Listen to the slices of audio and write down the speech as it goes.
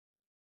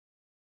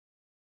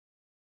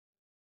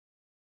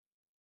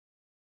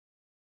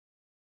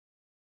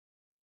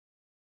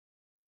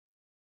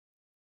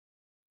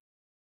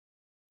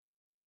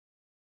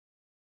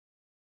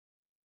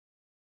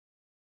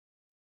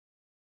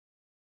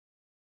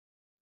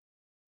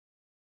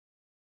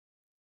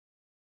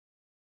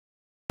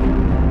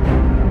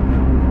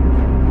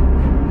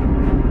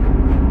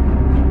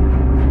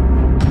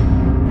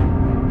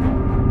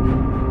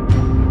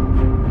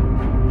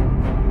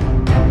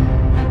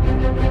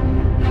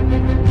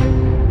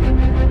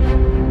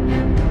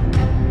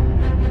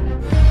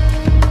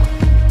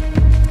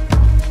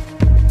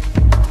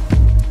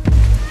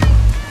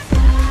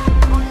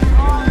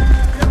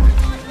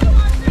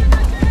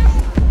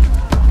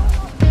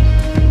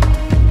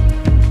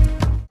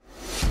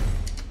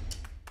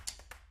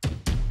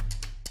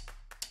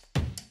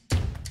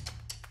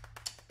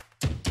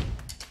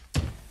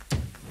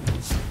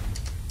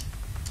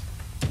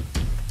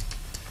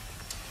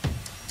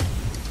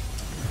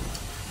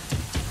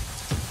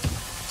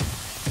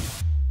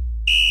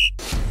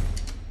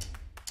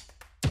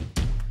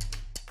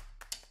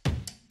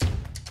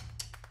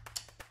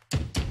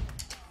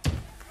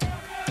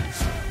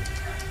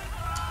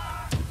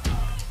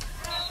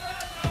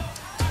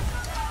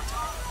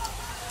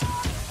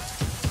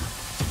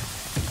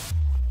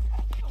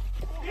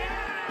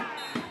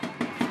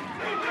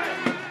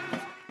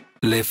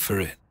Live for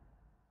it.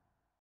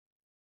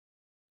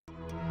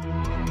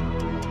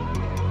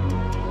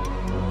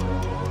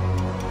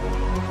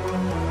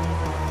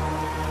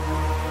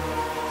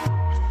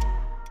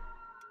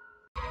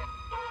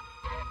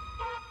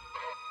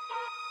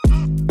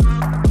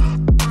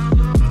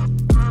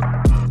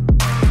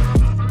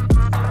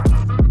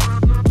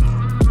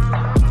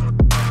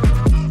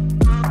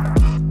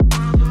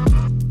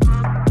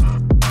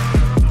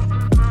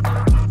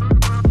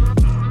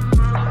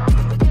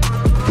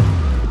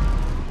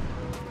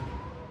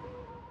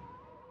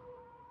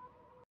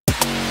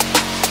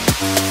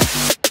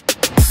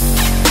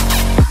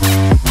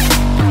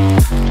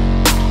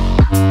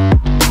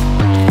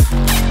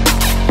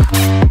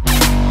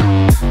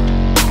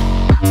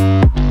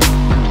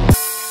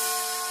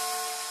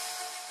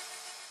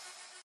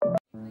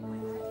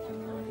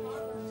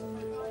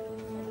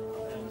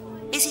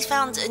 Izzy's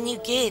found a new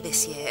gear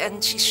this year,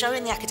 and she's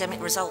showing the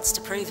academic results to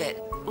prove it.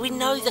 We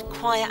know the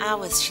quiet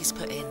hours she's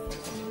put in.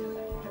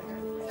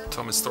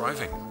 Tom is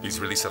thriving. He's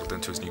really settled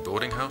into his new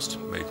boarding house,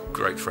 made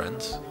great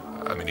friends.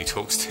 I mean, he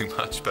talks too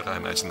much, but I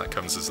imagine that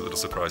comes as a little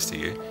surprise to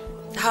you.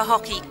 Her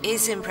hockey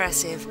is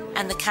impressive,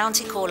 and the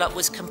county call-up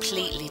was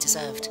completely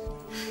deserved.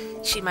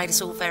 She made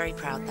us all very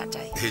proud that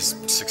day. His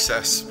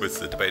success with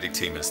the debating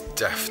team has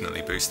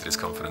definitely boosted his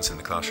confidence in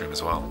the classroom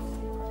as well.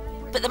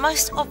 But the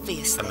most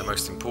obvious thing... And the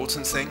most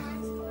important thing?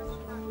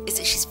 Is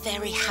that she's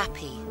very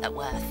happy at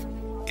Worth.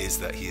 Is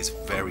that he is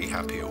very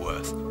happy at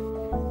Worth.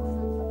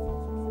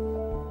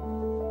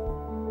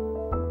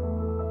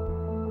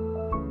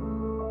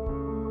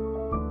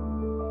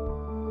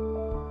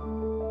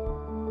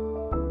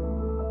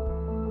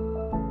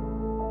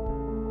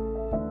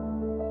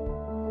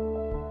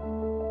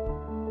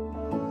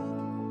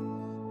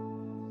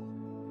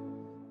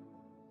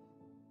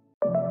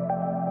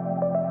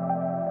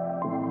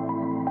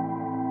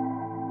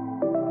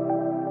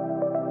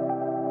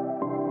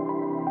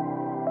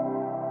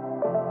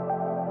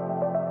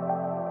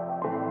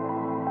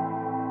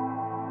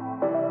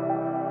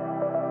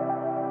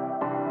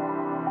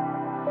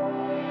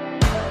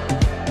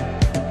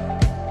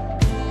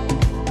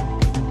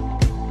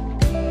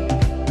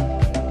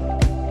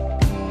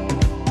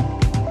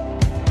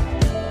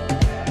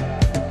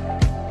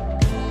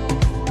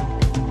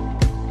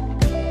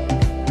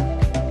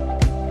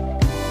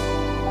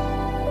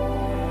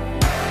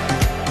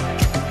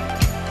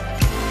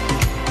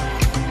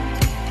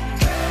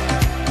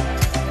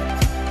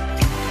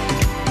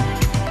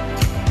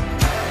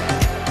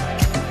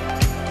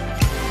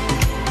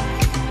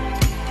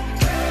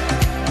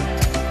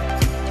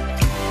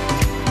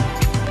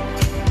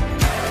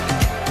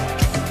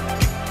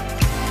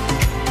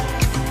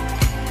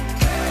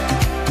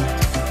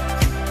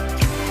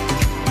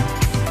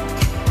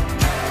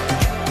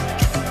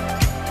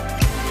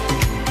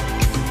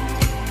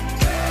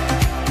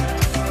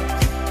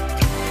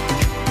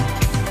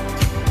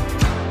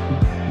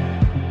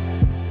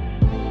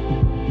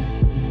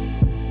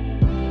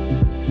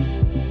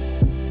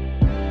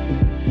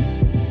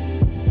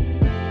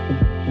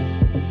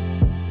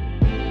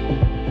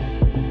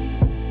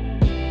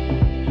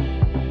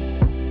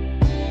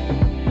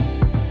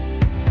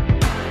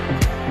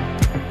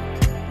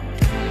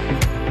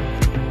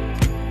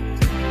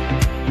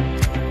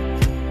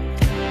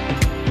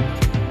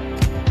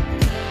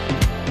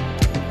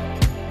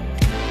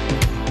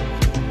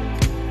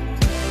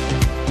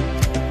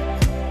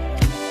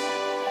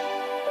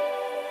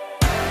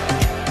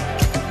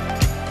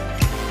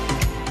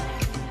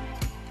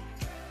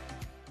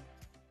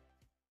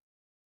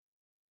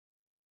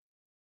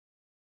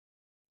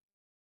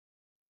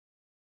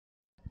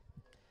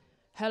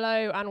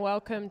 Hello and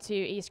welcome to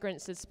East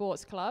Grinstead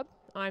Sports Club.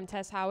 I'm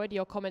Tess Howard,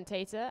 your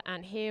commentator,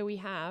 and here we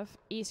have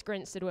East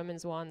Grinstead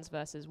Women's Ones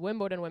versus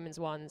Wimbledon Women's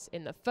Ones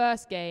in the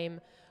first game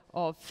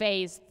of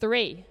Phase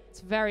 3.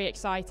 It's very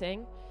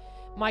exciting.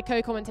 My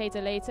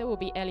co-commentator later will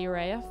be Ellie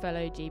Rea,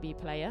 fellow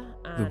GB player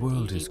and the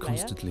world EG is player,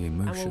 constantly in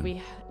motion. and we'll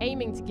be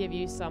aiming to give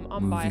you some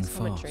unbiased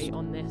commentary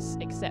on this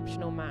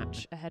exceptional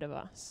match ahead of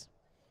us.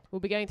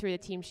 We'll be going through the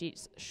team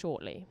sheets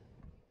shortly.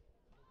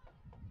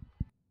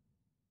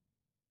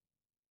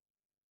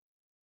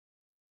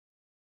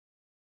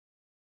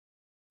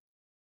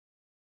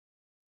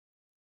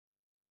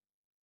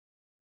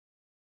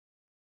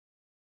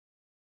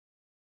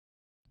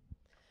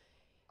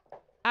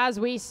 As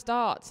we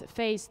start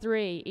Phase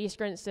 3, East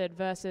Grinstead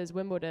versus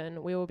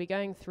Wimbledon, we will be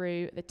going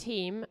through the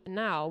team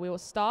now. We will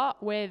start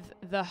with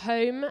the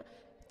home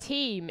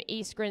team,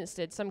 East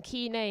Grinstead. Some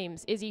key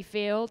names: Izzy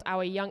Field,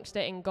 our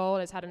youngster in goal,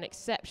 has had an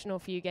exceptional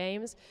few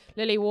games.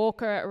 Lily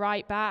Walker at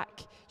right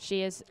back,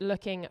 she is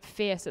looking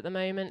fierce at the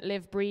moment.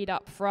 Liv Breed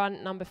up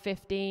front, number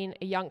 15,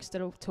 a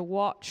youngster to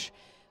watch.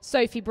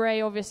 Sophie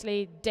Bray,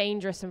 obviously,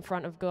 dangerous in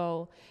front of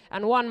goal.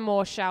 And one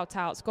more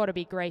shout-out, it's got to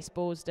be Grace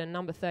Ballston,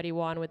 number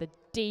 31, with a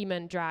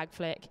demon drag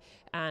flick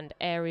and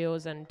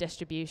aerials and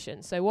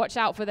distribution. So watch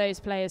out for those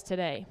players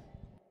today.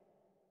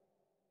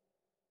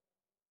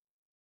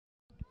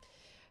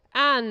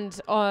 And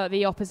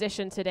the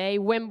opposition today,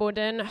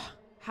 Wimbledon,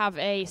 have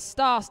a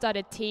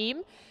star-studded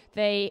team.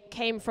 They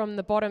came from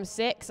the bottom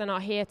 6 and are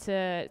here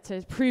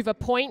to prove a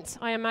point,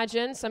 I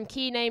imagine. Some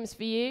key names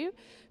for you.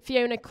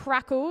 Fiona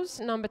Crackles,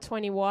 number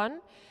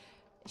 21.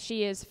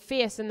 She is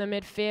fierce in the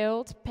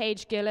midfield.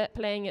 Paige Gillett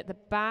playing at the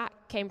back,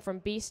 came from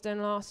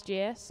Beeston last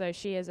year, so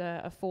she is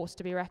a force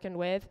to be reckoned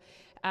with.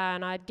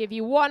 And I'd give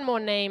you one more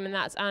name, and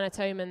that's Anna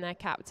Toman, their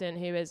captain,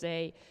 who is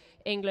a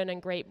England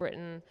and Great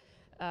Britain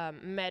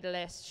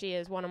medalist. She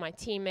is one of my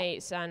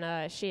teammates,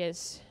 and she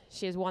is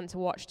one to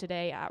watch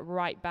today at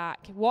right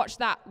back. Watch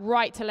that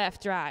right to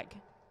left drag.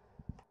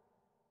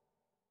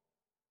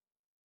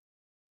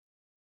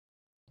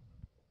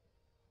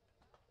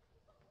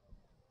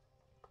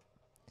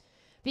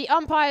 The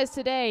umpires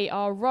today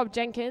are Rob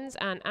Jenkins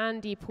and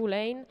Andy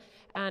Poulain,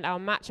 and our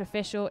match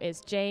official is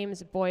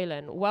James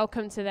Boylan.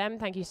 Welcome to them.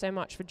 Thank you so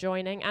much for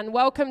joining, and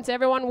welcome to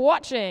everyone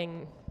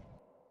watching.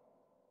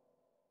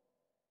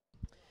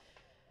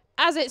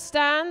 As it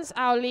stands,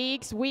 our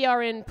leagues, we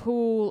are in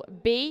Pool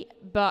B,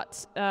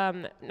 but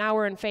now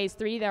we're in Phase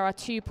 3. There are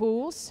 2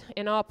 pools.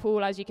 In our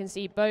pool, as you can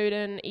see,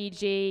 Bowden,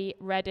 EG,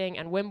 Reading,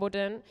 and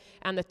Wimbledon,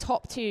 and the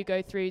top 2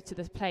 go through to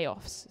the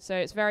playoffs. So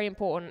it's very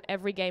important.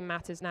 Every game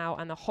matters now,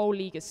 and the whole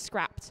league is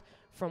scrapped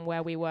from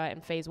where we were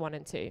in Phase 1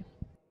 and 2.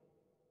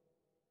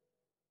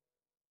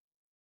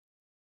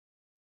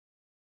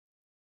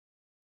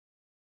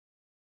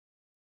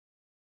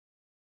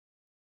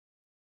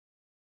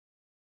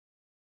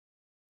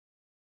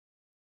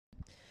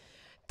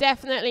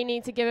 Definitely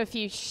need to give a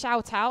few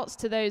shout outs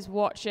to those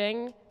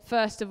watching.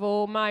 First of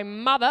all, my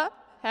mother.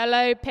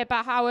 Hello,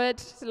 Pippa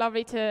Howard. It's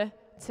lovely to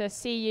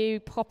see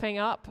you popping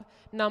up.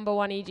 Number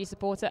 1 EG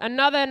supporter.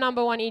 Another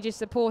number 1 EG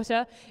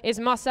supporter is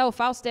Marcel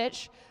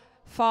Faustich,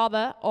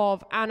 father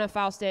of Anna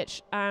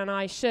Faustich. And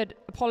I should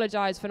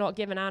apologize for not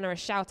giving Anna a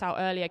shout out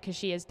earlier, because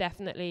she is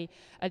definitely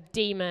a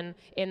demon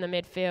in the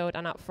midfield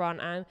and up front.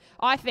 And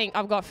I think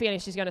I've got a feeling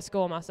she's going to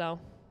score, Marcel.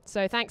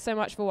 So thanks so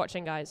much for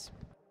watching, guys.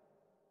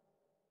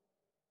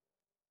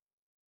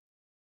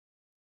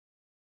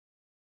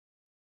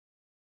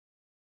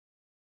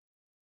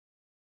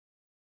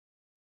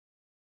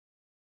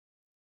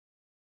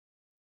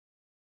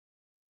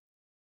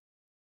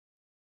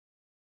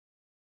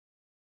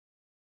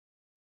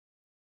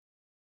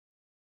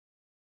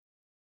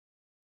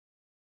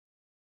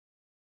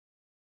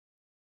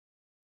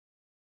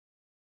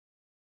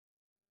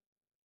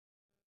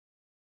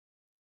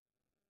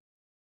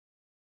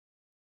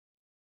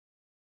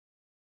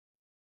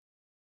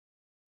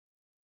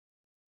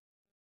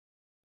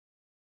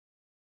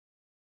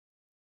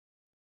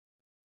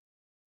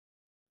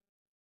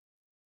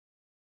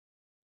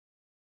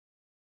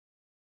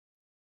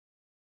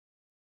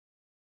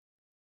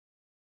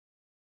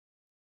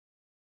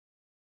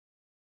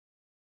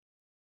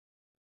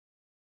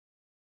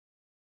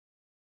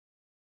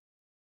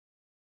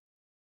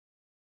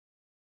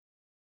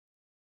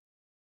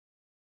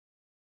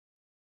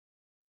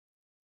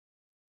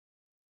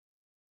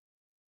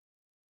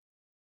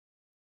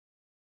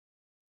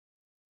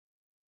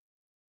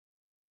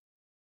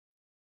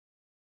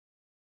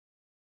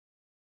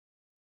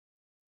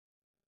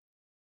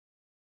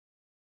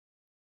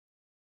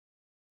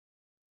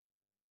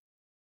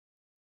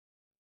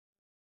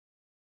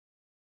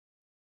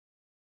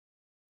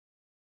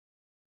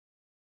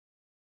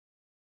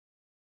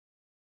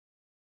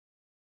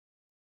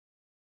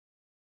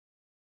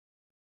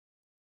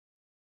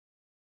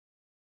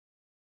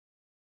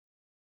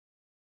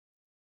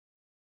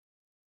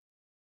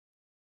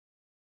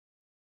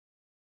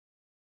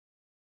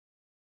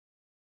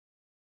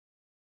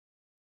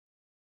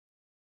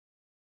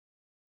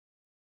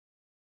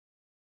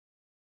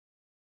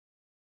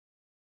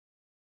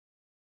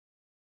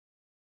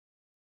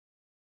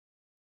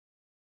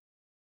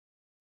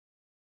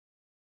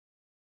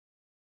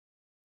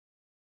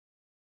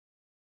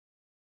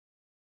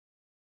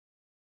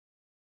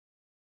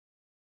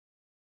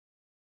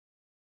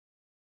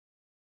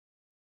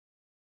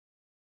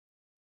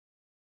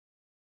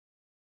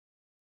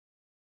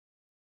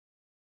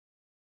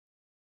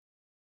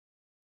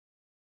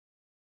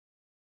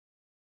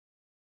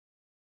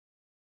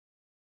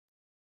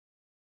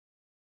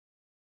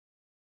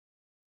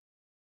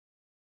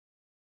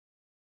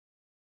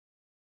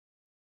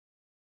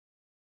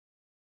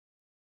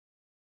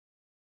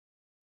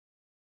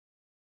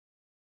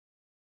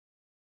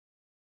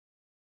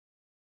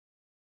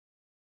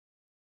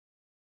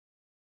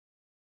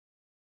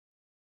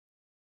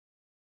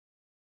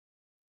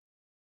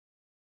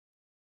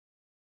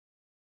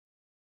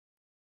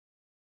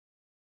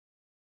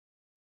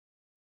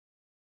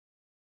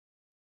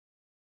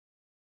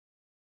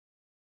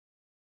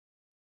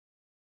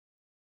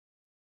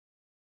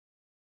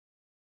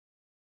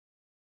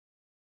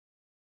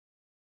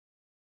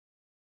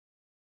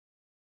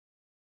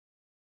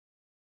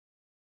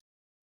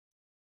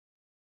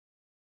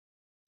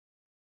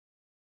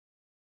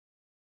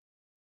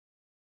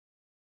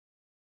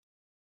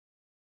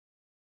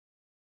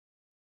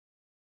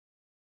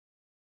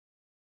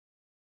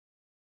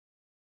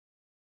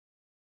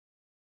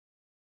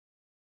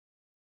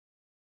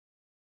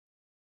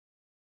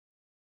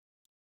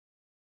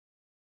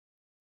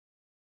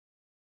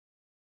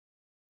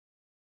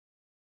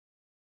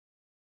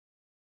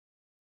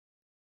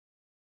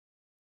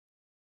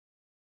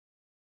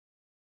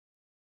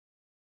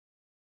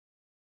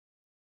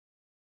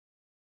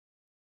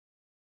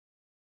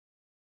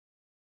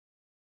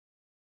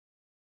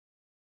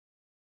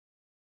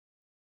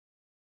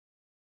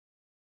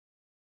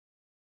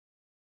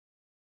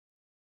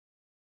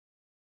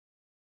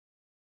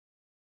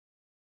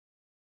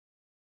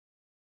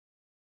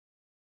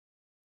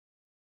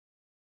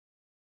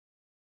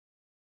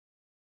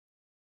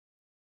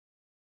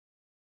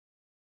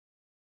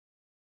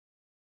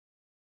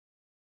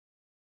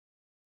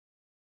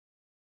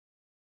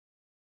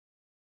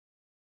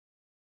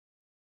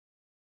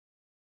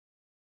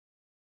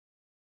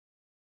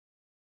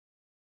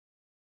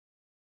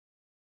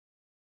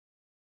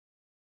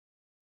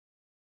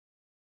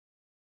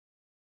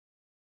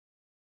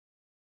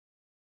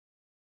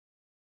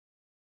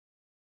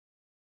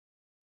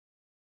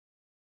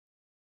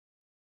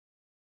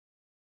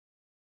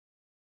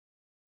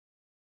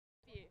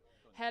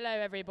 Hello,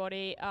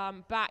 everybody.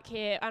 Back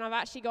here, and I've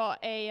actually got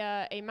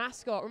a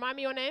mascot. Remind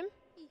me your name?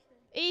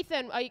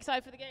 Ethan. Ethan, are you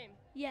excited for the game?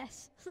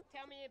 Yes.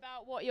 Tell me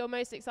about what you're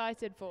most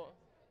excited for.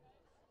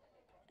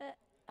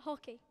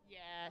 Hockey.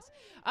 Yes.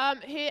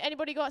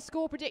 Anybody got a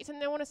score prediction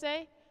they want to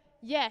say?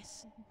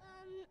 Yes.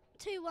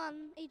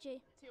 2-1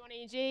 EG.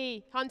 2-1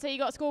 EG. Hunter, you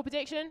got a score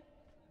prediction?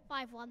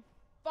 5-1.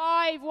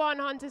 5-1,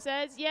 Hunter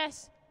says.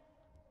 Yes.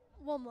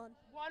 1-1.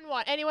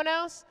 1-1. Anyone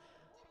else?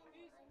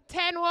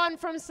 10-1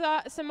 from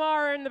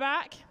Samara in the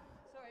back.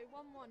 Sorry,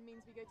 1-1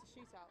 means we go to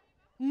shootout.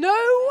 No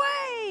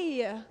way!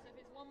 So if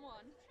it's 1-1,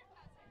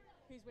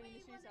 who's winning the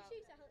shootout?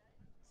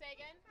 Say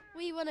again?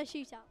 We want a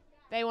shootout.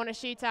 They want a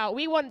shootout.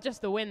 We want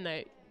just the win,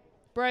 though.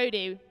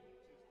 Brody.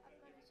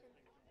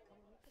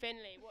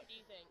 Finley, what do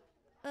you think?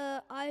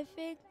 I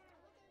think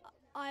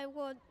I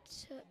want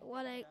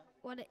a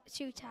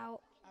shootout.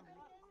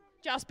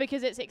 Just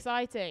because it's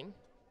exciting.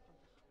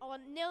 I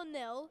want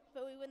 0-0,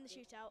 but we win the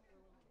shootout.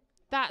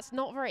 That's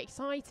not very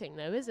exciting,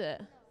 though, is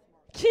it?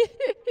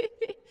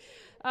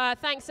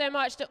 Thanks so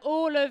much to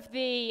all of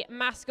the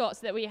mascots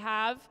that we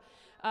have.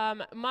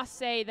 Must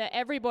say that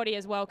everybody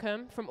is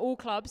welcome from all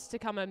clubs to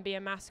come and be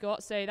a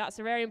mascot, so that's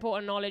a very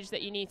important knowledge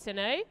that you need to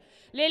know.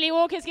 Lily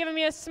Walker's giving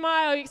me a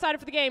smile. Are you excited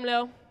for the game,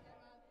 Lil?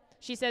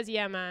 She says,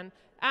 yeah, man.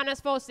 Anna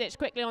Svolstich,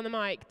 quickly on the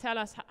mic. Tell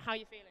us how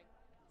you're feeling.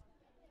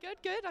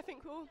 Good. I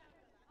think we'll...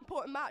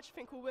 Important match. I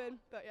think we'll win,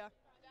 but yeah.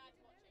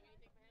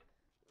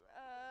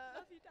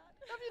 Love you, Dad.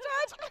 Love you,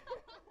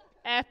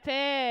 Dad.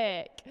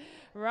 Epic.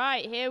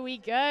 Right, here we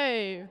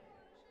go.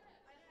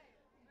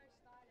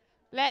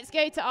 Let's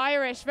go to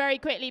Irish very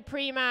quickly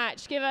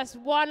pre-match. Give us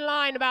one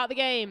line about the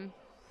game.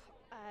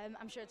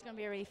 I'm sure it's going to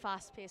be a really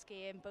fast-paced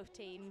game. Both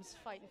teams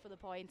fighting for the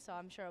point, so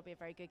I'm sure it'll be a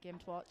very good game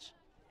to watch.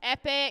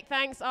 Epic.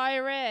 Thanks,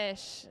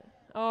 Irish.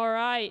 All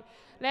right.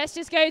 Let's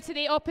just go to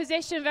the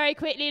opposition very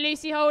quickly.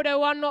 Lucy Holder,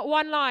 one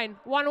line,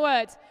 one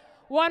word.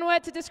 One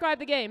word to describe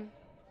the game.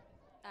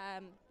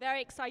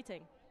 Very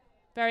exciting.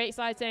 Very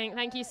exciting.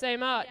 Thank you so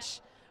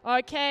much. Yeah.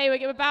 Okay,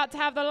 we're about to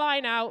have the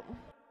line out.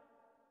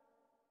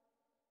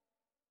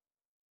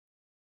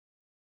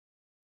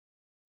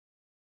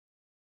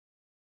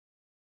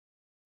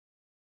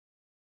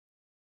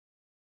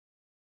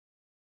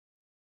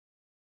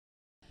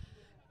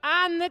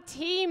 And the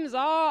teams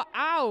are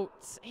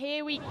out.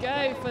 Here we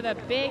go for the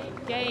big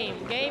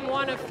game. Game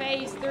 1 of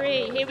phase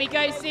 3. Here we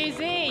go,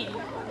 Susie.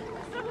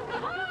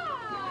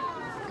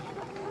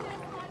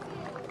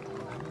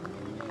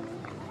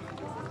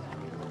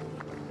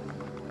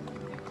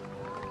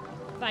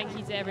 Thank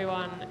you to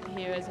everyone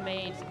who has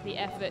made the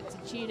effort to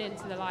tune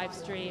into the live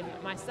stream.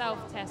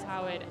 Myself, Tess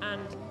Howard,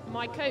 and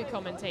my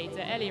co-commentator,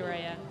 Ellie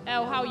Raya.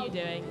 Elle, how are you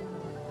doing?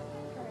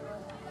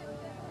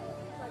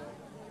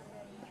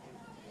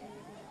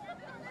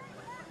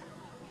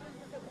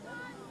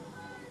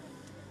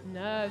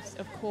 Nerves,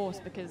 of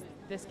course, because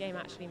this game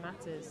actually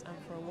matters, and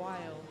for a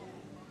while,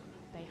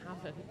 they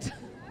haven't.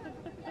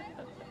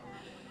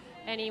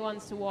 Any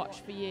ones to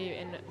watch for you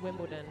in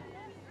Wimbledon?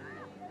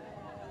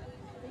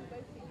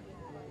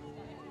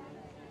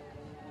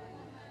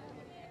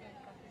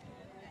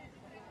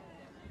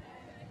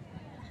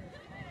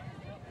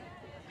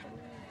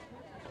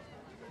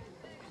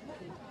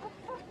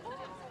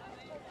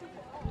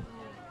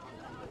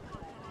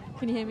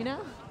 Can you hear me now?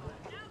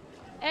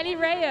 Ellie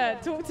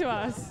Raya, talk to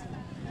us.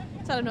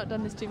 So I've not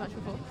done this too much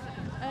before.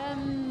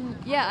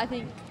 Yeah, I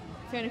think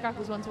Fiona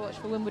Crackle's one to watch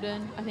for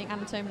Wimbledon. I think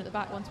Anna Toman at the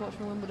back, one to watch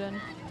for Wimbledon.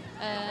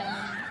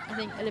 I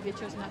think Olivia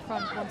Chilton at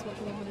front, one to watch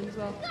for Wimbledon as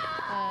well.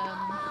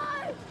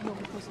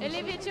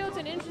 Olivia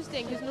Chilton,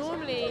 interesting, because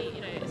normally,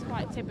 you know, it's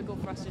quite typical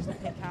for us just to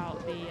pick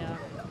out the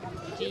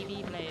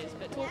GB players.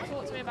 But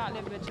talk to me about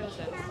Olivia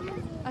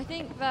Chilton. I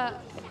think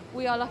that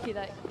we are lucky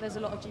that there's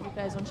a lot of GB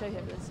players on show here,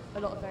 but there's a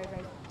lot of very,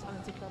 very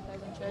talented club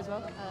players on show as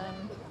well.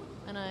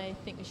 And I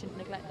think we shouldn't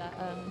neglect that.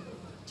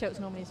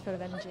 Chilton normally is full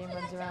of energy and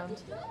runs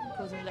around,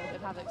 causing a little bit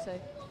of havoc. So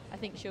I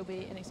think she'll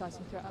be an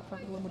exciting threat up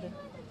front for Wimbledon.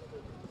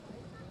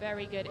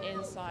 Very good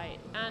insight.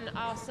 And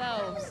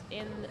ourselves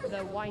in the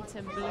white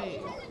and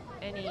blue,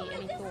 any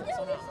thoughts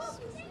on us?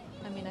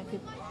 I mean, I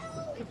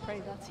could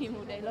praise our team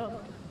all day long.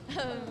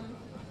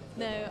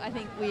 No, I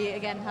think we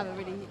again have a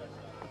really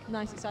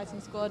nice,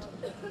 exciting squad.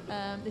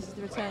 This is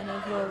the return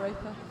of Laura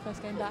Roper,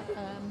 first game back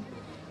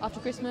after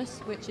Christmas,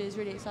 which is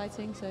really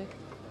exciting. So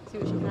see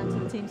what she can add to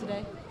the team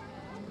today.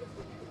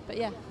 But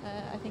yeah,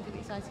 I think it'll be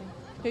exciting.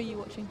 Who are you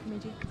watching from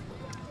EG?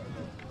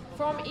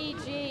 From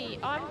EG,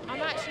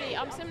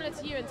 I'm similar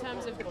to you in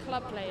terms of the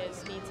club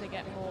players need to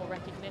get more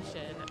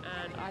recognition,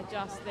 and I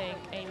just think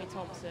Amy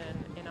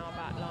Thompson in our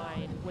back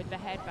line with the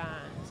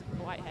headband,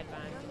 white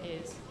headband,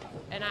 is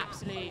an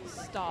absolute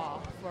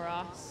star for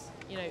us.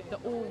 You know, the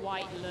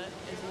all-white look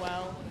as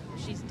well.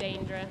 She's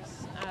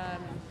dangerous.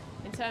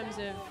 In terms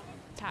of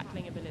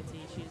tackling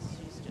ability,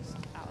 she's just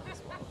out of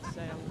this world.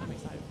 So I'm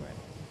excited for it.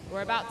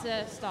 We're about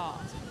to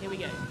start. Here we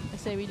go. I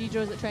say we do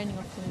draws at training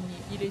often, and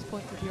you lose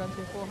points if you run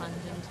to a forehand,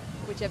 and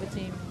whichever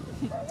team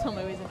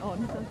Tomo isn't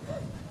on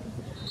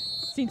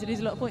seem to lose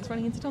a lot of points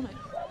running into Tomo.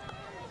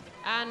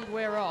 And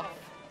we're off.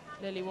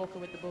 Lily Walker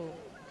with the ball.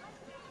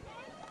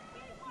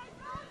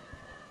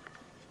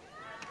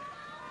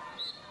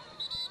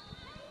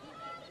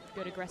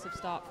 Good aggressive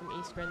start from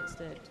East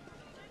Grinstead.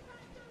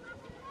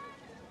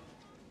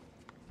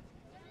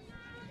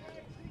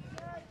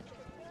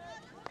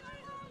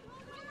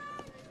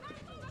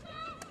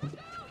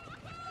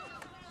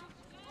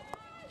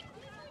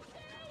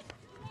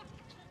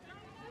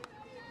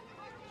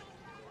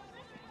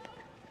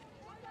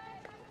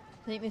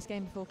 I think this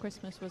game before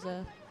Christmas was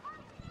a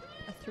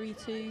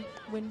 3-2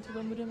 win to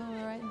Wimbledon, am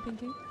I right in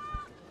thinking?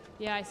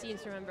 Yeah, I seem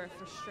to remember a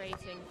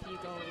frustrating few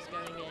goals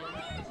going in.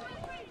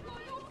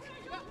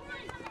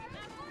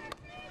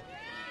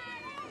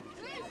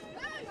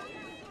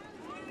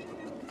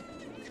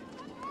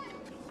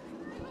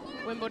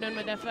 Wimbledon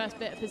with their first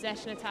bit of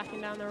possession,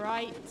 attacking down the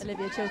right.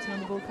 Olivia Chilton on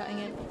the ball, cutting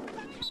in.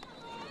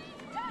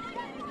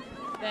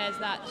 There's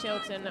that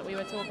Chilton that we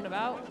were talking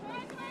about.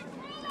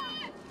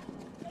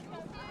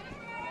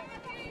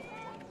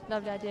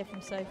 Lovely idea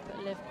from Soph,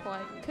 but Liv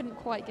couldn't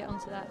quite get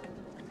onto that.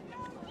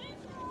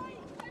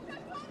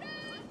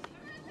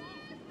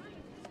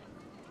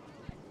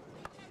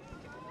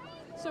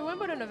 So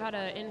Wimbledon have had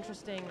an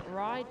interesting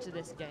ride to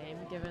this game,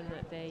 given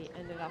that they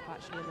ended up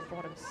actually in the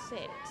bottom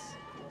 6,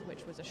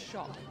 which was a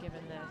shock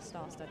given their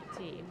star-studded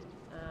team.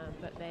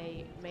 But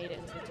they made it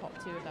into the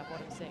top 2 of that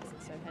bottom 6, and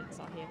so hence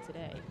are here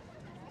today.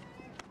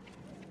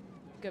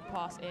 Good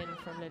pass in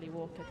from Lily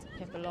Walker to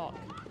Pippa Lock.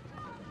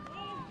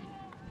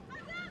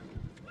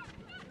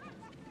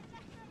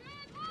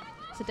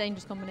 It's a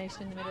dangerous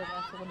combination in the middle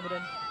there for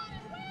Wimbledon.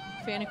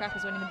 Fiona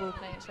Cracker's winning the ball,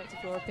 playing it straight to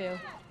Flora Peel.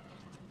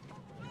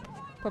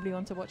 Probably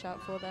one to watch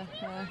out for there,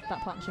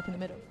 that partnership in the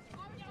middle.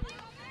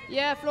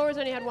 Yeah, Flora's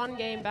only had one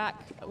game back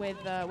with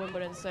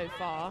Wimbledon so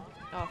far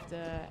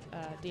after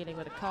dealing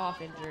with a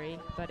calf injury,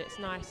 but it's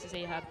nice to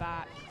see her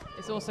back.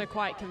 It's also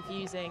quite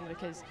confusing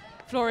because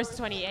Flora's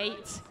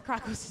 28,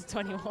 Crackles is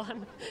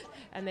 21,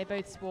 and they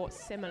both sport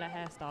similar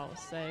hairstyles,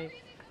 so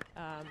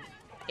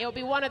it'll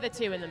be one of the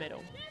two in the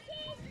middle.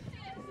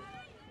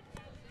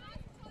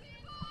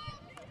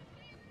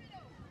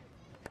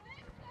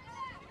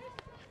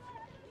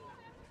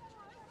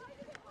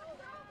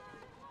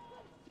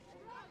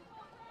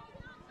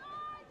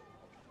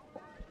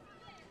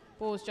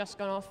 Ball's just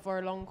gone off for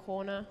a long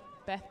corner.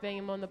 Beth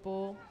Bingham on the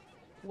ball.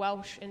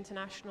 Welsh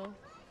international.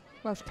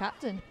 Welsh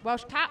captain.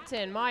 Welsh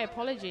captain, my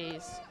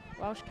apologies.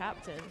 Welsh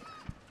captain.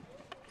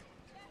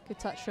 Good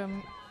touch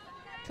from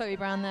Chloe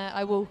Brown there.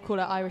 I will call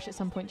her Irish at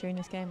some point during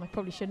this game. I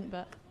probably shouldn't,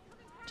 but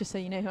just so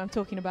you know who I'm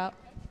talking about.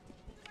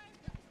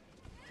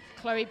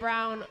 Chloe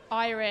Brown,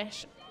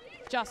 Irish,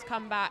 just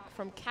come back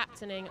from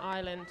captaining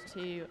Ireland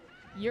to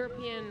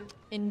European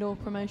indoor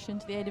promotion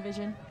to the A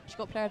division. She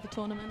got player of the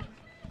tournament.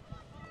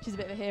 She's a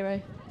bit of a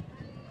hero.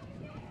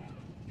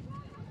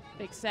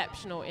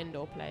 Exceptional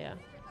indoor player.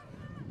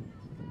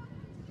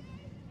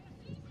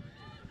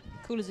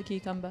 Cool as a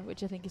cucumber,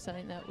 which I think is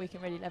something that we can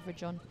really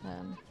leverage on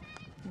in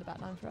the back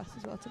line for us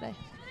as well today.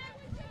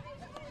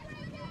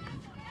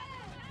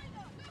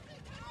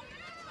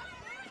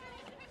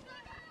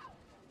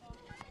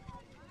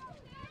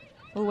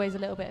 Always a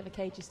little bit of a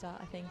cagey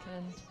start, I think,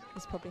 and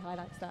this probably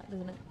highlights that,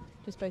 doesn't it?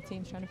 Just both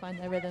teams trying to find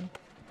their rhythm.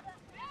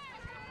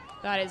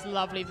 That is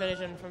lovely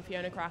vision from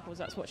Fiona Crackles.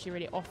 That's what she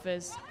really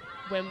offers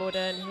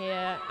Wimbledon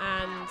here.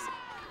 And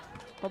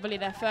probably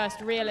their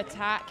first real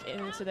attack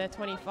into their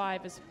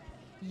 25 has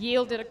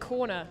yielded a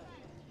corner,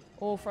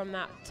 all from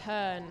that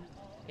turn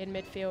in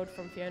midfield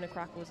from Fiona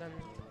Crackles and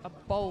a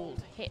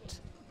bold hit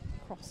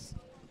cross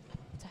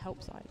to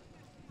help side.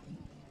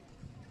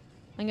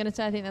 I'm going to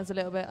say I think that's a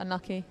little bit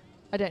unlucky.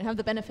 I don't have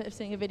the benefit of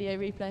seeing a video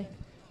replay,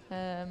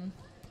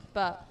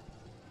 but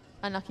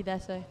unlucky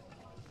there, so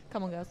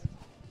come on, girls.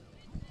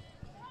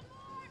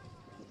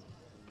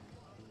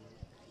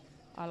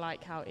 I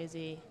like how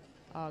Izzy,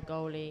 our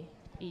goalie,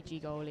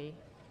 EG goalie,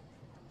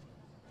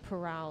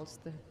 corrals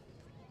the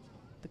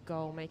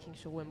goal, making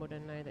sure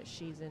Wimbledon know that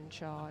she's in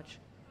charge.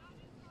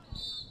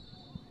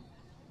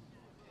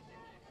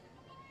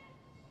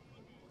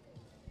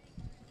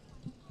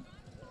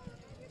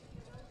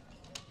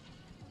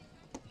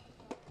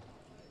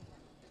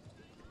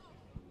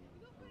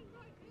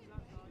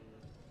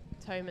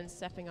 Toman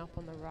stepping up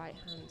on the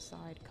right-hand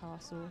side,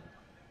 Castle.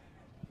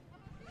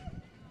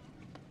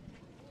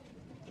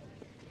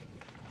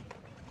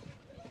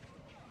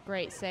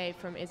 Great save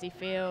from Izzy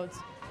Fields.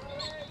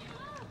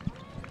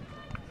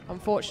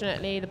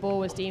 Unfortunately, the ball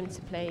was deemed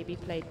to be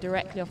played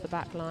directly off the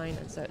back line,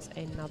 and so it's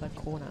another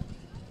corner.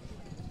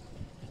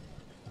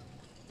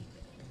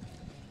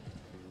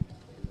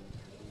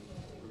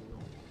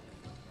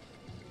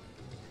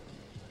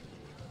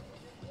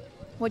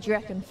 What do you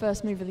reckon?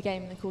 First move of the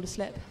game, they called a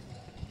slip.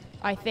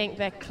 I think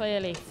they're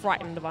clearly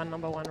frightened of our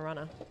number one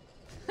runner.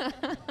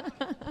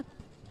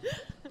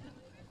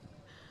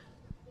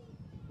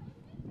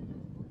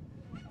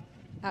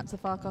 Out to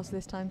Farkas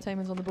this time.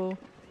 Toman's on the ball.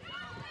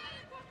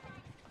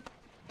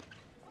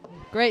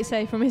 Great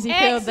save from Izzy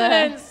Field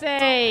there. Excellent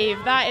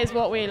save. That is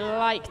what we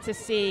like to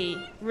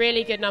see.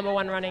 Really good number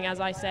one running, as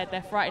I said.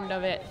 They're frightened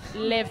of it.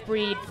 Live,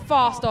 breed,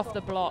 fast off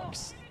the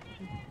blocks.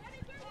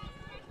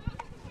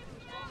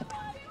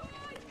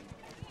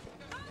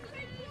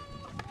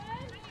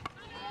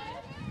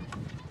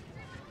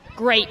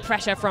 Great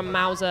pressure from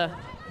Mauser.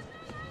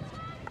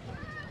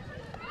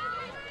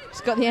 She's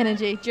got the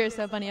energy.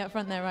 Duracell Bunny up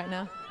front there right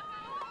now.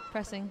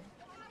 Pressing.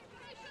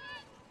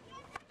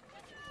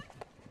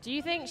 Do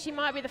you think she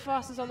might be the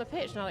fastest on the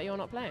pitch now that you're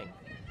not playing?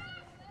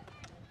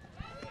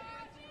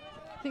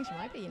 I think she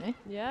might be, you know.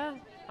 Yeah,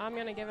 I'm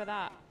going to give her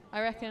that.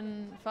 I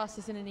reckon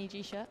fastest in an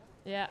EG shirt.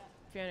 Yeah,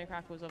 Fiona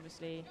Crackles,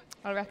 obviously.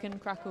 I reckon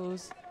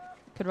Crackles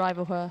could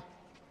rival her.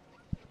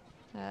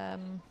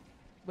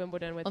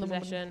 Wimbledon with on the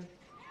possession.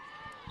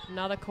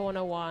 Another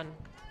corner one.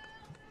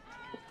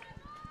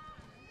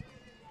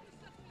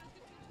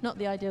 Not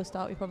the ideal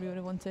start we probably would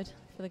have wanted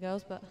for the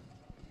girls, but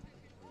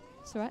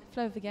it's all right.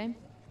 Flow of the game.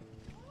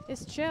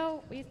 It's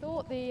chill. We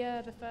thought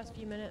the first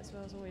few minutes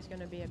was always going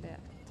to be a bit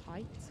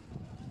tight.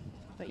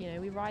 But, you know,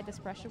 we ride this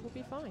pressure, we'll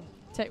be fine.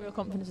 Take real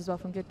confidence as well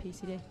from good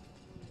PCD.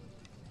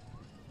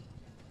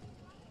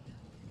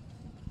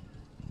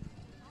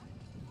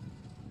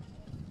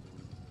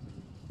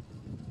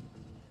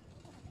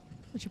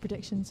 What's your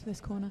predictions for this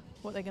corner?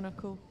 What they're going to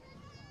call?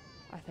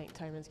 I think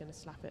Toman's going to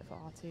slap it for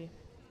R2.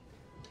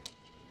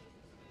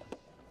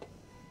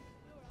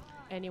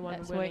 Anyone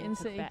Let's wait willing and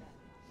to see.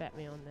 bet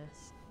me on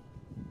this?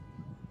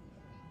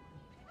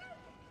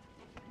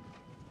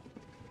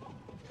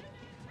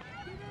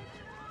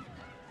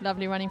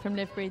 Lovely running from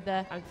Liv Breed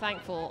there. I'm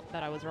thankful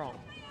that I was wrong.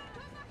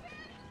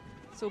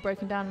 It's all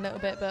broken down a little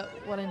bit, but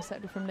well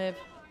intercepted from Liv.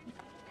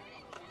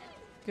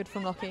 Good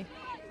from Lockie.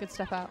 Good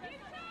step out.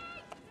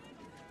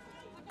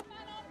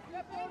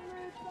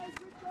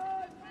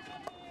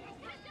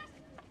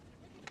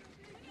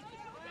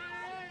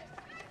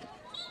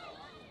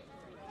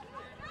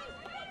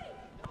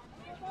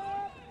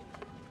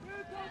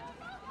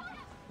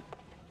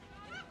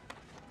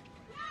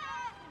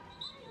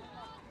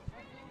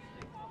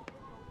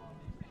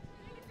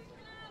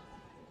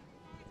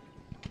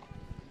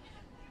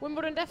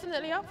 Wimbledon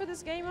definitely up for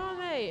this game, aren't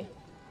they?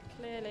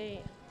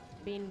 Clearly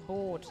been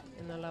bored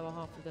in the lower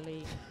half of the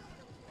league.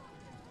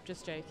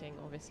 Just joking,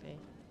 obviously.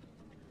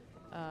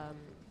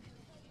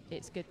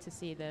 It's good to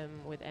see them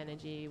with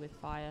energy, with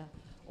fire.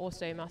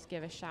 Also must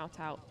give a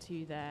shout out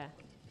to their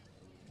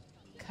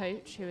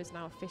coach, who is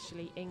now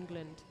officially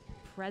England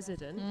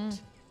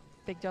president.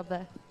 Big job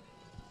there.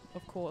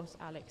 Of course,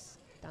 Alex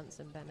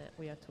Danson-Bennett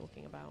we are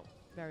talking about.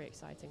 Very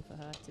exciting for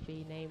her to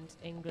be named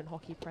England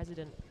hockey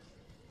president.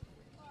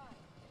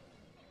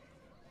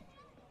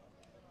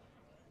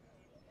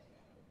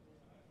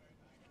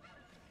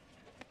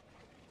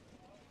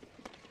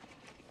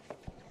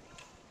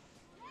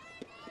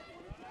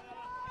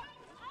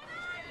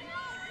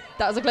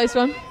 That was a close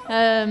one.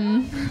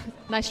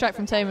 Nice strike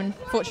from Toman.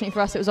 Fortunately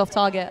for us, it was off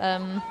target,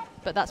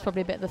 but that's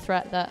probably a bit of the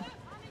threat that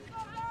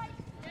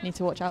we need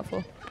to watch out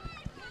for.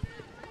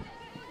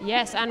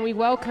 Yes, and we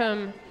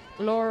welcome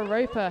Laura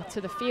Roper to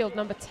the field,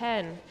 number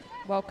 10.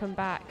 Welcome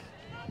back.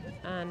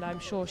 And I'm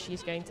sure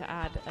she's going to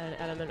add an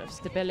element of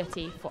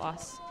stability for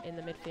us in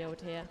the midfield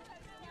here.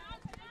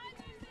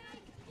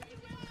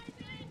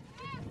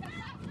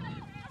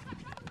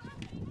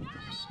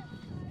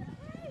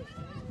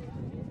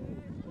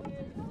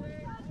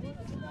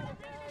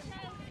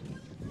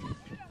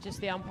 Just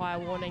the umpire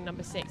warning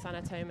number 6,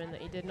 Anna Toman,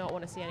 that he did not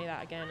want to see any of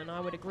that again, and I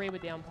would agree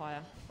with the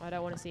umpire. I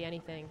don't want to see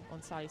anything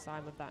on Sally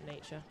Syme of that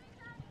nature.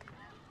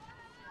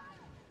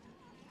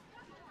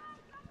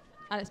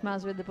 Alex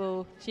Mauser with the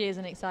ball. She is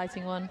an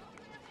exciting one.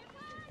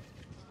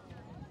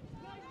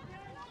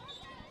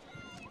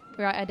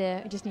 Right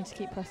idea. We just need to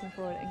keep pressing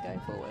forward and going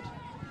forward.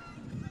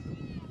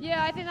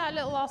 Yeah, I think that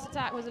little last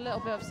attack was a little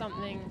bit of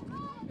something,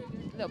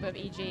 a little bit of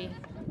EG.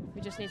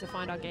 We just need to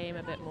find our game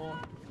a bit more.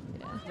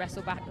 Yeah.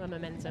 Wrestle back the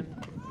momentum.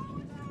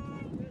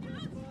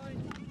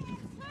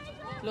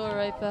 Laura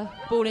Roper,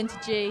 ball into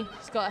G.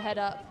 She's got her head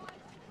up.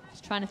 She's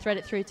trying to thread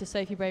it through to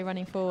Sophie Bray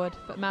running forward,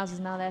 but Mauser's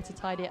now there to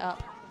tidy it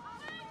up.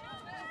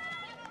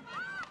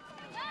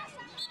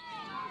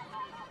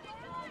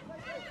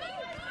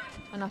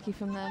 Unlucky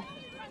from there.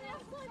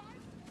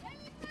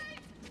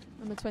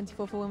 Number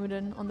 24 for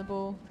Wimbledon on the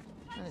ball,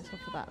 and it's off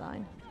the back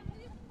line.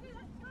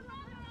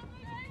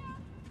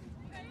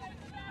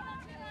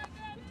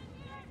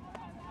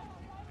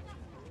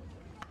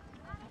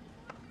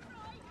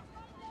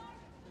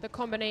 The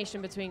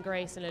combination between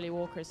Grace and Lily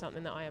Walker is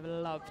something that I have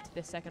loved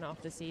this second half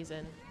of the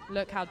season.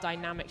 Look how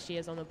dynamic she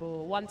is on the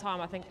ball. One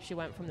time I think she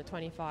went from the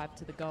 25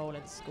 to the goal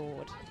and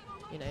scored.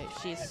 You know,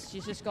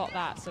 she's just got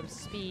that sort of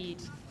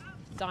speed,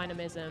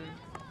 dynamism,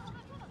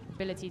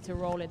 ability to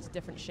roll into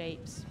different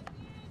shapes.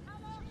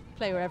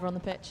 Play wherever on the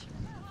pitch.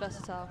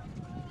 Versatile.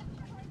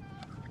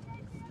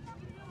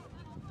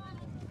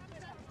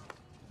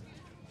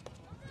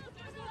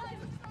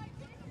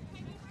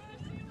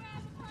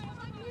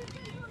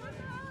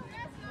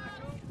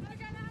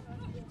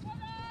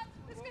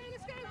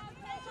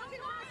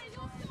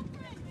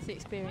 It's the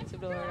experience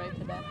of Laura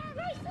Roper there.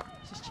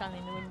 Just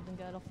channeling the Wimbledon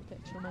girl off the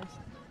pitch almost.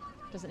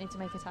 Doesn't need to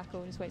make a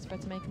tackle, just waits for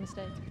her to make a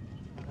mistake.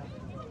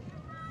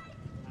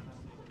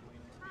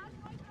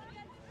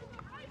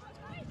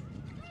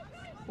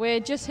 We're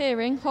just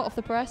hearing, hot off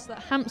the press,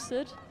 that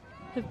Hampstead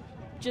have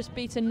just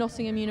beaten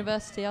Nottingham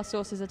University, our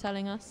sources are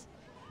telling us.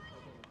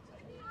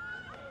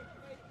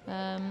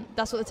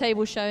 That's what the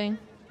table's showing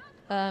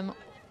on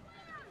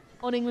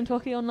England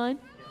Hockey Online.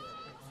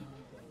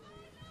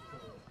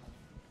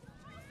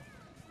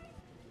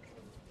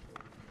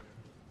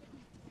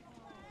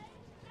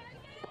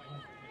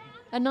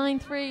 A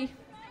 9-3.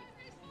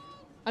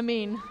 I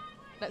mean,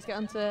 let's get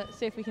on to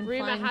see if we can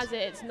Rumour has it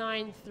it's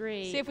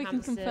 9-3. See if we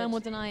can confirm or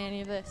deny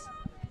any of this.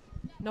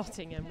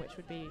 Nottingham, which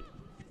would be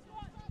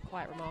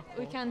quite remarkable.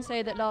 We can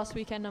say that last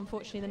weekend,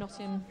 unfortunately, the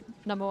Nottingham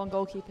 #1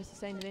 goalkeeper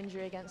sustained an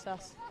injury against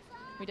us.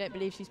 We don't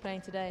believe she's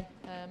playing today,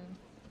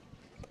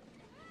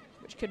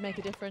 which could make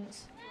a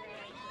difference.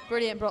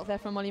 Brilliant block there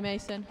from Molly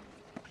Mason.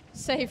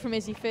 Save from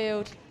Izzy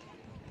Field.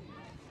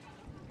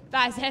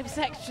 That is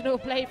exceptional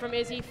play from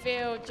Izzy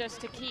Field just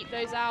to keep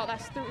those out.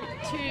 That's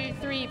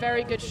three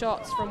very good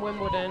shots from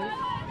Wimbledon,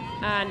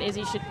 and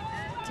Izzy should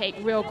take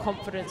real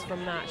confidence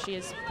from that. She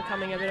is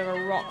becoming a bit of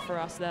a rock for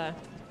us there.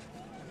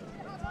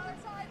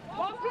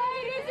 One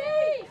play,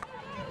 Izzy!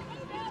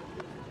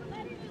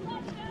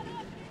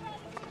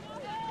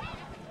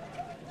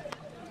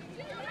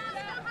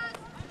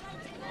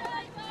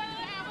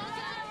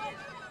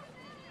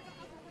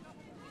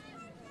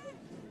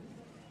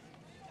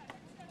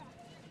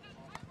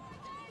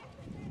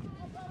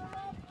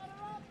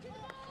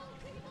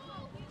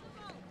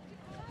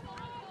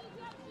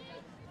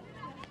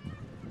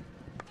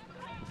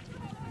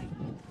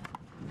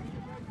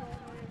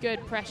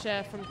 Good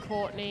pressure from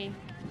Courtney.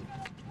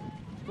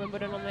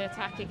 Wimbledon on the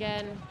attack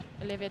again.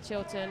 Olivia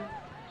Chilton.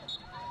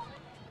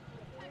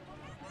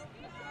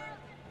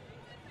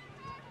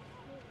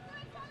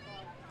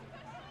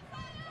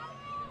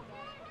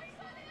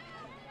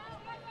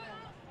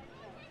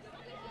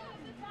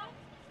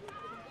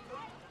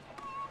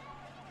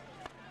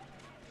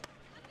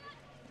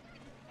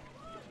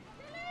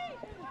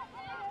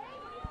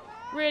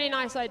 Really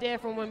nice idea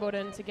from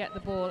Wimbledon to get the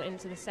ball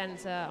into the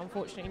centre.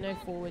 Unfortunately, no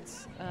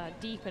forwards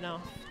deep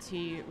enough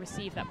to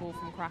receive that ball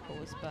from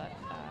Crackles, but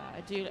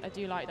I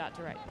do like that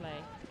direct play.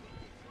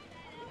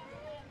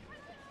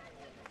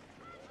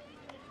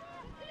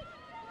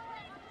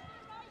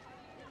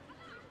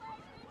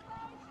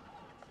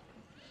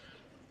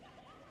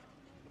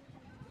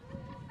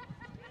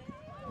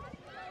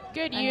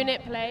 Good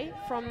unit play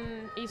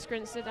from East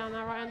Grinstead down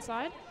that right-hand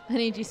side. An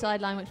EG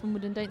sideline, which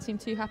Wimbledon don't seem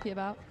too happy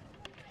about.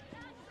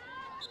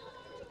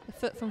 A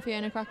foot from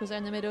Fiona Crackles there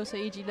in the middle, so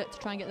EG looked to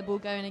try and get the ball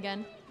going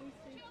again.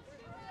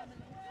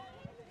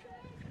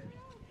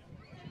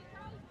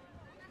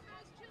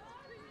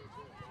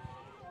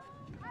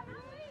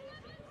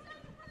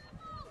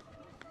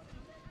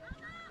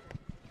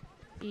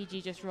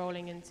 EG just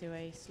rolling into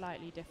a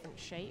slightly different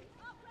shape.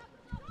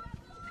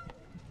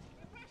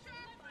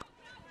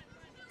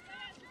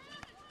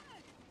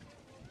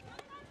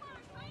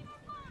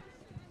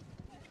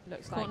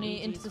 Looks Courtney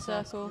like into the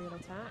circle. Real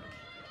attack.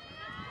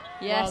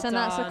 Yes, Well and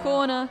that's a done.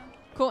 corner.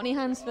 Courtney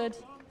Hansford.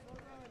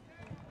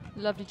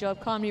 Lovely job.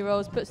 Calmly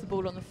rolls, puts the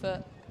ball on the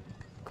foot.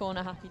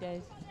 Corner, happy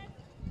days.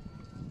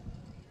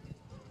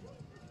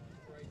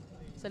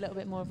 It's a little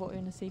bit more of what we're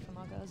going to see from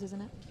our girls, isn't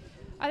it?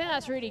 I think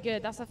that's really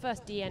good. That's the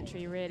first D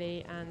entry,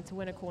 really, and to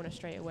win a corner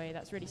straight away,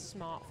 that's really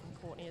smart from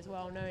Courtney as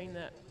well, knowing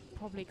that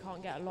probably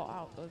can't get a lot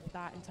out of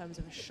that in terms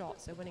of a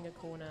shot. So winning a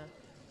corner,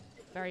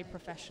 very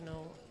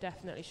professional,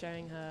 definitely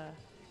showing her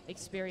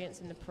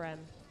experience in the Prem.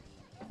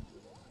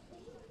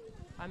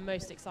 I'm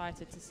most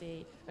excited to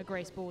see a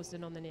Grace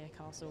Borsden on the near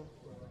castle.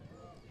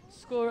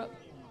 Score up.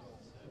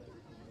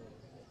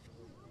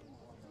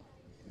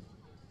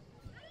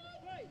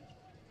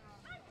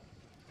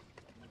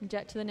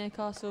 Jet to the near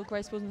castle.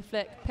 Grace Borsden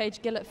flick. Paige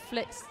Gillett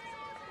flicks.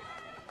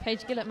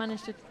 Paige Gillett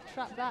managed to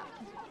trap that.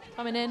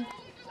 Coming in.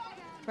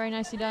 Very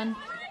nicely done.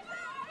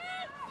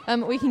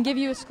 We can give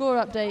you a score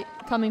update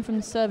coming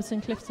from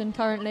Surbiton Clifton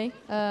currently.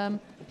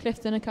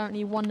 Clifton are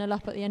currently 1-0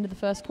 up at the end of the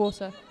first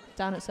quarter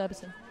down at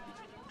Surbiton.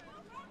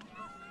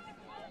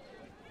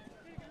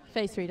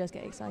 Phase 3 does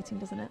get exciting,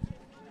 doesn't it?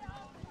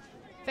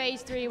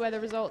 Phase 3, where the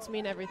results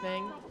mean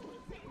everything.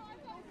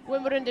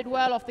 Wimbledon did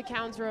well off the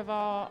counter of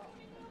our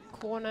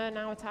corner,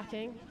 now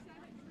attacking.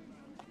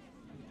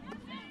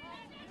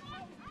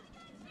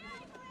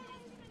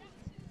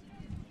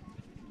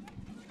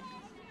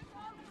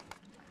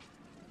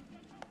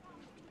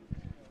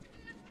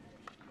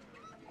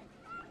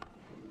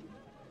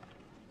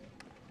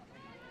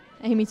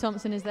 Amy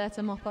Thompson is there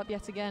to mop up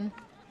yet again.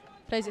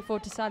 Plays it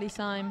forward to Sally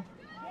Syme,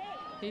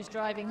 who's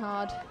driving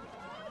hard.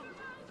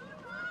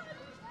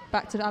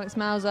 Back to Alex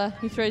Mauser,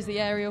 who throws the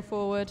aerial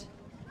forward.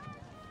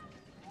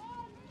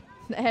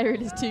 The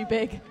aerial is too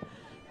big.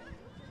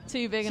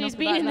 Too big and off She's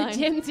the been in back the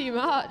line. gym too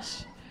much.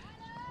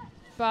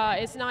 But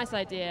it's a nice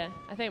idea.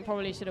 I think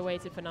probably should have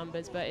waited for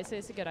numbers, but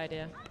it's a good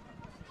idea.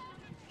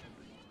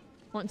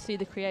 Want to see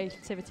the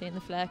creativity and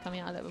the flair coming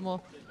out a little bit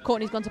more.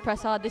 Courtney's gone to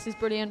press hard. This is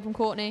brilliant from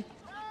Courtney.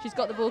 She's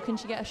got the ball. Can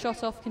she get a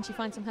shot off? Can she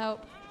find some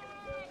help?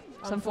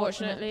 It's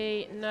unfortunate.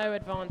 Unfortunately, no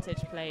advantage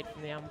played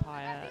from the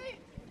umpire,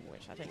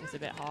 which I think is a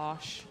bit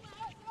harsh.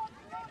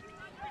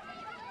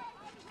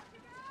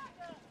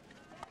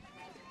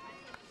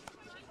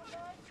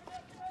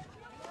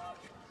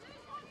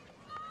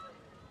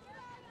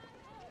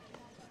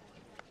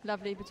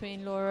 Lovely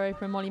between Laura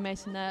Roper and Molly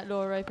Mason there.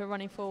 Laura Roper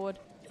running forward.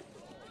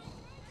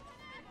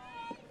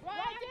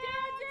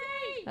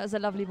 That was a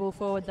lovely ball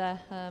forward there.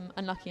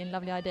 Unlucky and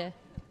lovely idea.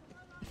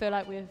 I feel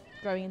like we're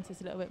growing into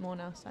this a little bit more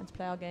now, starting to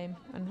play our game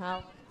and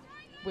how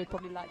we'd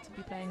probably like to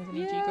be playing as an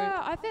EG group.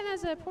 Yeah, I think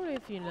there's probably a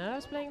few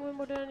nerves playing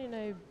Wimbledon. You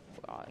know,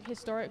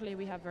 historically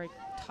we have very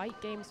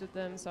tight games with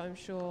them, so I'm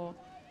sure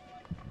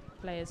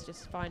players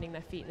just finding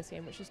their feet in this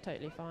game, which is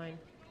totally fine.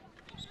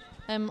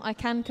 I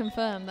can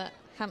confirm that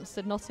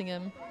Hampstead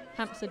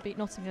beat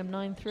Nottingham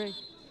 9-3.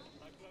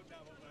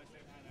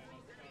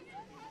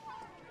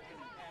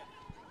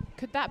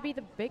 Could that be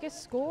the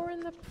biggest score in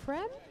the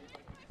Prem?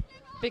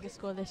 Biggest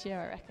score this year,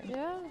 I reckon.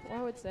 Yeah,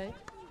 I would say.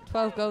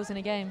 12 goals in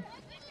a game.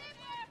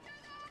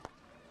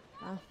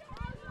 Wow.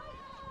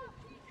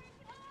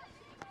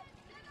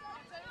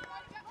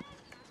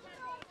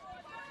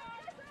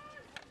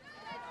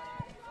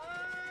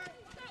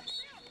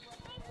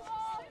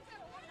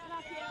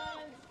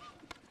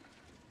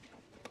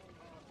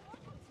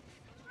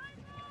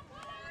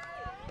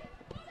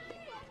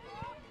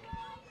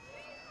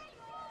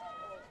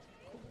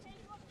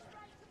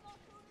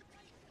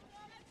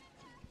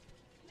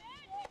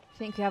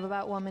 I think we have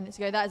about 1 minute to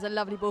go. That is a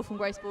lovely ball from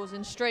Grace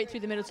Balson, straight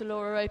through the middle to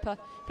Laura Roper.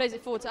 Plays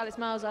it forward to Alice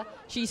Mauser.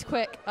 She's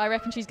quick. I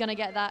reckon she's going to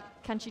get that.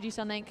 Can she do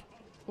something?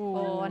 Ooh.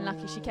 Oh,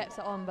 unlucky. She kept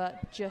it on,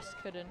 but just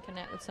couldn't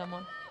connect with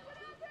someone.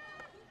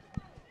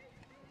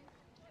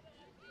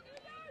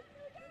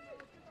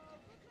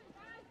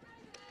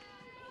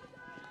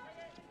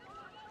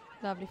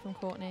 Lovely from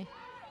Courtney.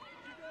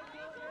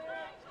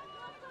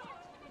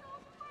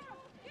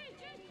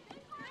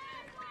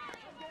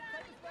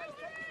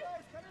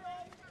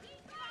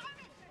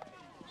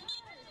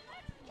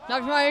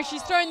 Lovely from Irish.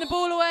 She's throwing the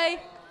ball away.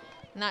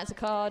 And that's a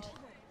card.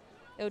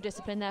 Ill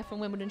discipline there from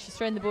Wimbledon. She's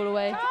throwing the ball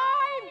away. Time!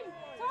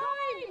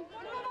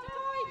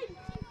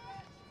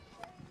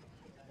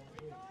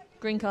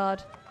 Green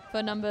card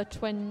for number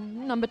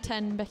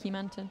 10, Becky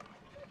Manton.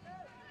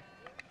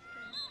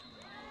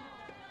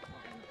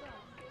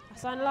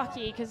 That's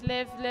unlucky because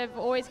Liv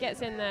always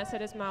gets in there, so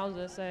does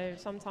Mauser, so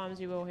sometimes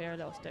you will hear a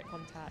little stick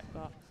contact,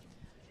 but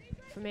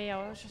for me,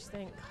 I always just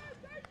think,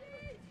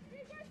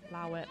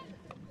 allow it.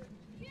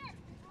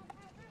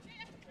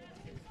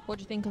 What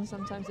do you think on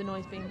sometimes the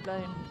noise being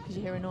blown because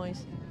you hear a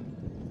noise? Do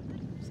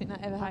you think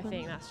that ever happens? I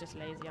think that's just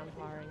lazy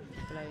umpiring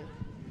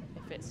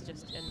if it's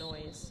just a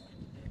noise.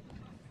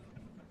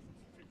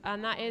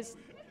 And that is,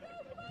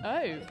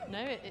 oh.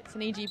 No, it's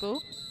an EG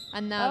ball.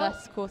 And now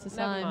that's quarter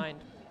time. Never mind.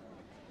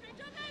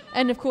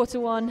 End of quarter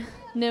one,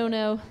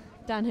 0-0,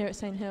 down here at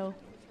St Hill.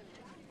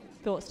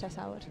 Thoughts, Tess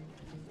Howard?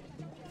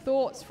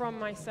 Thoughts from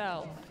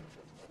myself.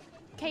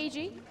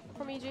 KG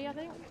from EG, I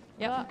think.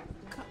 Yeah.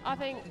 I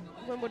think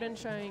Wimbledon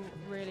showing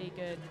really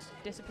good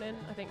discipline,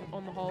 I think,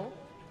 on the whole,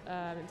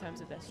 in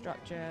terms of their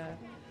structure,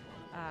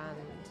 and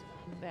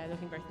they're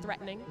looking very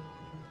threatening.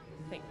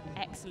 I think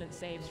excellent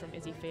saves from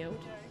Izzy Field.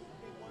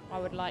 I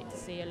would like to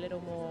see a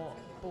little more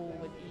ball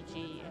with EG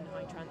and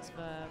high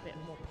transfer, a bit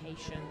more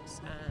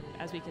patience, and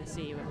as we can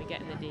see, when we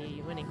get in the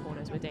D, winning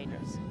corners, we're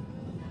dangerous.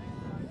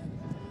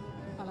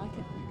 I like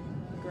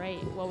it.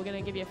 Great. Well, we're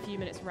going to give you a few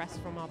minutes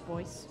rest from our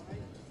voice.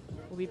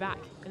 We'll be back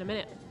in a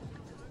minute.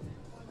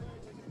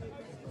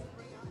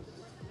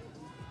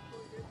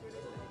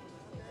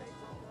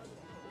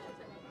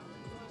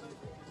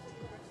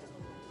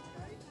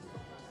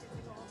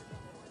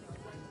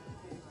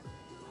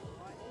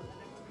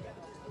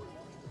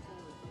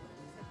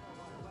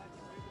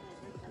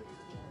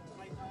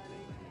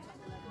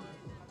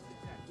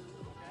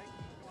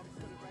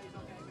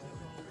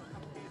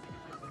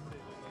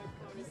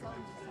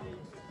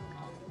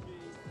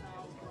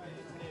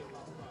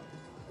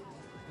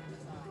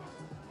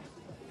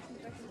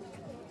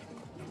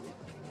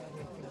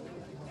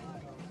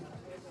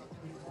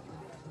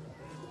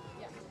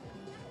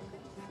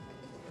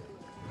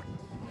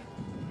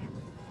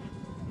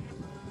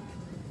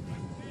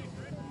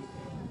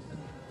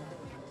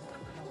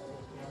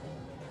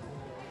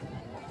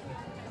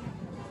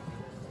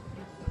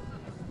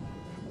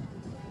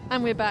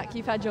 And we're back.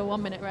 You've had your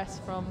 1 minute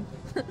rest from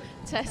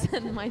Tess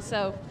and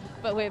myself,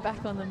 but we're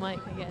back on the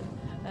mic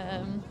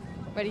again,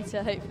 ready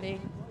to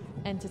hopefully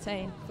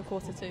entertain for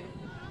quarter two.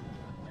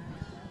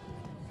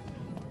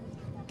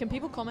 Can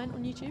people comment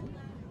on YouTube?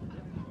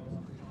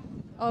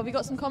 Oh, have we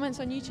got some comments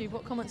on YouTube?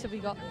 What comments have we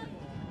got?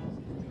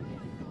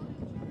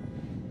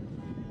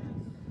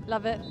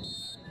 Love it.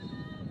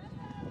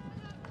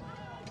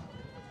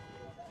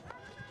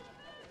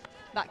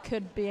 That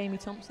could be Amy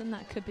Thompson.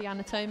 That could be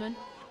Anna Toman.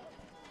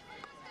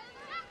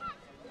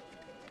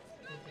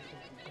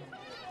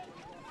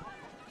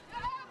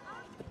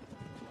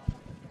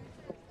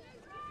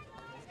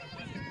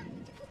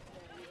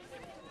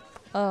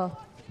 Oh,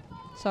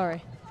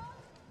 sorry.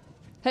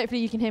 Hopefully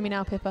you can hear me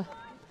now, Pippa.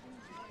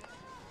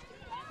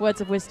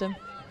 Words of wisdom.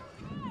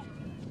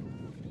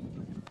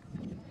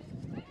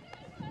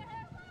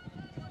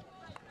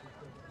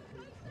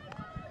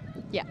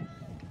 Yeah.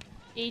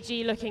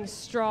 EG looking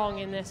strong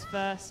in this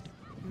first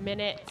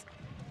minute.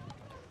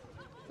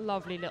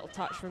 Lovely little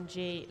touch from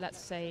G. Let's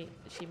say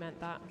she meant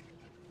that.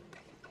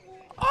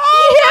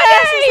 Oh,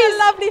 yes! It's a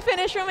lovely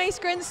finish from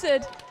East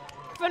Grinstead.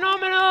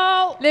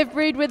 Phenomenal! Liv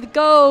Breed with the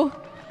goal.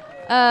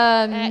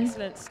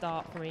 Excellent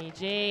start from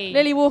EG.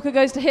 Lily Walker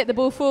goes to hit the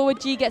ball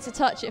forward. G gets a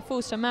touch. It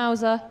falls to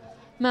Mauser.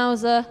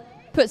 Mauser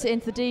puts it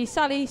into the D.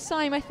 Sally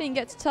Syme, I think,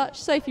 gets a touch.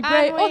 Sophie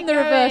Bray on the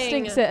reverse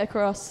dinks it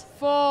across.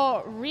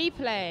 For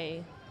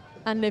replay.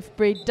 And Liv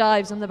Breed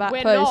dives on the back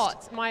We're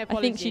post. not. My apologies.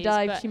 I think she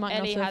dived. She might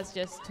Ellie not has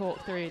just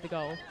talked through the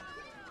goal.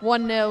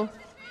 1-0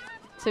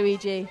 to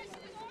EG.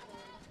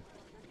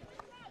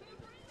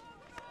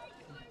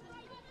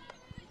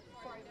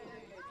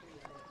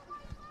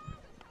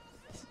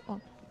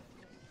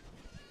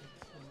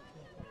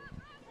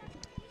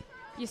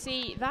 You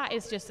see, that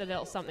is just a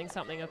little something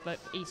of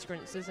East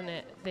Grinstead, isn't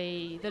it?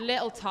 The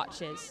little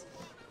touches.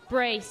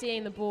 Bray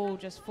seeing the ball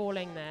just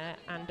falling there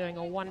and doing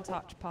a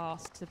one-touch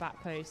pass to the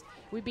back post.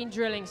 We've been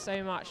drilling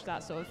so much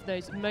that sort of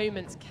those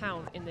moments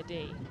count in the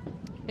D.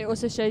 It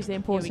also shows the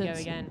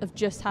importance of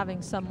just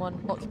having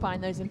someone occupying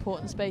those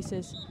important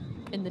spaces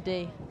in the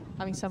D.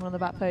 Having someone on the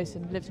back post,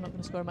 and Liv's not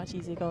going to score a much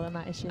easier goal than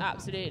that, is she?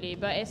 Absolutely,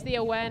 but it's the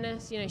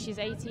awareness. You know, she's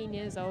 18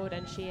 years old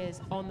and she is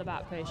on the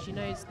back post. She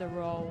knows the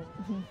role.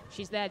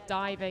 She's there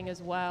diving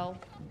as well.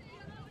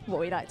 What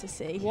we like to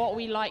see. What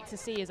we like to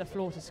see is a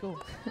floor to score.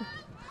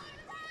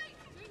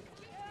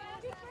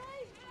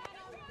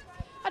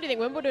 How do you think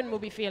Wimbledon will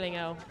be feeling,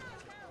 Elle?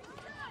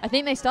 I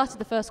think they started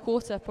the first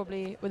quarter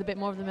probably with a bit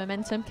more of the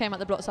momentum, came out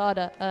the blocks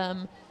harder,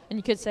 and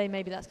you could say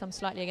maybe that's come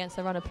slightly against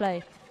the run of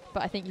play.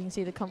 But I think you can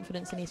see the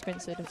confidence in East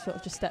Grinstead have sort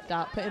of just stepped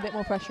out, putting a bit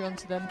more pressure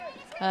onto them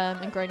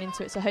and grown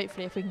into it. So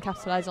hopefully if we can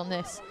capitalise on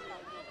this,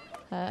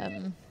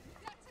 kind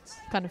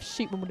of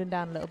shoot Wimbledon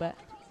down a little bit.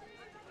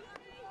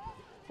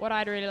 What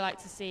I'd really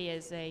like to see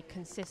is a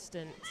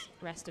consistent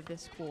rest of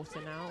this quarter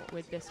now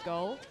with this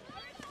goal.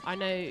 I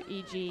know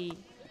EG,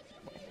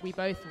 we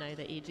both know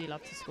that EG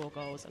love to score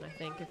goals, and I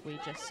think if we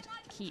just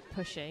keep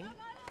pushing,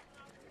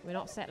 we're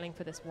not settling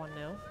for this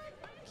 1-0,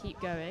 keep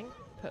going,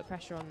 put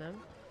pressure on them,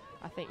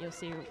 I think you'll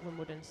see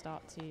Wimbledon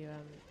start to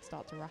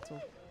rattle.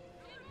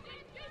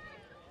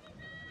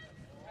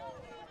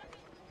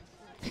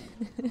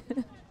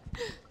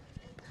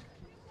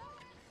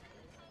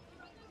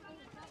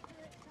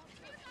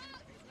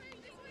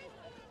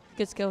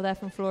 Good skill there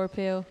from Flora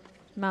Peel.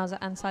 Mauser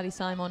and Sally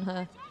Syme on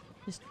her.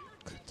 Just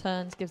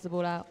turns, gives the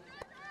ball out.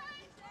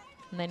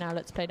 And they now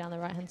look to play down the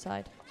right-hand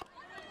side.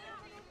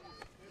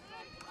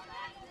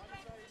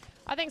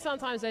 I think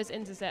sometimes those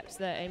intercepts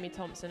that Amy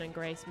Thompson and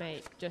Grace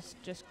make just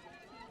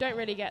don't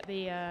really get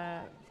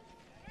the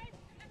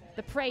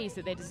praise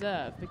that they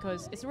deserve,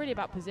 because it's really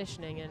about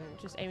positioning, and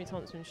just Amy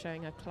Thompson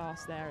showing her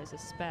class there as a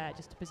spare,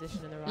 just to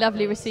position in the right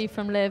Lovely place. receive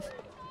from Liv.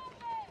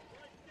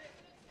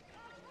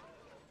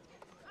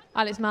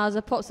 Alex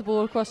Mauser pops the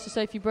ball across to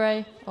Sophie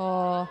Bray.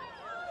 Oh,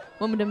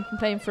 Wimbledon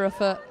playing for a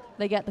foot.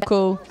 They get the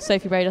call.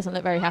 Sophie Bray doesn't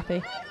look very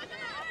happy.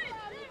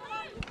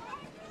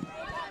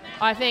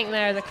 I think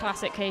there is a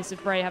classic case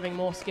of Bray having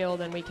more skill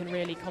than we can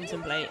really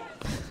contemplate.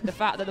 The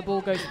fact that the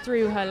ball goes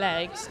through her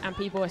legs and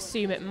people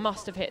assume it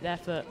must have hit their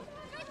foot.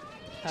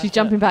 She's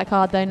jumping back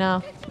hard though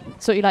now.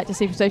 That's what you like to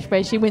see from Sophie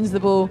Bray. She wins the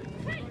ball,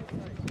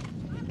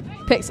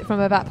 picks it from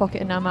her back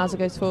pocket, and now Mauser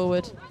goes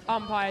forward.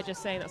 Umpire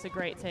just saying that's a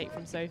great take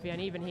from Sophie, and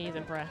even he's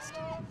impressed.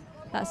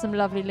 That's some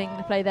lovely link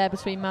to play there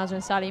between Mauser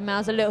and Sally.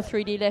 Mauser, little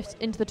 3D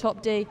lift into the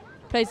top D,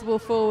 plays the ball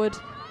forward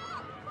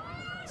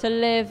to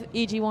Liv.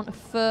 EG want a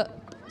foot.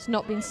 It's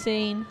not been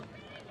seen.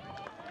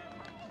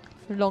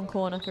 Long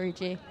corner for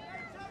EG.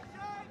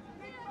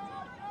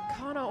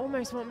 Kind of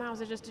almost want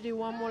Mauser just to do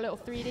one more little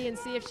 3D and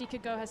see if she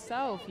could go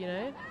herself, you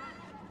know.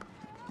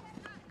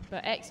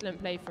 But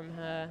excellent play from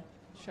her,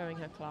 showing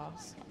her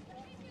class.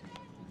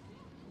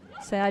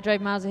 So I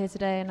drove Mauser here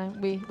today, and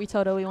we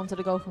told her we wanted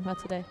a goal from her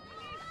today.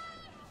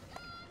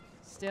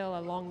 Still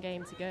a long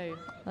game to go.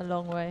 A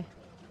long way.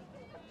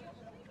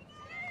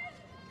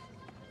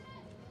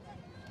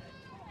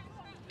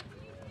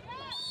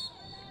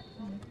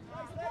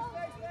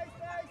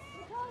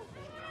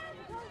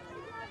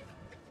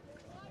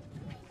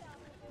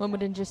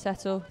 Wimbledon just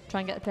settle, try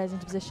and get the players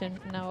into position,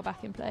 and now we're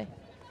back in play.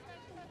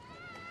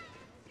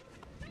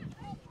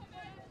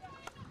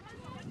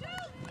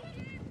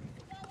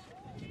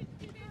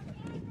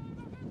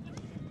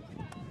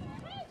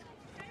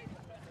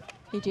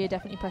 EG are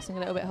definitely pressing a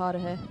little bit harder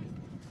here.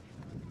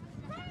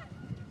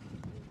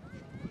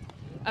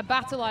 A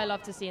battle I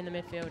love to see in the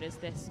midfield is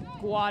this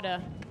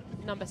Guada,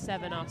 number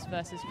 7 us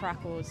versus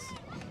Crackles.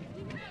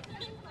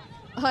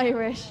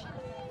 Irish.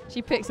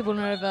 She picks the ball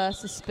in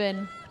reverse, a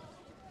spin.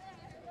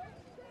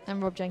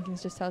 And Rob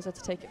Jenkins just tells her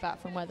to take it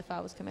back from where the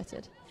foul was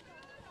committed.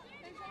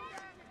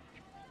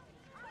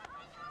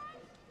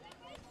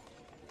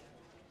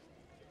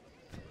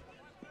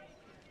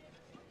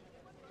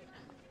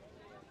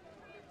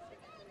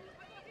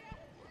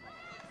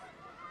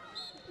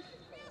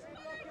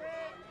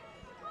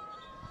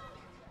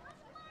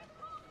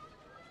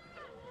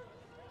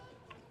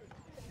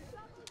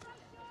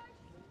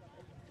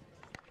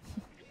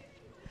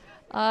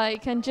 I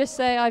can just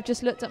say I've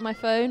just looked at my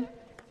phone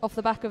off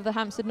the back of the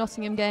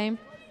Hampstead-Nottingham game,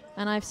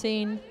 and I've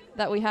seen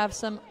that we have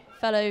some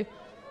fellow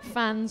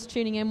fans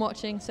tuning in,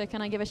 watching, so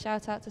can I give a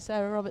shout out to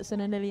Sarah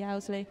Robertson and Lily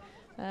Owsley.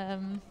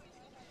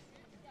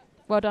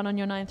 Well done on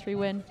your 9-3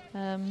 win.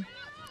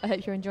 I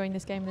hope you're enjoying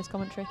this game and this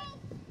commentary.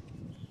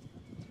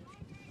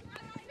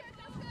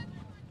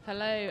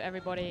 Hello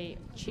everybody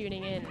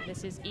tuning in.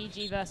 This is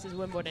EG versus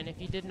Wimbledon, if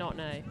you did not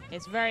know.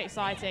 It's very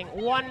exciting.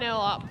 1-0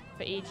 up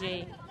for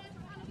EG.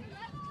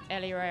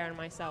 Ellie Ray and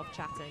myself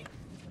chatting.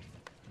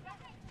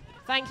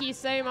 Thank you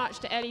so much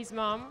to Ellie's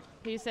mum,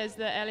 who says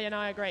that Ellie and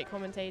I are great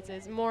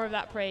commentators. More of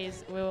that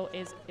praise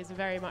is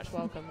very much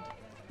welcomed.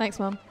 Thanks,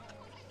 Mum.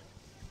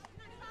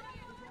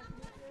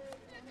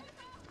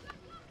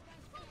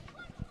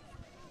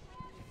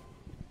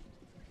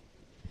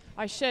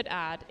 I should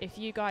add, if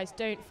you guys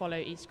don't follow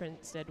East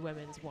Grinstead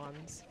Women's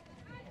Ones,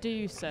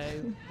 do so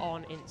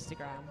on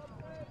Instagram.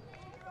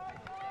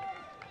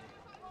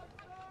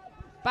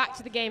 Back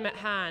to the game at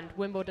hand,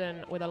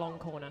 Wimbledon with a long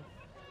corner.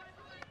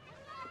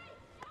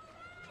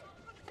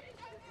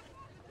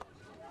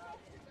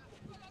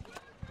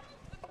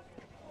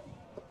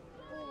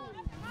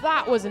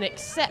 That was an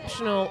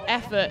exceptional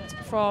effort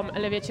from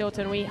Olivia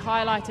Chilton. We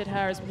highlighted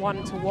her as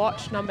one to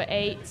watch, number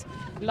 8.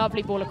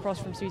 Lovely ball across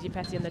from Susie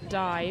Petty in the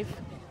dive.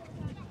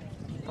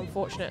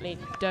 Unfortunately,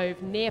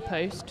 dove near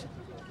post,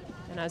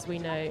 and as we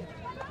know,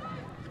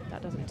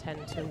 that doesn't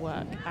tend to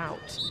work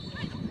out.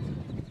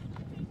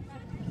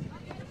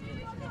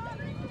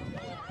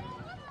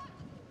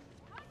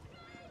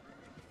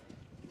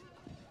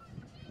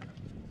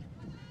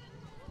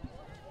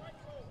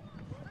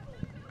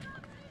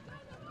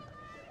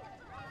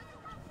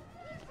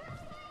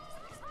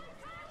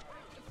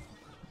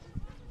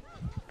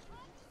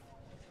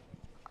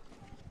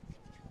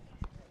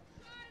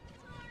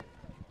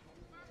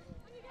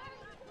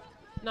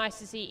 Nice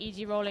to see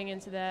EG rolling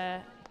into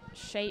their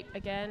shape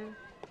again.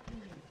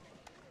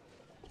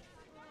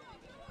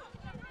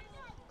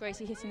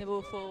 Gracie hitting the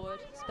ball forward,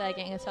 Spare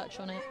getting a touch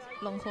on it,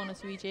 long corner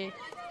to EG.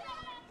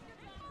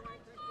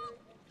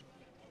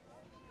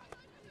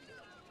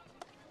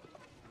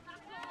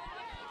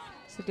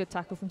 It's a good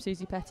tackle from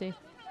Susie Petty.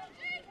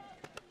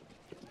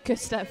 Good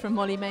step from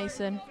Molly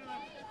Mason,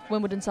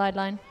 Wimbledon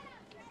sideline.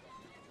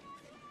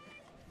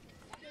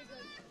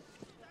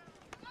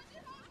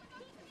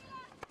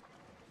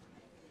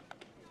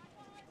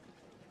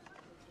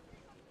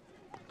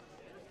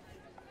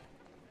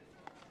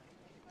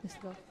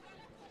 Go.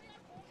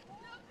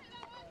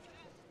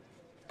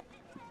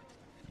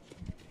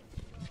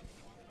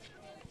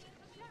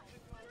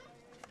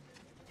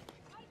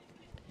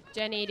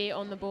 Jen Eady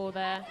on the ball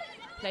there,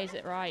 plays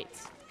it right.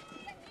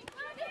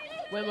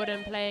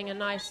 Wimbledon playing a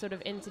nice sort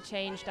of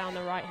interchange down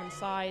the right-hand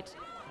side.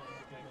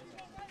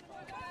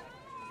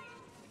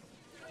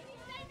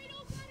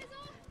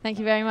 Thank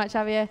you very much,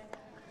 Javier.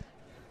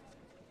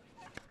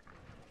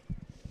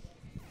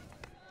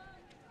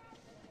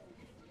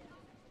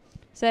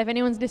 So if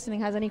anyone's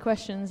listening has any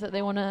questions that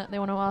they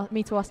want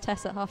me to ask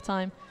Tess at half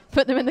time,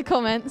 put them in the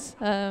comments.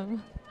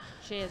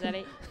 Cheers,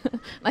 Ellie.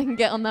 I can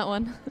get on that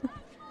one.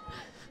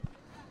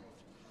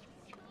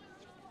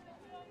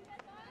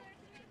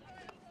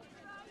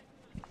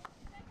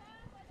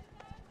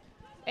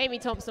 Amy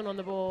Thompson on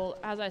the ball.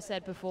 As I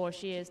said before,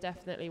 she is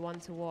definitely one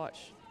to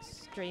watch.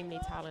 Extremely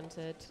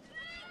talented.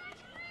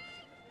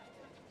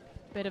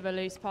 Bit of a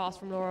loose pass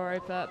from Laura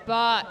Roper,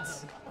 but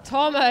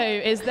Tomo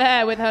is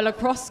there with her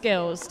lacrosse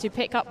skills to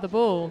pick up the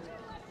ball.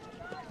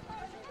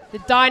 The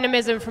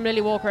dynamism from Lily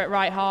Walker at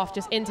right half,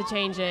 just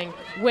interchanging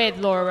with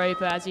Laura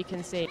Roper, as you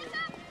can see.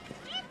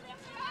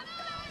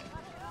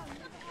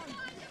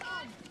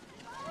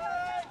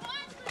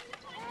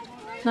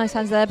 Nice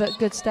hands there, but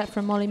good step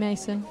from Molly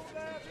Mason.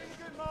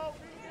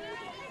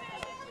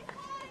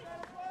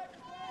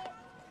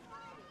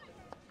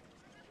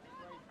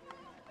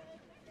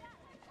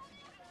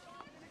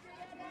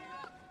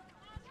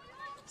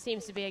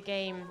 Seems to be a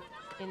game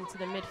into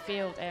the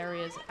midfield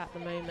areas at the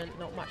moment.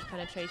 Not much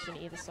penetration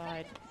either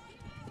side.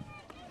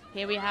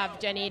 Here we have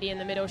Jen Eady in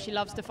the middle. She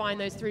loves to find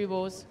those through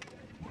balls.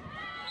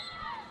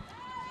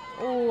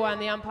 Oh, and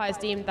the umpires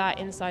deemed that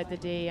inside the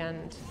D,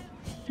 and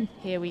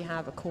here we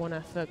have a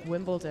corner for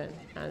Wimbledon.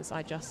 As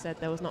I just said,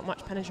 there was not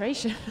much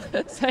penetration.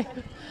 So,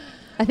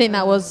 I think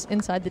that was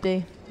inside the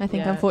D. I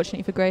think, yeah.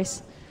 Unfortunately for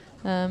Grace,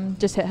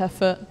 just hit her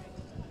foot.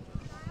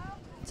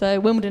 So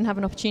Wimbledon have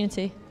an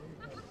opportunity.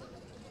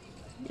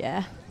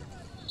 Yeah.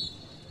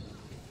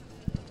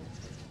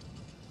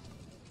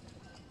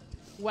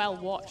 Well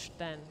watched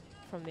then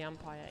from the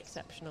umpire,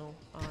 exceptional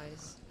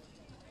eyes.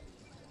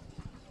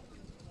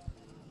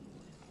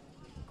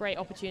 Great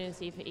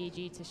opportunity for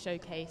EG to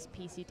showcase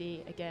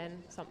PCD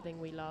again, something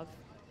we love.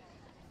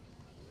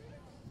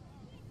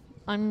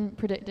 I'm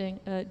predicting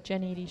a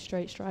Jen Eady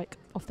straight strike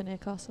off the near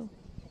castle.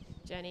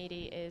 Jen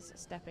Eady is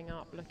stepping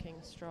up, looking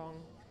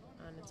strong,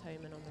 and a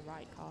Toman on the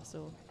right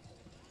castle.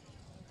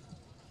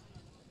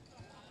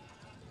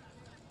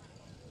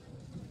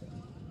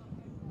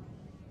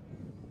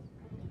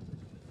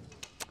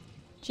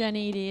 Jen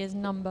Eady is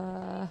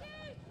number...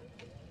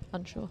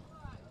 unsure.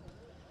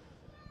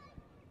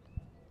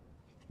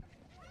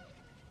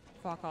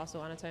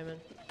 Farcastle, Anna Toman.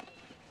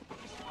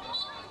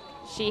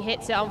 She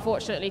hits it,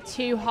 unfortunately,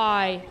 too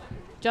high,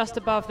 just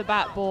above the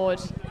backboard,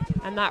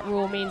 and that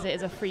rule means it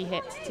is a free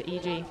hit to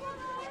EG.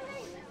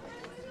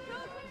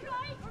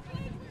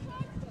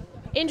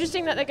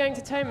 Interesting that they're going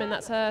to Toman.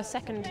 That's her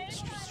second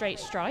straight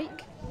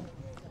strike.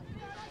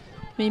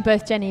 I mean,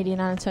 both Jenny Eady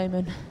and Anna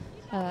Toman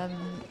are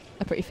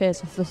pretty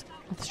fierce off the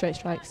straight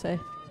strike, so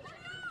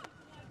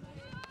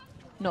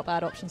not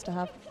bad options to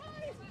have.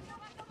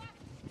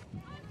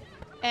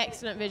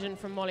 Excellent vision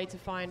from Molly to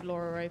find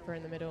Laura Roper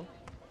in the middle.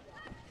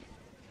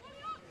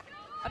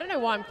 I don't know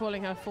why I'm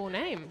calling her full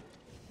name.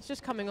 It's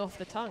just coming off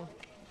the tongue.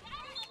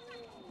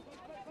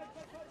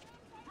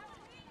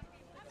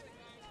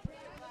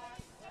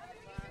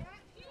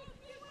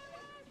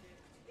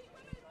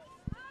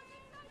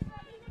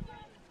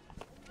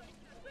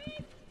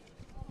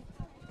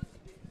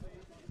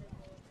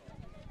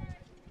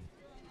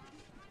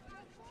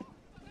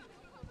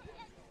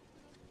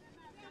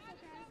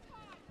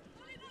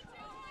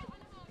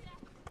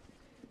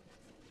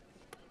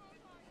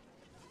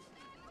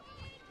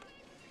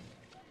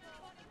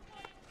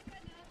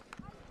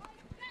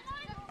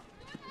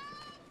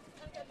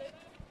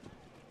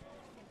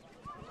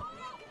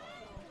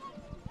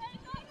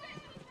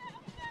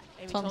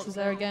 Thomas is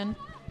there again.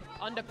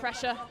 Under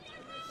pressure.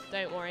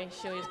 Don't worry,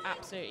 she is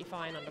absolutely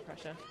fine under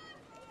pressure.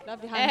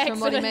 Lovely hands from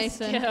Molly Excellent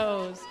Mason.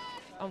 skills.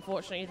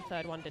 Unfortunately, the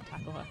third one did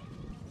tackle her.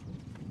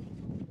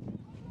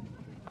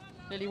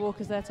 Lily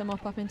Walker's there to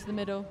mop up into the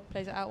middle.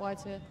 Plays it out wide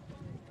to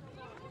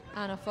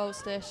Anna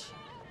Folstish.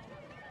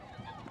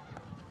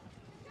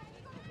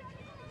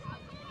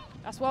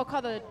 That's well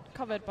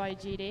covered by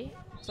GD.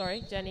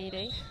 Sorry, Jenny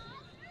Eady.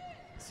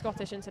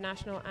 Scottish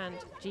international and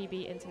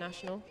GB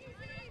international.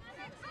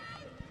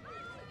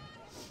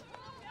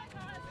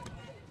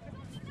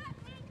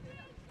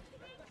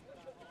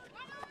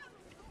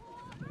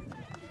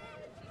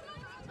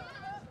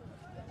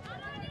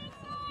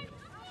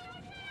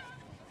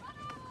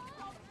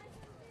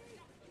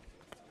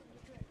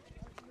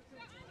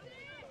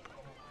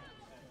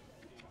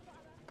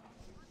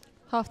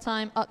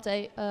 Half-time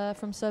update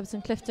from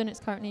Surbiton Clifton. It's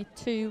currently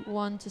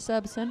 2-1 to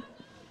Surbiton.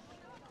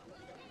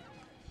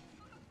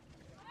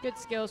 Good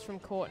skills from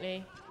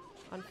Courtney.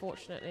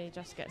 Unfortunately,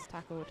 just gets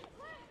tackled.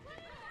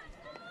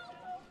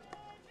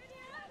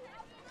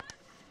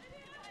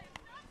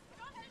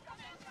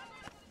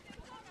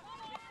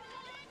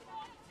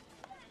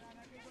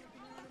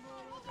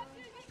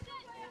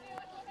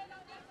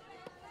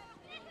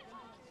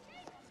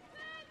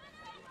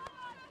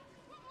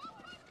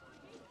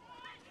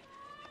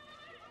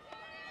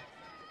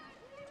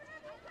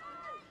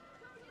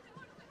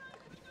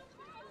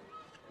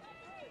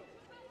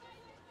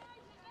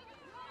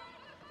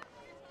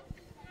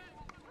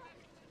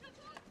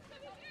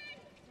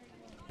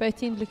 Both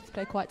teams look to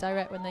play quite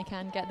direct when they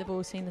can get the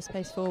ball, seeing the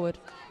space forward,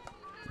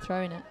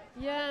 throwing it.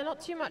 Yeah,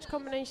 not too much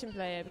combination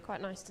play. It'd be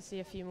quite nice to see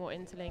a few more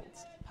interlinked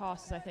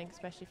passes, I think,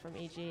 especially from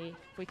EG.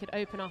 If we could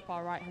open up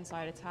our right-hand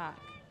side attack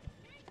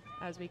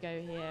as we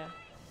go here.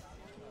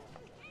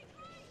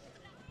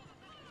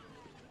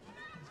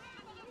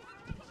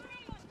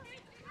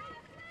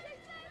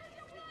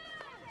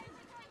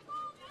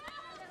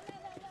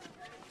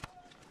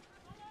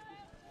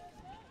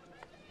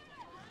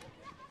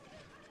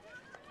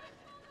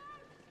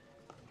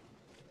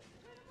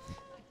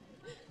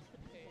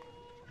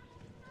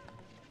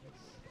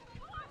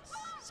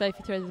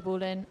 Sophie throws the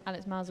ball in.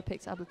 Alex Mauser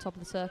picks it up at the top of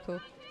the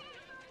circle.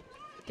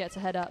 Gets a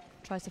head up,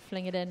 tries to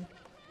fling it in.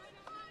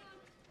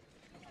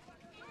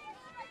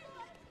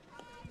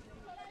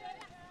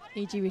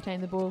 EG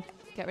reclaim the ball,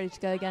 get ready to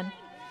go again.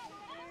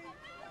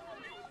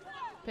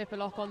 Pippa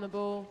lock on the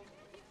ball.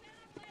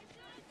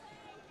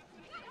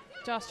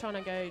 Just trying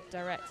to go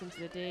direct into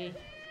the D.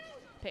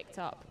 Picked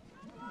up.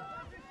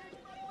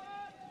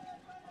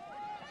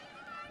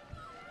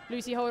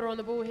 Lucy Holder on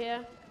the ball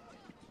here.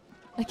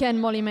 Again,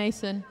 Molly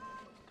Mason.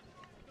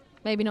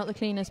 Maybe not the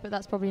cleanest, but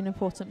that's probably an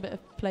important bit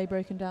of play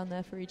broken down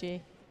there for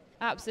EG.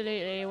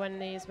 Absolutely, when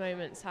these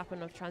moments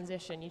happen of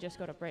transition, you just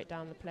got to break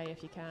down the play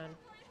if you can.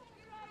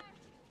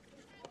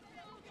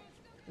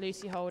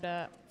 Lucy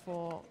Holder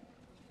for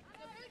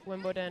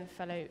Wimbledon,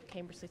 fellow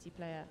Cambridge City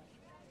player.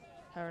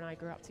 Her and I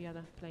grew up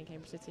together playing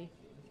Cambridge City.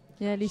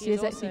 Yeah, Lucy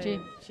is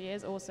ex-EG. She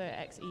is also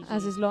ex-EG.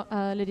 As is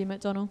Lydia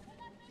McDonnell.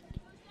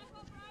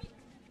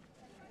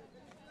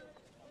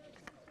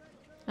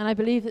 And I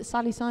believe that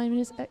Sally Simon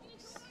is ex...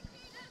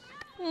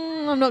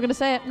 I'm not going to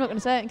say it. I'm not going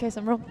to say it in case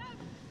I'm wrong.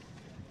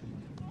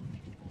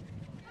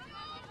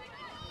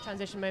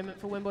 Transition moment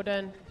for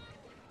Wimbledon.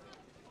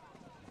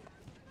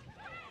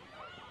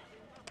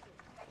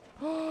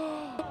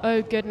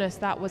 Oh goodness,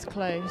 that was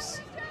close.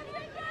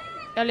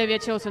 Olivia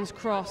Chilton's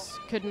cross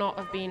could not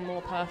have been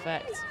more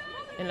perfect,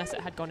 unless it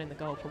had gone in the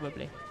goal,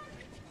 probably.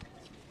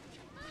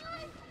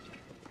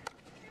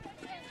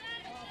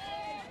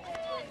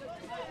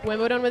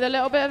 Wimbledon with a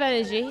little bit of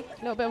energy,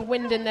 a little bit of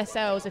wind in their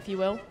sails, if you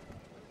will.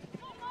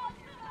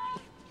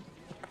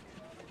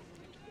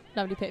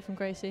 Lovely pick from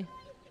Gracie.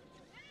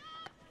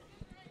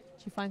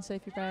 She finds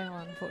Sophie Bray. Oh,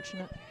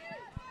 unfortunate.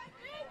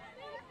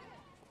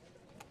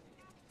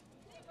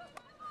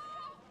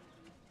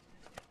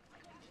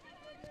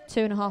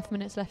 2.5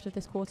 minutes left of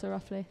this quarter,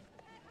 roughly.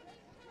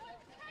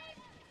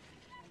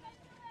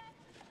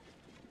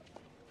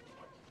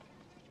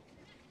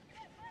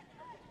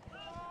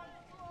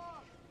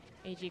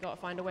 EG got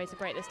to find a way to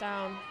break this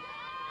down.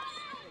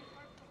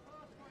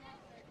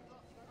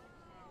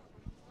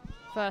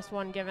 First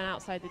one given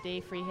outside the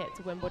D, free hit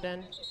to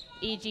Wimbledon.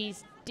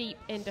 EG's deep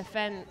in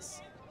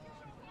defence.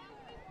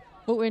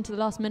 Oh, we're into the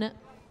last minute.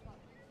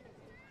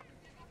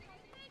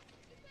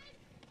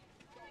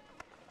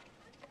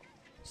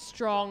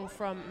 Strong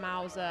from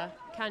Mauser.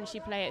 Can she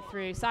play it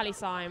through? Sally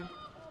Syme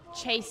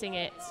chasing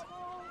it.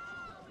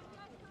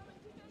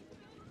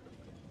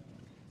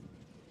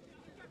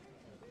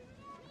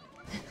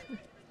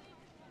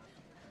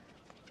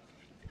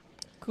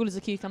 Cool as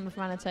a cucumber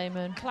from Anna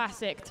Toman.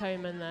 Classic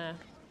Toman there.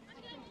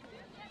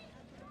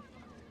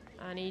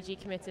 And EG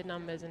committed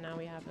numbers, and now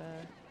we have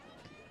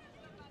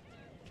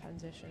a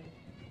transition.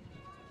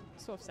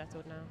 Sort of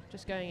settled now.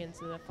 Just going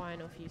into the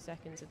final few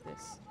seconds of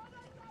this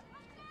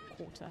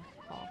quarter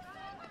half.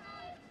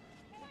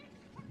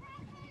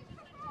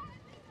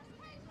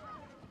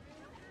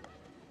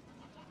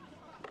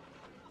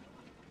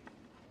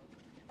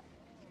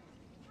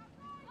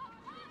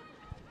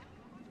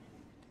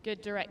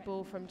 Good direct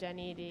ball from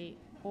Jenny Eady.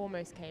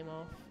 Almost came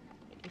off.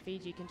 If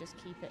EG can just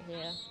keep it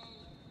here.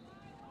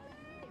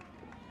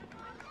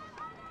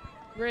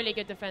 Really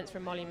good defence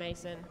from Molly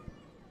Mason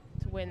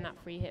to win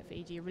that free hit for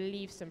EG,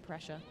 relieve some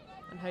pressure,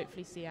 and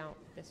hopefully see out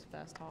this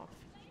first half.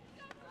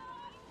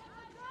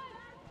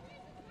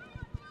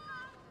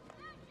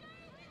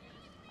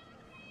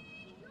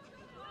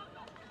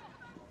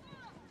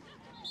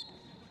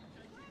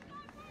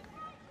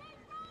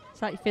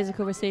 Slightly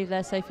physical receive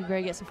there. Sophie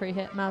Gray gets a free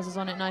hit. Mauser's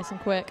on it nice and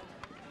quick.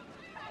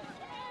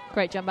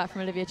 Great jump back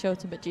from Olivia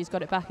Chilton, but G's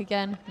got it back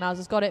again.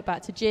 Mauser's got it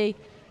back to G.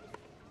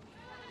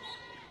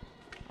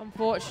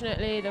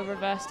 Unfortunately, the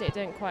reverse stick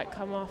didn't quite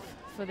come off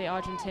for the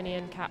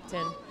Argentinian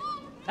captain,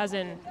 as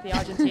in the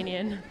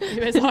Argentinian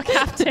who is our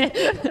captain.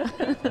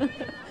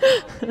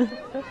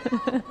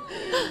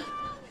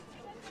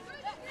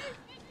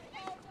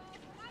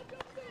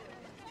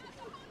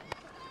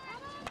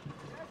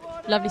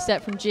 Lovely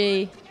set from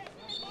G.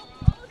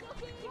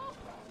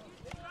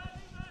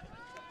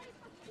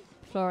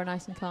 Flora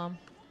nice and calm.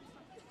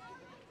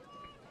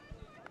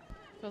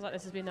 Feels like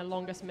this has been the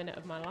longest minute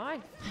of my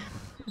life.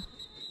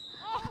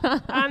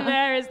 And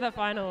there is the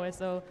final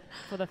whistle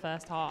for the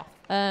first half.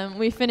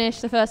 We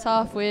finished the first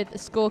half with a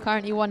score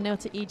currently 1-0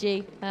 to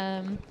EG.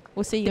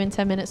 We'll see you in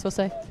 10 minutes or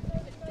so.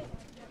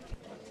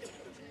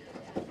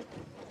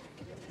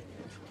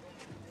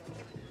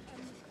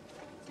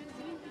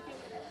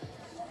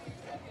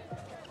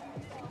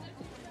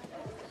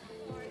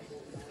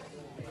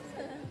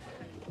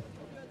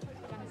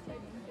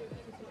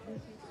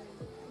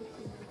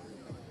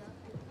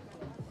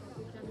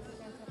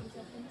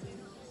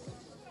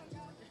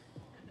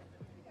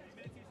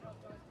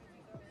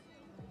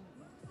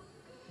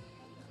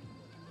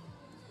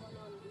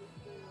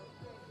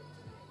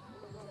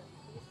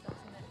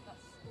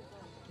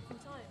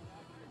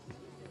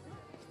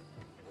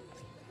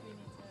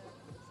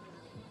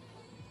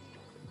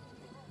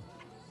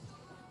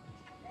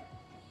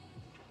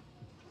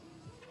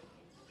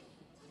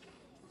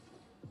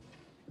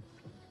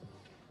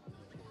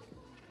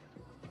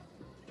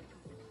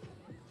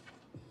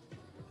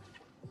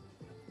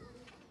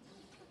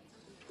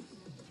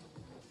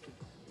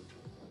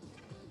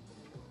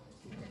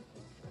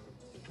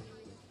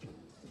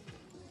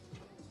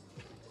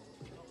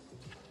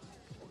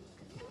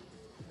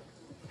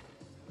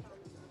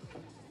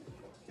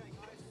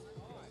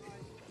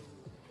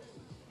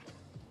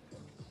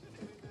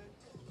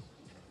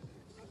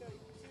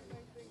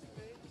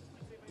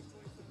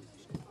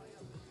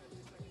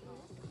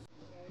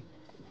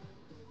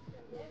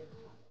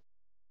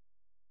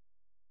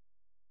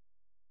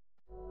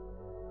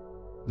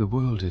 The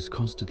world is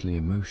constantly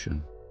in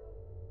motion,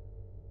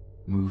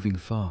 moving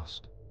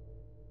fast,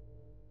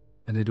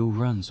 and it all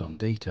runs on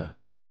data.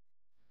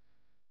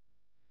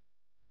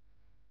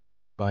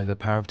 By the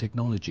power of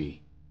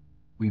technology,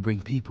 we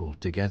bring people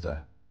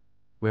together,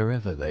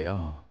 wherever they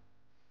are,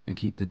 and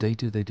keep the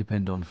data they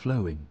depend on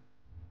flowing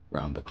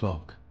round the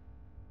clock.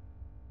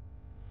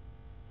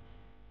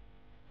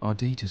 Our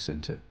data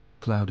center,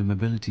 cloud and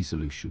mobility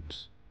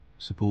solutions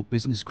support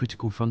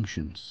business-critical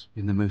functions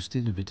in the most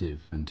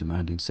innovative and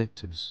demanding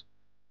sectors,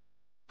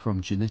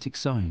 from genetic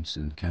science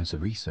and cancer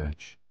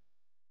research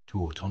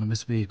to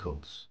autonomous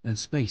vehicles and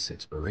space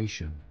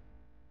exploration.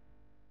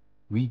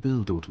 We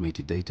build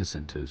automated data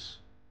centers,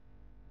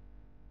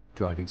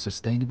 driving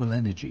sustainable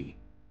energy,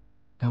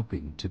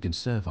 helping to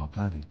conserve our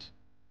planet.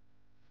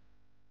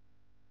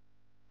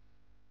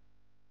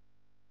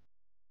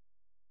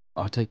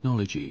 Our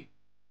technology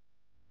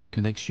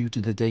connects you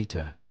to the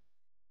data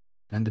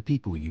and the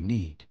people you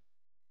need.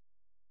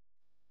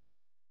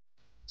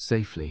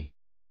 Safely,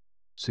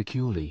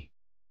 securely,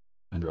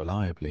 and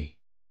reliably.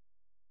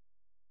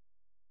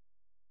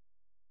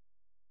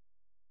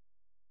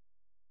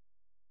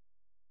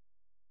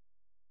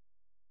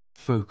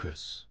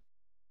 Focus,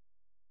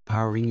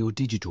 powering your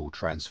digital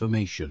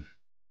transformation.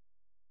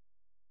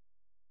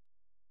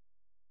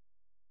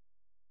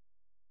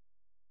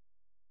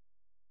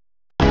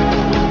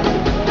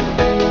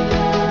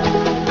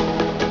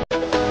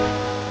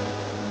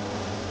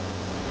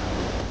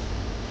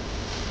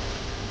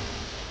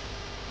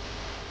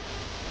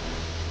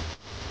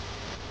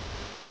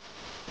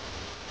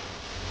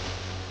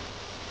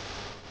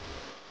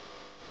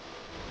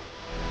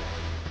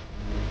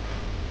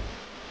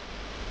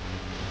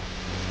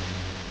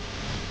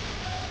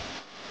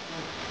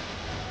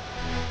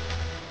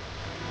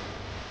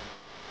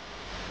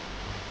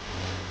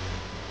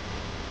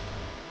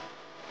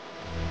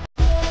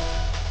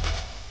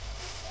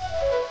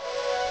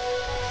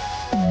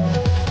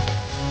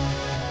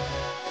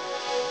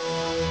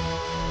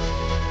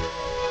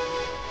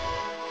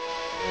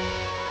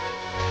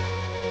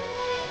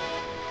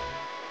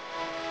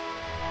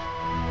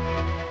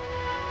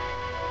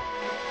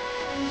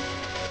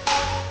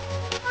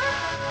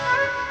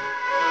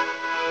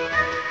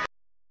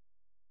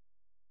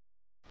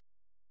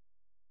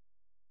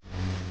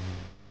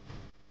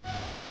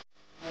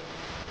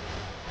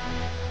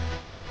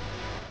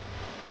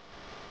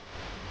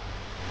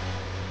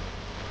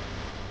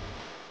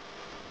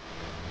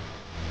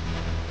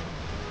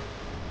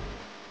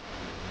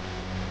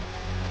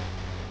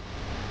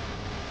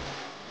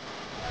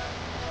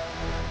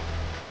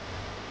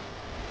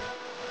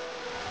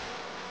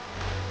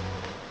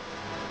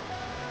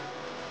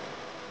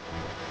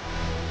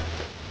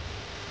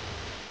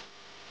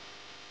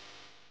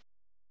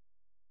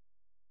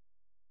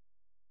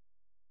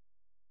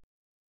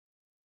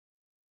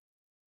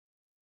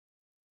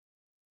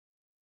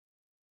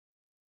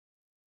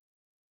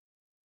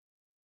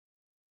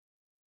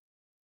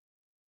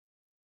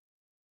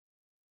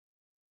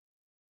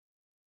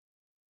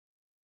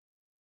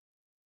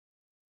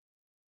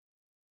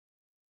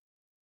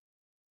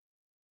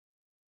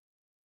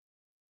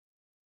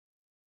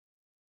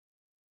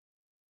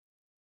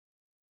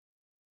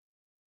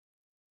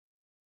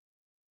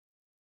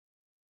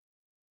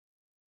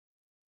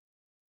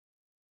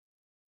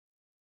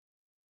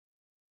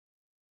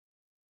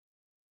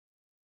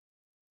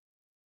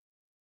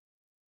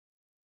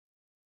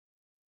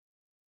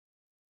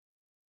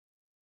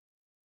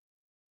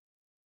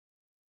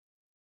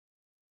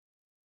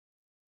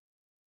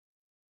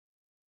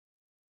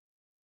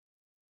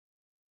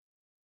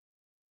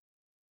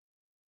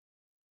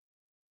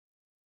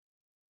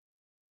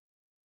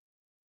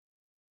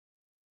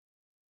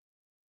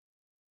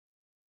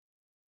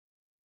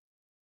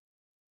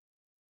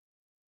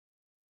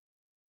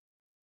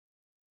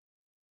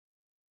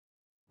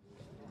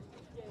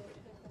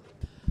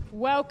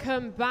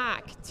 Welcome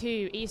back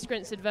to East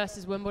Grinstead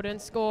versus Wimbledon.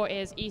 Score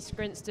is East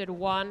Grinstead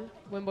 1,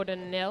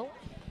 Wimbledon 0.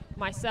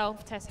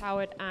 Myself, Tess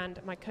Howard, and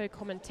my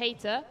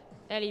co-commentator,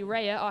 Ellie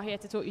Raya, are here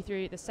to talk you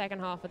through the second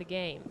half of the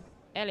game.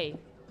 Ellie,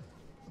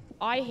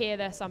 I hear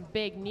there's some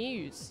big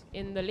news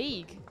in the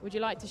league. Would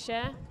you like to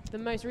share the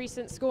most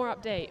recent score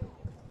update?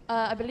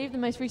 I believe the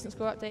most recent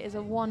score update is a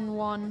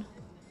 1-1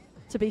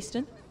 to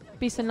Beeston.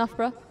 Beeston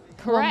Loughborough.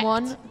 Correct.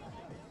 1-1.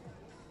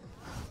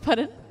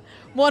 Pardon?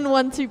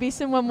 1-1 to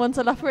Beeston, 1-1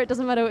 to Loughborough. It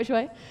doesn't matter which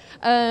way.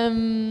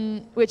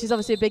 Which is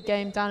obviously a big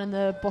game down in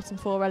the bottom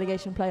 4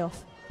 relegation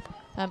playoff.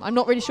 I'm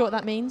not really sure what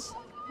that means,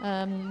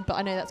 but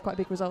I know that's quite a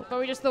big result. But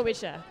we just thought we'd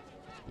share.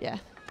 Yeah.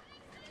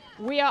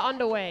 We are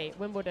underway.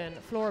 Wimbledon,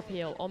 floor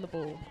appeal on the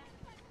ball.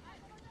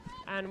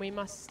 And we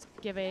must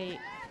give a...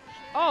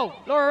 Oh,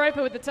 Laura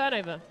Roper with the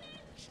turnover.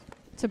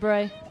 To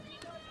Bray.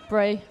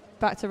 Bray,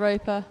 back to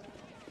Roper.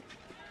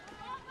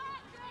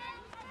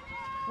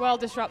 Well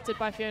disrupted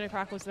by Fiona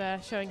Crackles there,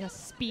 showing her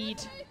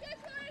speed.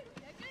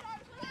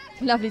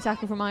 Lovely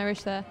tackle from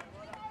Irish there.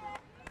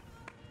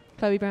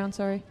 Chloe Brown,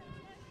 sorry.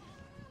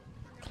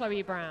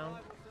 Chloe Brown,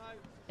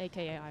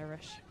 a.k.a.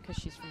 Irish, because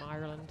she's from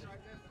Ireland.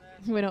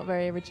 We're not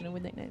very original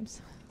with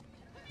nicknames.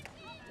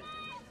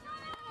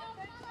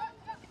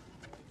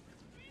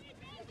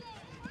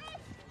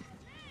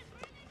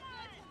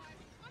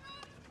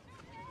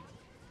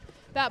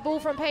 That ball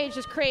from Paige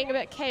is creating a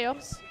bit of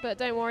chaos, but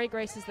don't worry,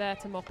 Grace is there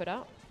to mop it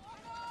up.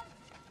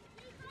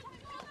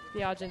 The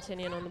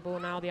Argentinian on the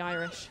ball now, the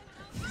Irish.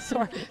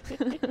 Sorry.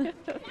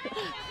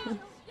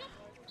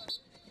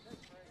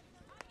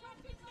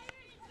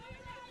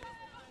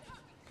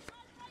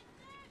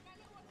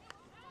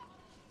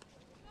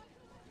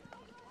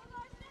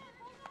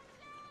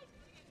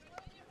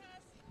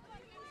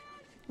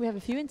 We have a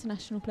few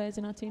international players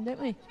in our team,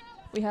 don't we?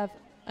 We have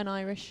an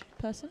Irish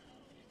person,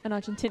 an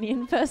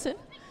Argentinian person,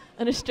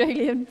 an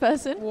Australian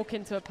person. Walk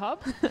into a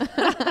pub,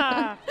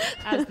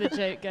 as the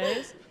joke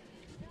goes.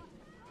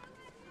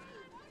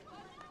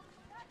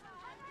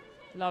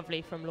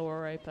 Lovely from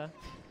Laura Roper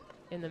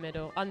in the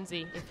middle.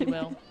 Unzi, if you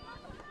will.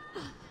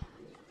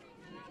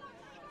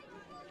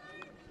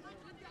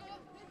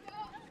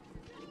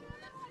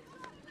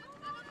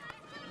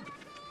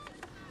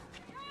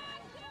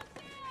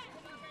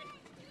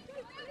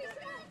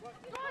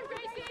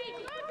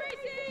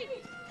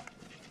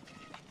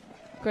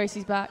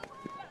 Gracie's back.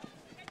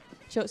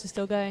 Shots are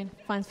still going.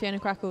 Finds Fiona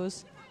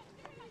Crackles.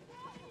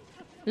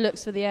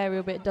 looks for the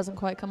aerial, but it doesn't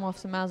quite come off,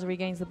 so Mauser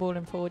regains the ball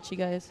and forward she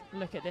goes.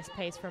 Look at this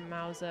pace from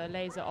Mauser.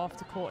 Lays it off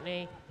to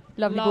Courtney.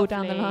 Lovely ball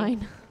down the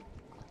line.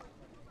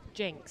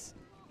 Jinx.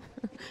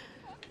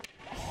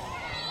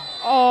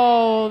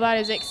 Oh, that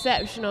is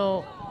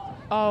exceptional.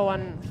 Oh,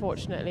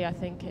 unfortunately, I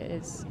think it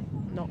is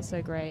not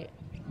so great.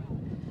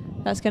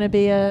 That's going to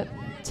be a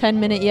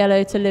 10-minute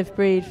yellow to Liv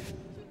Breed.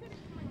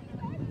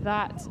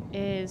 That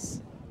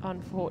is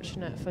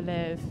unfortunate for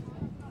Liv.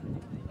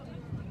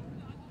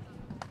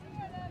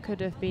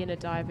 Could have been a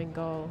diving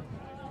goal.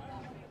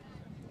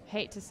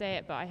 Hate to say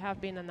it, but I have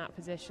been in that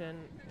position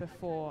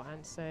before,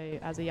 and so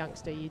as a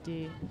youngster you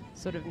do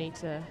sort of need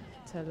to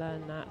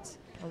learn that.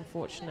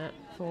 Unfortunate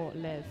for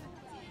Liv.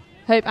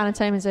 Hope Anna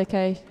Toman's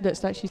okay.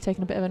 Looks like she's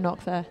taken a bit of a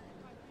knock there.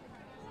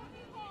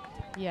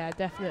 Yeah,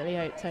 definitely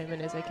hope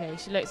Toman is okay.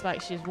 She looks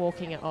like she's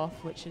walking it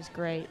off, which is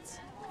great.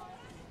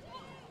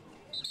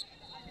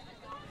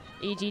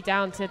 EG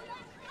down to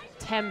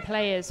 10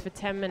 players for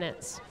 10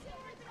 minutes.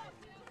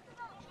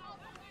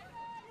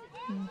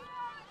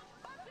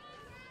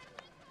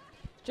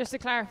 Just to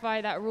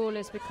clarify, that rule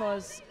is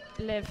because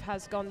the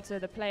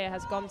player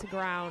has gone to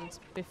ground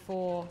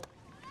before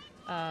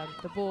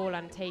the ball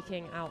and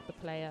taking out the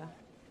player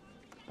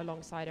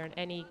alongside her, and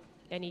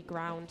any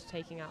ground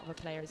taking out of a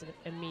player is an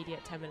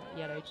immediate 10-minute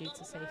yellow due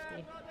to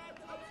safety.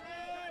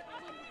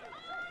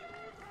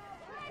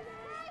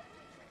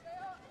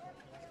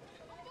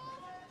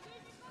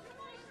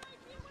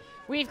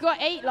 We've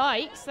got 8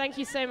 likes. Thank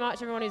you so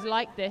much, everyone who's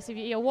liked this. If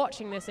you're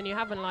watching this and you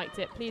haven't liked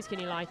it, please can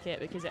you like it,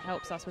 because it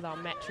helps us with our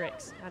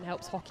metrics and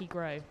helps hockey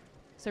grow.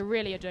 So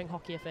really, you're doing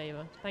hockey a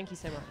favour. Thank you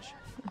so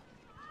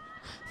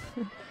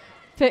much.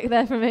 Pick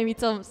there from Amy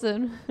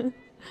Thompson.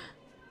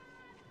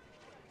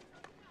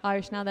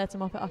 Irish now there to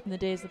mop it up in the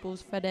D as the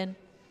ball's fed in.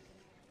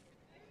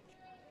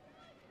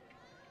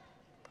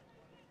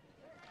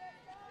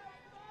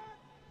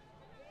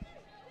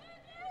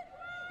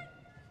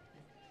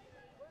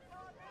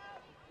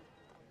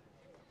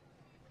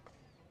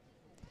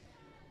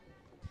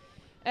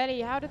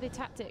 Ellie, how do the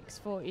tactics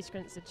for East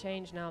Grinstead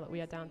change now that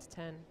we are down to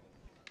 10?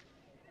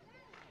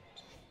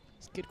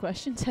 It's a good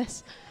question,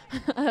 Tess.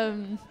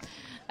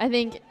 I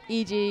think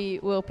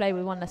EG will play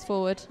with one less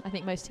forward. I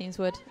think most teams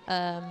would.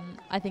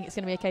 I think it's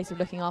going to be a case of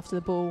looking after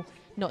the ball,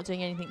 not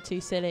doing anything too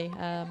silly,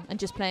 and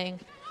just playing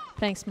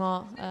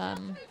smart.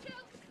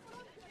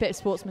 Bit of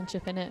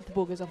sportsmanship in it. If the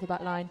ball goes off the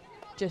back line,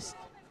 just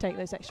take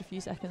those extra few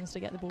seconds to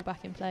get the ball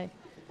back in play.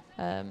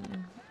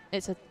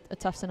 It's a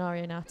tough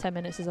scenario now. 10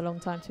 minutes is a long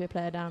time to be a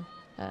player down.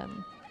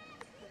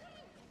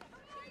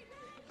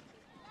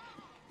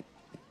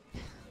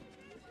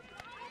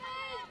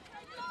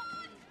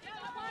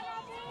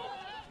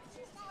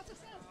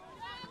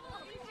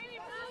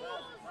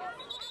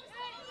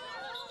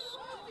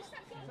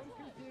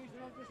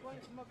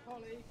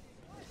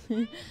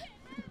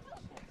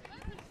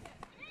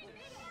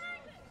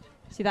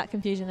 See that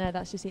confusion there?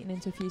 That's just eaten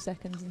into a few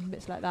seconds and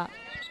bits like that.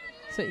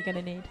 That's what you're going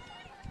to need.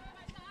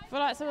 I feel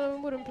like some of the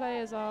Wimbledon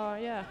players are,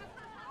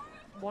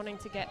 wanting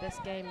to get this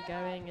game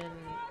going and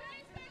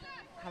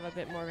have a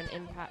bit more of an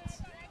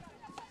impact.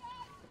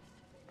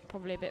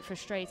 Probably a bit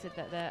frustrated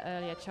that their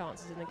earlier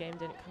chances in the game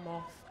didn't come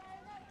off.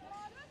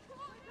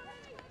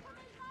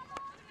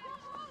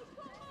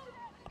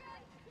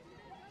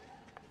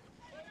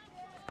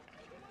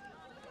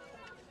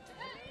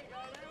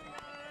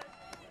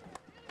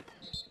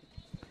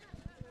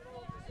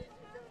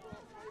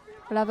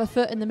 We'll have a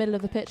foot in the middle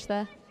of the pitch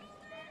there.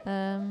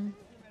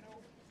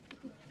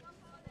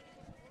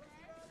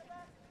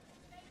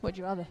 Would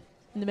you rather?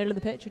 In the middle of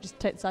the pitch or just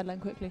take the sideline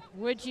quickly?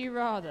 Would you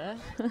rather?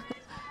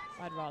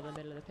 I'd rather the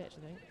middle of the pitch,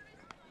 I think.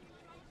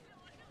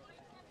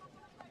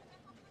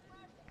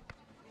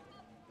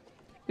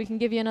 We can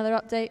give you another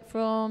update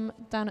from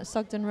down at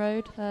Sugden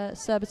Road.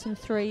 Surbiton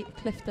 3,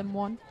 Clifton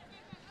 1.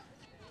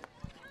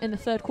 In the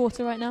third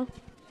quarter right now.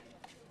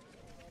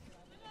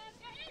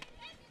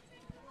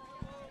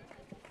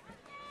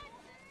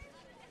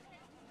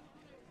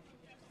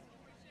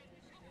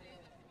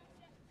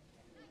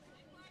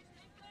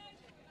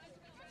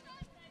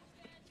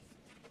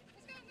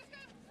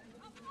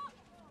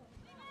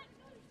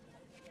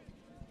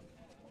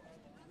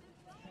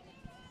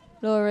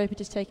 Laura Roper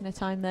just taking her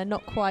time there,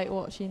 not quite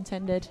what she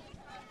intended.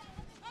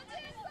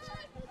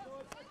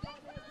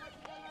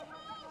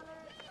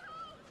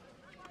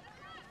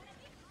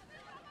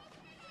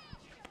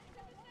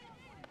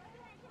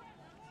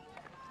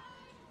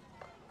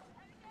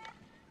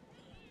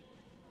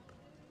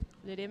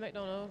 Lydia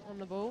McDonald on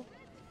the ball.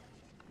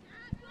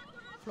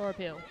 Flora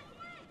Peel.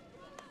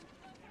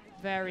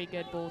 Very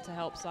good ball to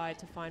help side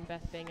to find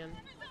Beth Bingham,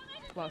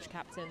 Welsh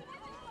captain.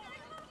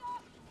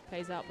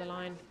 Plays out the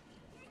line.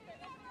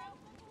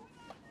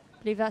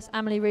 I believe that's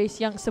Amelie Reese,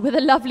 youngster, with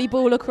a lovely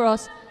ball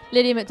across.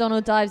 Lydia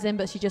McDonald dives in,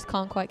 but she just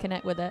can't quite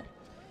connect with it.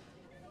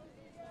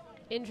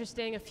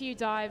 Interesting, a few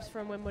dives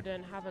from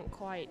Wimbledon haven't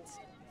quite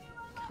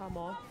come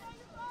off,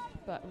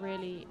 but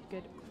really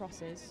good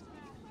crosses.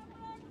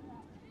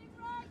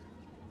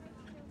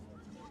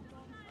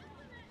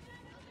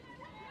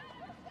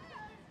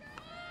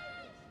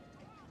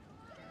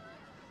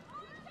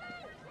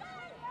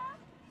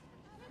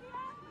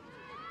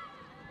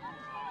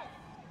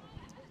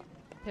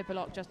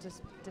 Pipalock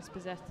just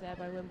dispossessed there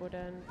by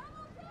Wimbledon.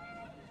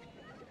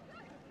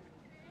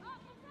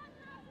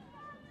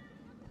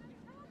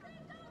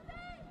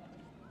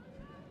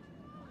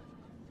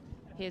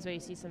 Here's where you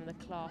see some of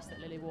the class that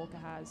Lily Walker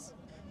has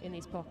in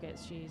these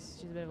pockets.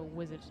 She's a bit of a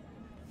wizard.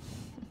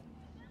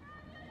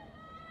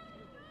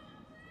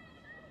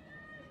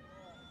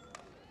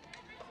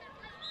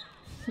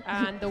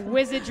 And the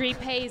wizardry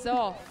pays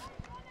off.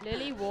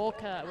 Lily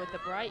Walker with the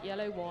bright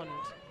yellow wand.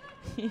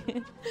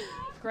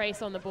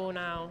 Grace on the ball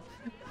now.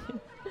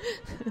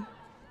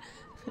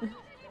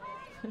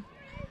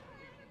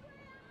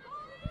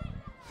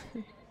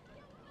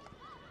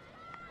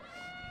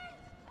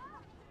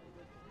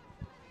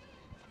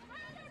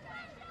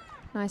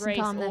 Nice Grace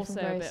and calm there also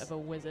from Grace. a bit of a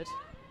wizard.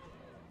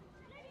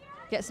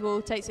 Gets the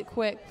ball, takes it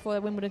quick before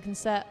Wimbledon can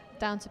set.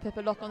 Down to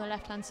Pippa Lock on the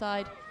left-hand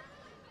side.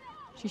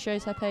 She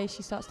shows her pace,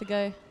 she starts to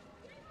go.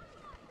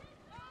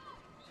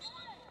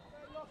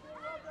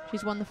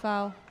 She's won the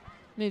foul.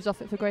 Moves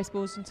off it for Grace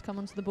Balston to come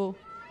onto the ball.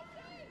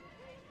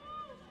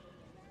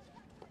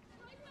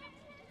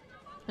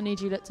 I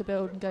need you to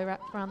build and go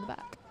round the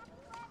back.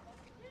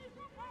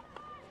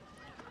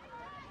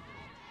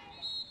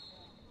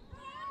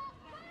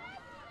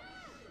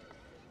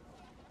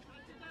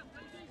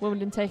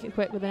 Wimbledon take it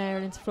quick with an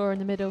aerial into Flora in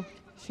the middle.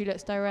 She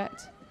looks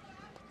direct.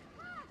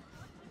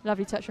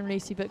 Lovely touch from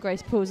Lucy, but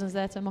Grace Paulson's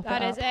there to mop it up.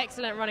 That is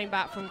excellent running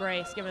back from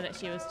Grace, given that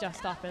she was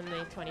just up in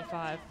the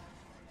 25.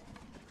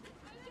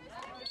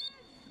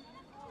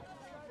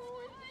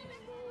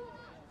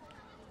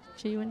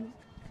 She win.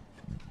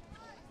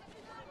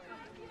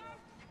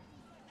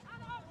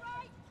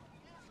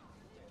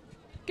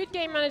 Good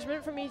game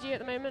management from EG at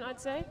the moment,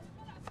 I'd say.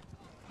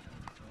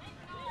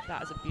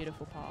 That is a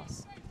beautiful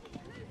pass.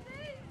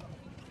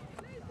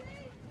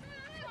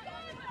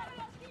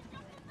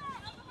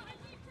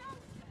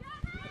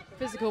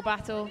 Physical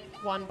battle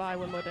won by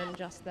Wimbledon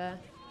just there,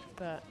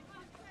 but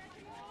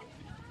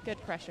good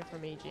pressure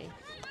from EG.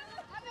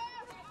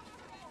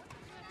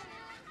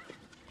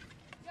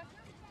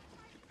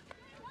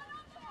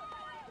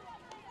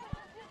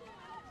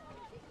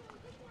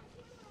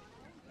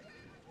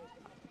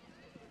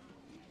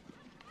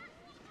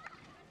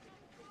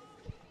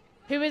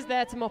 Who is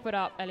there to mop it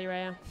up, Ellie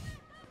Rhea?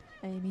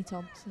 Amy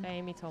Thompson.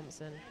 Amy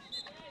Thompson.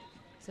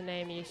 It's a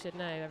name you should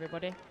know,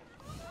 everybody.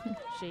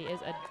 She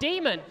is a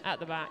demon at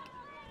the back.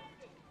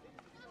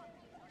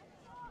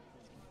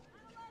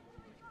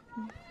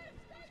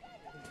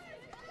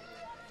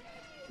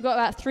 We've got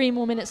about 3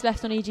 more minutes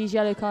left on EG's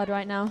yellow card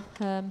right now.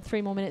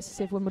 3 more minutes to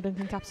see if Wimbledon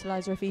can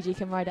capitalise or if EG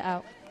can ride it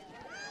out.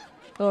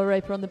 Laura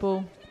Roper on the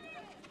ball.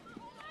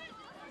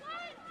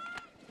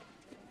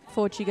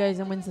 Forward she goes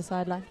and wins the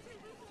sideline.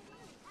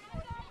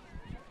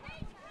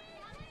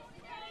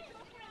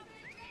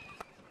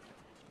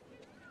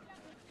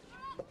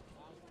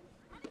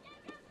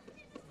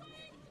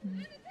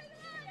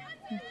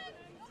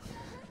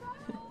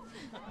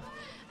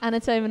 Anna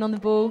Toman on the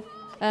ball.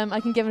 I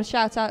can give a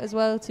shout out as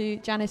well to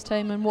Janice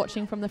Toman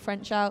watching from the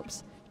French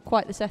Alps.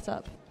 Quite the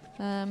setup.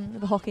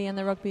 The hockey and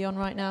the rugby on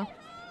right now.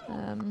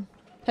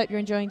 Hope you're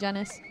enjoying,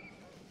 Janice.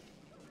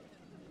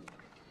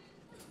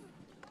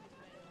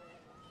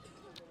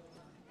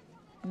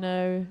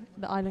 No,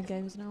 the Island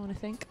game is now on, I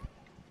think.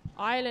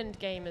 Ireland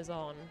game is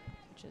on,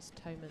 which is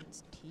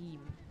Toman's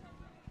team,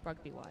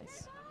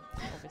 rugby-wise,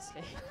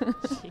 obviously.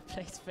 She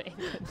plays for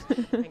England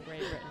and Great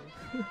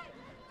Britain.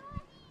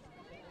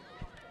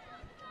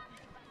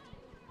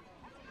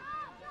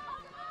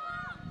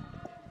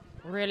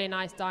 Really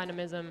nice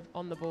dynamism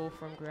on the ball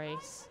from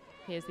Grace.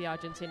 Here's the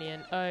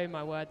Argentinian. Oh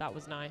my word, that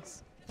was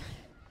nice.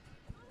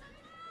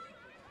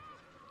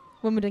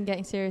 Wimbledon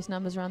getting serious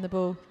numbers around the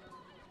ball.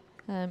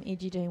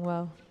 EG doing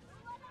well,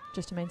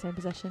 just to maintain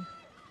possession.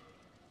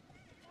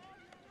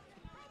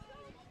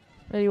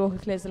 Lily Walker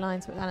clears the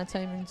lines, but Anna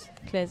Toman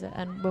clears it,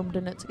 and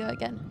Wimbledon look to go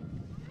again.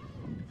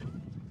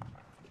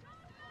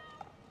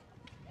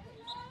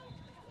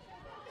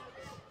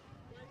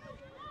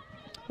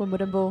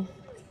 Wimbledon ball.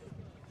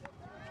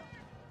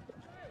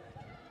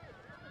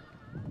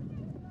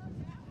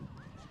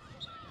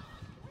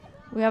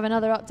 We have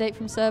another update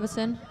from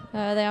Surbiton.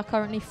 They are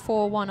currently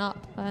 4-1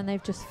 up, and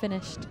they've just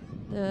finished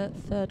the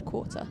 3rd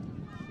quarter.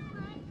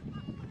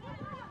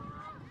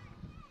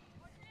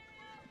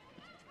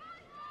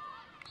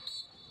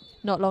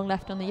 Not long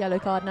left on the yellow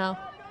card now.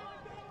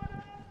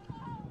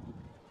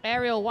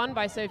 Aerial won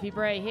by Sophie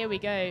Bray. Here we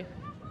go.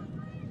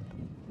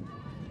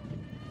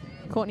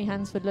 Courtney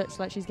Hansford looks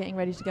like she's getting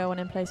ready to go on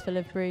in place for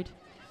Liv Breed.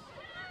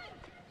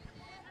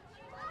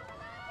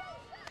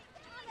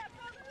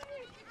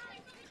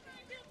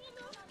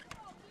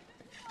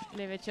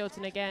 Olivia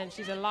Chilton again.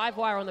 She's a live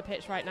wire on the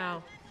pitch right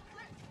now.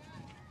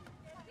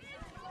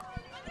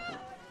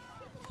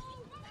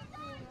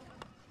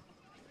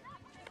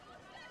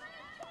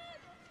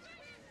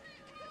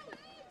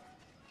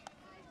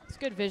 It's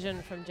good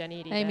vision from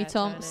Jenny. Amy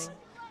Thompson.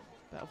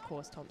 But of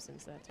course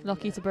Thompson's there to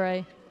Lockie to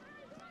Bray.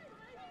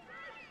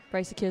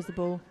 Bray secures the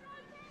ball.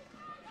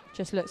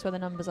 Just looks where the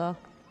numbers are.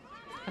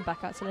 And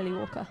back out to Lily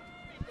Walker.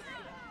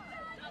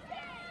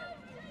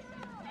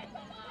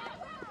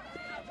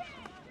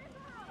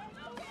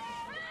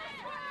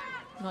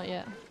 Not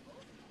yet.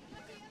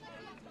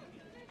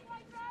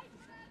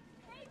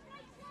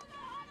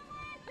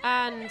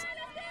 And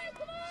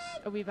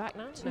are we back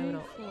now? No, we're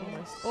not.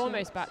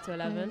 Almost back to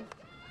 11.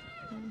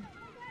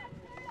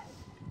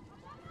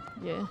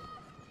 Yeah.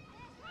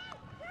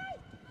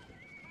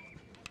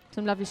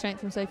 Some lovely strength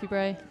from Sophie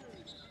Bray.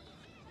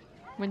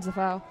 Wins the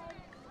foul.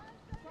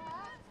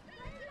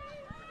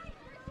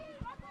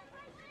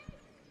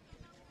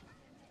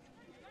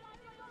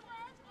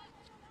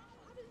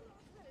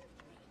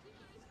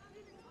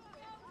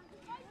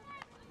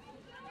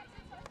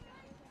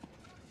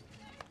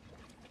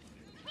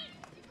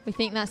 We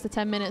think that's the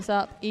 10 minutes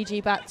up.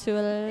 EG back to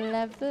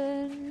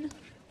 11.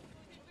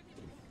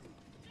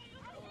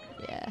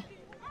 Yeah.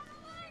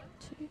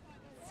 2,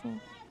 4,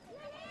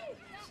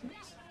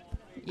 6.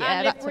 Yeah,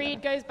 and back Liv to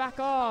Reed goes back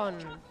on.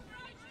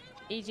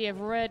 EG have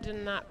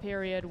ridden that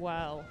period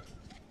well.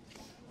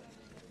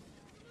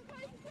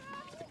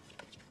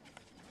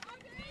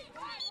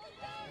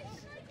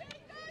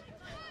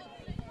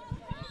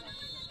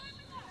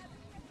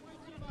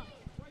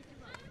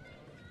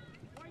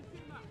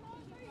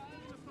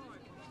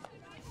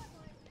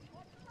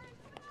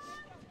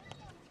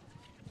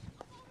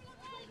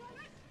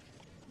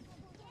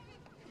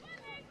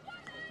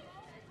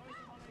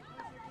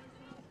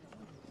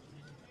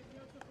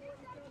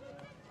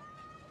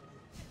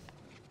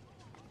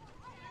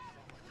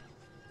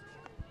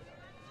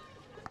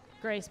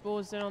 Grace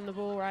Borsden on the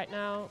ball right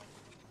now.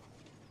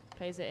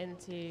 Plays it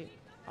into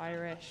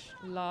Irish.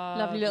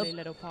 Lovely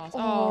little pass.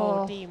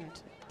 Oh,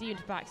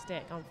 deemed back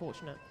stick.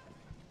 Unfortunate.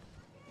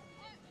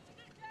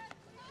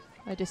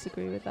 I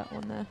disagree with that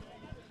one there.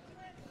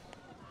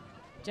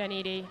 Jen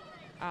Eady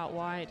out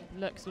wide.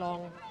 Looks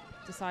long.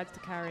 Decides to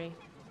carry.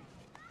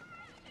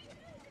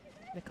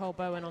 Nicole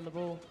Bowen on the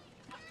ball.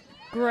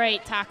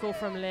 Great tackle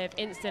from Liv.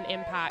 Instant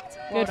impact.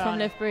 Good from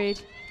Liv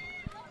Breed.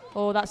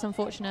 Oh, that's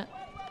unfortunate.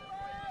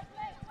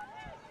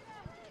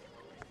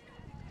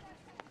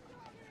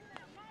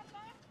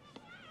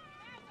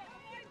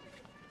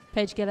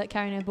 Paige Gillett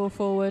carrying her ball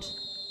forward.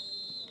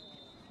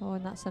 Oh,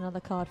 and that's another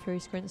card for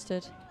East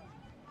Grinstead.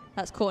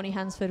 That's Courtney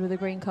Hansford with a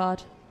green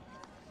card.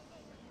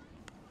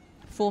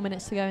 4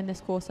 minutes to go in this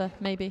quarter,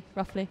 maybe,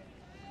 roughly.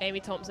 Amy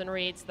Thompson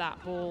reads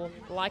that ball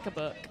like a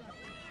book.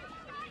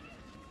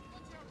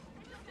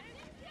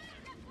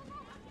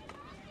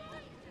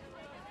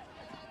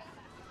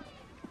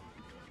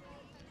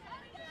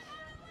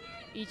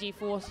 EG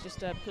forced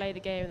just to play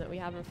the game that we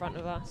have in front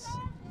of us.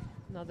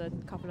 Another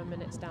couple of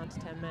minutes down to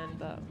 10 men,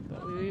 but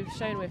we've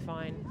shown we're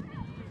fine.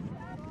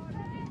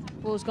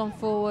 Ball's gone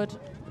forward.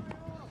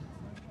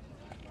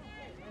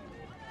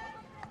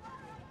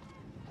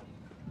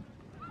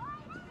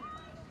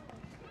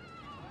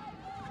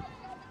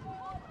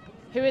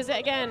 Who is it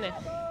again?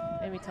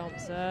 Amy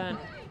Thompson.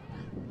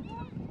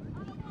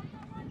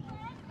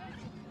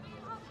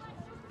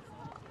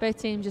 Both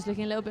teams just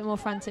looking a little bit more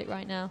frantic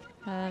right now.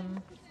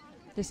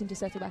 Just seem to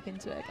settle back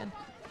into it again.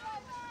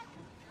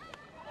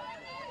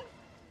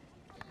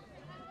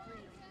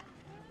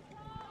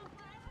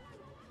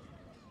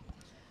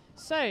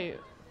 So,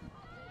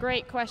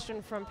 great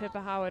question from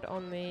Pippa Howard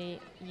on the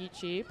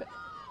YouTube,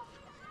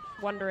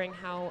 wondering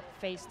how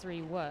Phase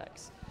 3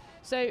 works.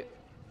 So,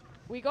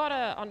 we got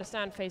to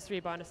understand Phase 3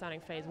 by understanding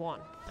Phase 1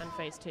 and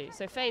Phase 2.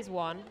 So, Phase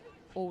 1,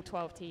 all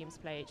 12 teams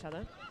play each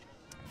other.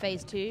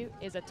 Phase 2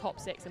 is a top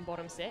 6 and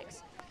bottom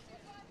 6.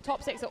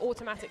 Top 6 are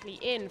automatically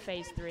in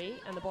Phase 3,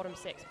 and the bottom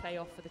 6 play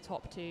off for the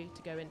top 2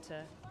 to go into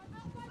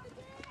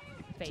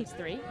Phase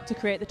 3. To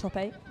create the top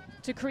 8.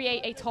 To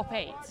create a top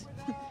 8.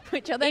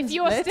 Which are then if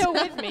you are still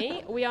with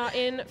me, we are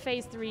in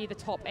Phase 3, the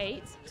top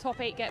 8. Top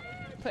 8 get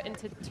put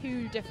into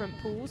 2 different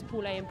pools,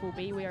 Pool A and Pool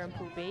B. We are in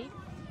Pool B,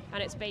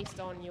 and it's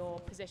based on your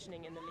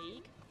positioning in the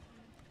league.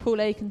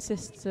 Pool A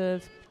consists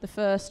of the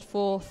 1st,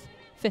 4th,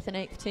 5th and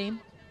 8th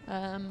team,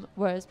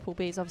 whereas Pool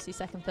B is obviously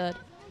 2nd, 3rd,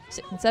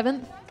 6th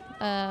and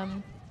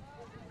 7th.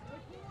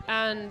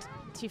 And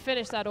to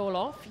finish that all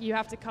off, you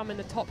have to come in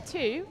the top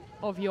 2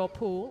 of your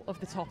pool of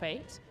the top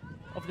 8,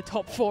 of the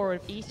top 4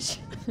 of each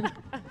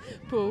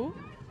pool.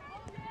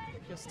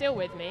 If you're still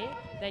with me,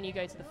 then you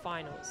go to the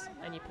finals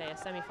and you play a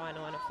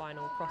semi-final and a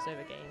final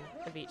crossover game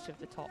of each of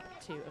the top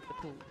 2 of the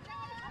pool.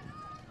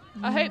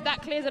 I hope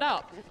that clears it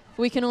up.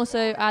 We can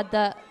also add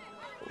that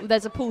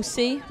there's a Pool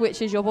C,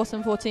 which is your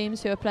bottom 4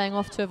 teams who are playing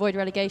off to avoid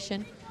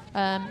relegation.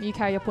 You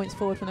carry your points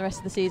forward from the rest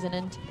of the season,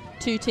 and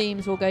 2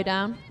 teams will go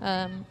down,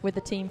 with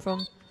the team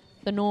from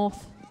the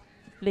North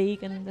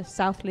League and the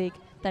South League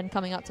then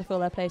coming up to fill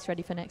their place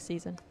ready for next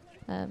season.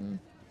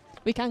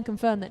 We can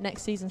confirm that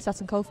next season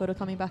Sutton Coldfield are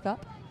coming back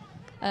up.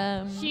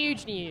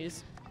 Huge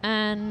news.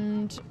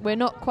 And we're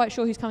not quite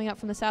sure who's coming up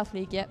from the South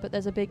League yet, but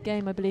there's a big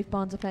game. I believe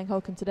Barnes are playing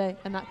Holcombe today,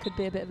 and that could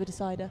be a bit of a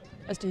decider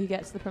as to who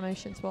gets the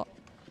promotion spot.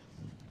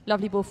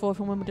 Lovely ball forward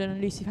from Wimbledon and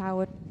Lucy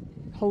Howard,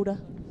 holder.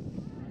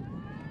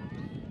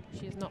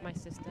 She is not my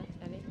sister,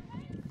 Ellie.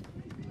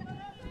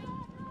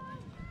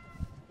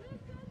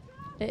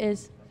 It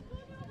is.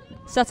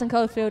 Sutton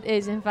Coldfield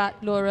is, in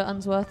fact, Laura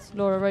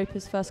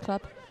Roper's first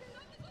club.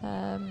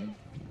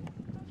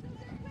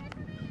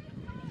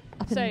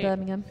 Up in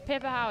Birmingham.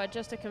 Pippa Howard,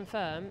 just to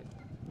confirm,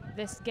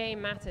 this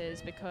game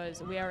matters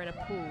because we are in a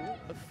pool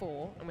of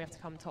 4 and we have to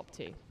come top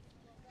 2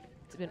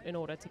 in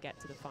order to get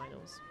to the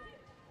finals.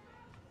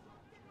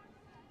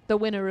 The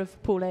winner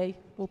of Pool A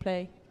will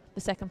play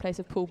the second place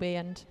of Pool B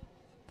and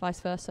vice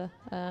versa.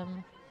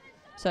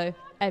 So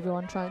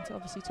everyone trying to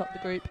obviously top the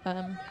group.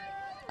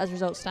 As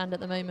results stand at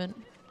the moment,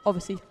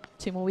 obviously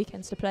 2 more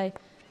weekends to play,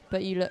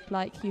 but you look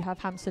like you have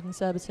Hampstead and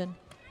Surbiton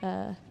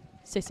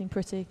sitting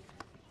pretty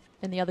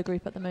in the other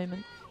group at the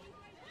moment.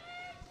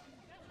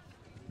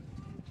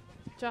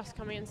 Just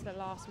coming into the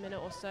last minute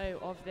or so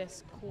of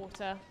this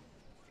quarter.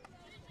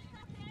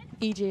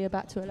 EG are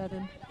back to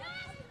 11.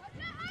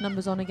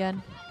 Numbers on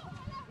again.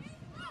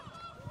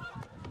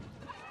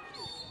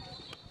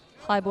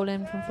 High ball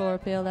in from Flora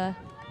Peel there.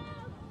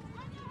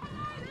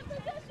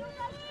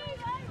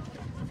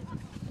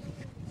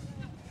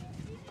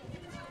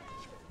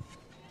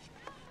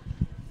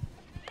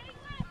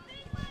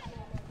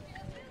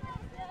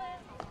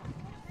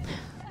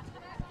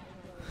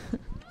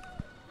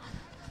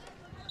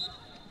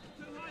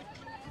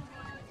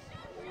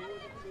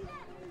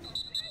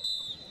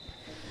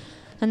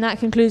 And that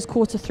concludes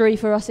quarter 3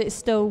 for us. It's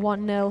still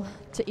 1-0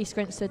 to East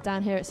Grinstead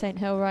down here at St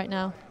Hill right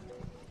now.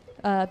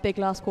 Big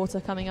last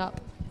quarter coming up.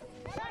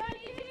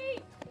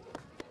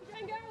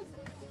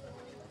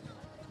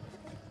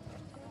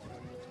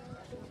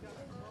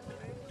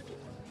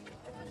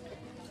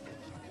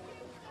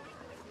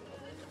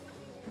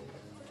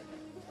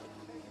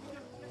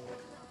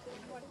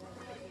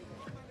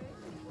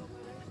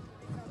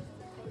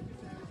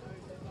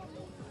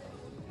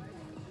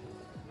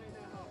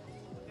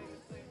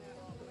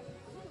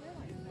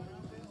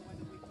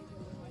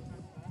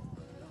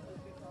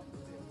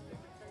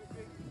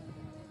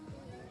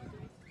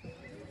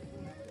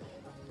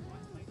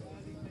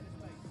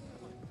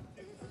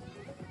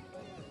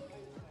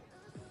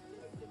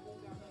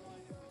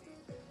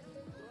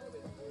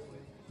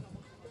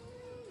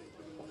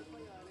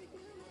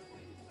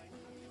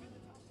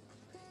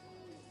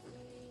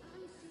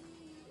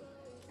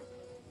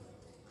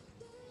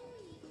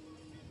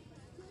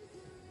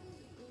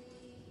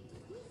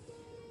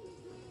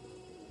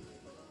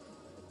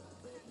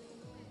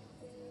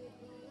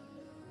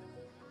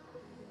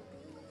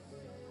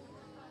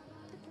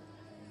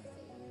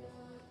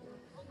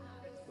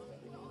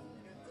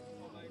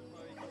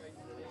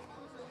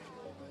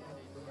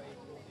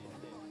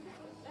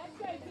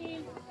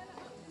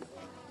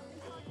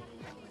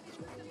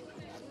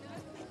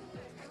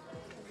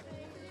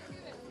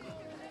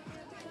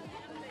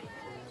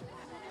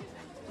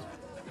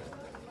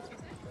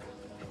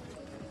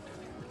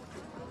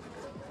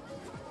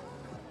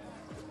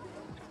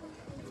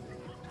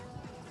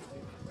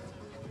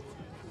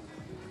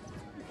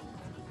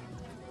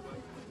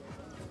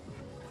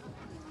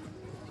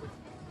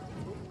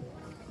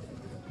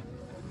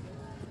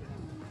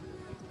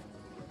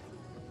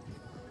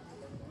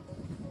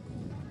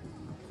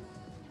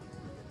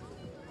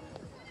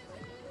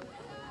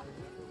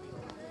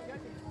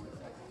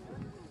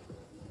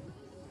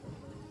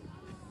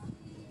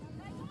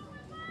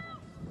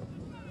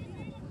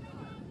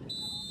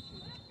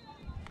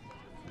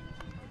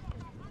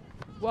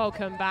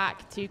 Welcome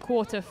back to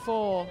quarter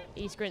 4,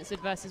 East Grinstead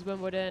versus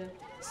Wimbledon.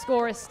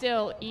 Score is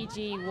still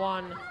EG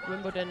 1,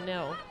 Wimbledon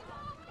 0.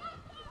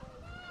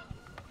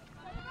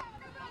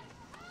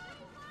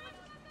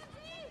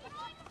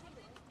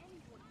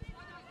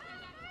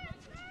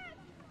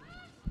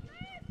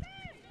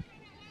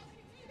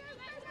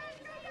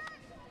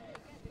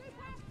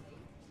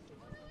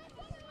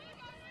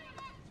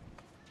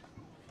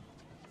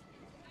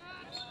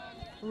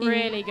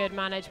 Really good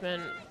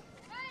management.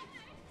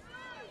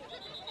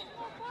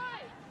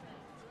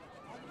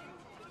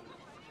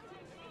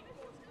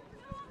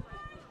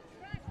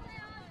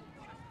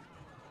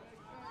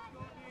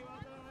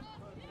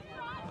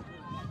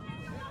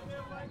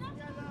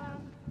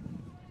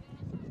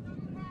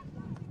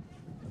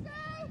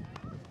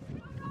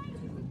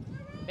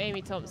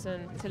 Amy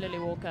Thompson to Lily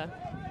Walker.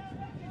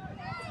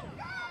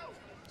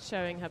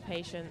 Showing her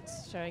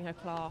patience, showing her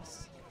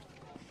class.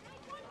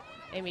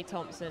 Amy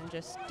Thompson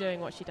just doing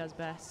what she does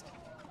best.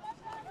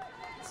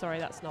 Sorry,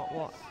 that's not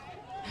what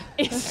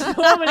it's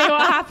normally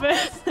what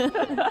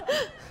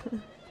happens.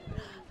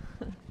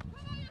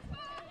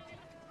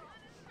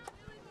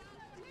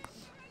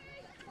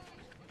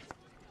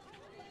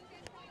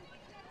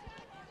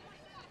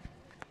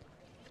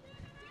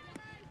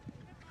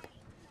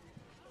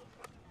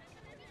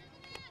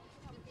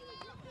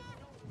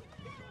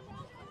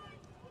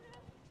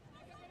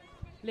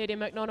 Lydia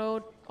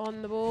McDonald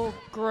on the ball.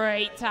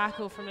 Great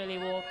tackle from Lily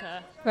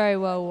Walker. Very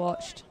well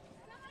watched.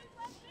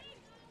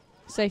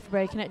 Safe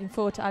break, connecting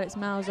forward to Alex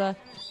Mauser,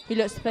 who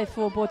looks to play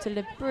forward to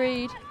Liv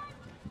Breed.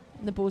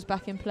 And the ball's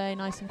back in play,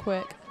 nice and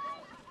quick.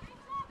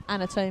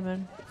 Anna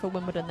Toman for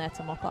Wimbledon there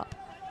to mop up.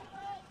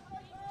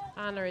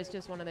 Anna is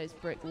just one of those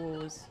brick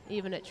walls,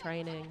 even at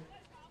training.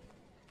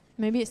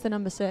 Maybe it's the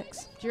number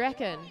 6. Do you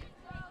reckon?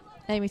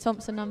 Amy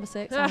Thompson, number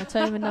 6. Anna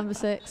Toman, number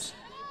 6.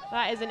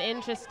 That is an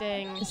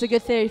interesting... It's a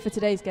good theory for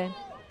today's game.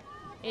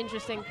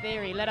 Interesting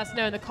theory. Let us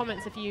know in the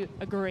comments if you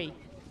agree.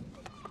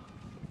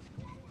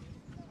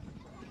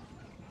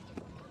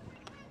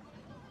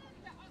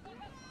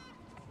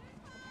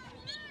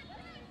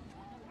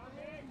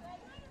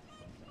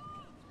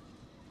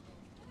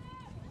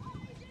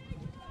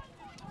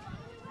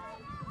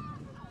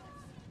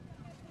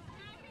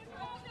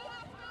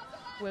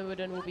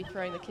 Wimbledon will be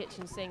throwing the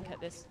kitchen sink at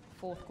this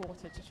fourth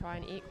quarter to try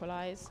and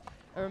equalise.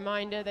 A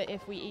reminder that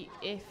if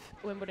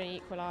Wimbledon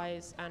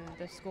equalise and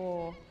the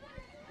score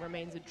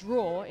remains a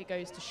draw, it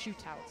goes to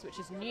shootouts, which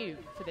is new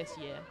for this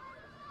year.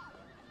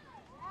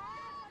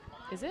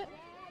 Is it?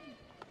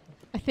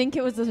 I think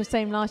it was the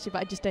same last year,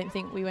 but I just don't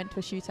think we went to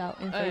a shootout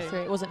in phase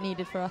 3. It wasn't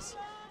needed for us.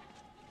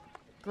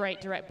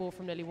 Great direct ball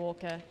from Lily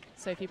Walker.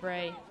 Sophie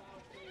Bray.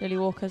 Lily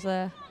Walker's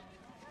there.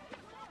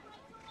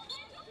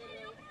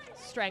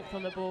 Strength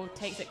on the ball,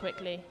 takes it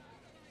quickly.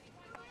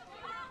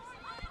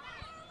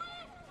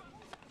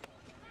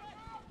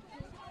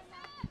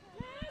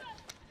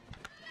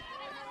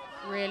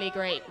 Really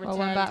great return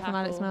one back tackle from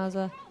Alex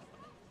Mauser.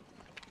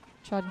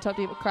 Tried and top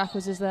deep, but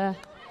Crackers is there.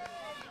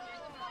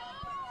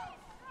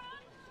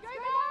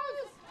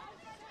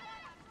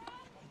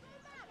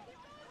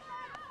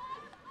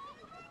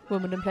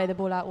 Wimbledon play the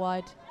ball out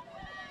wide.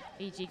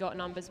 EG got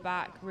numbers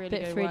back. Really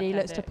Bit good 3D, work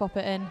looks to ethic. pop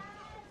it in.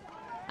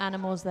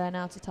 Animals there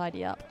now to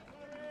tidy up.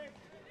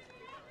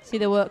 See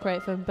the work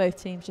rate from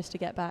both teams just to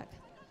get back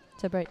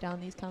to break down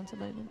these counter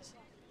moments.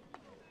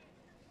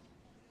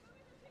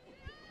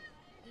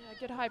 Yeah,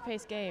 good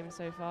high-paced game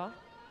so far.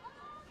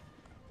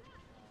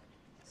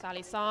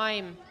 Sally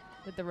Syme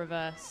with the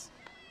reverse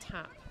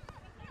tap.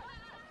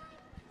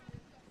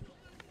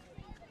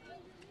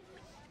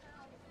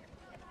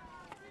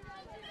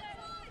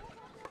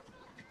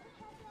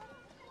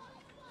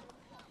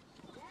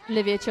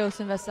 Olivia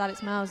Chilson versus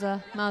Alex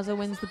Mauser. Mauser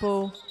wins the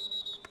ball,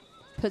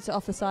 puts it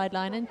off the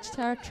sideline and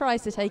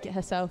tries to take it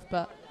herself,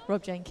 but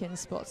Rob Jenkins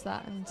spots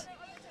that and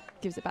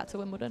gives it back to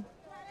Wimbledon.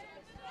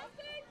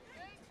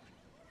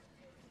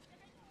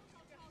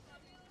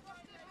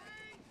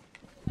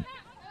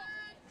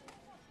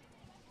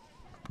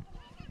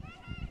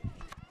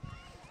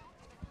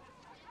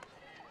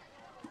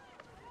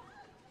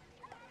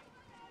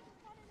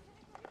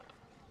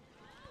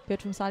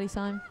 Good from Sally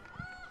Syme.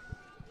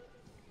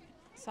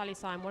 Sally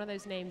Syme, one of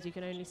those names you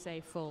can only say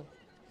full.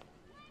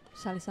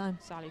 Sally Syme.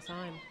 Sally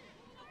Syme.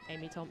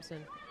 Amy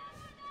Thompson.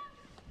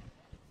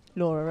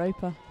 Laura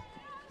Roper.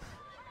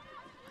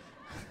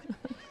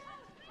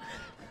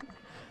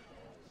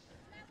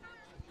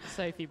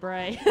 Sophie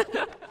Bray.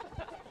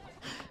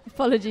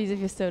 Apologies if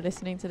you're still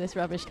listening to this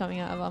rubbish coming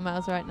out of our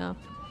mouths right now.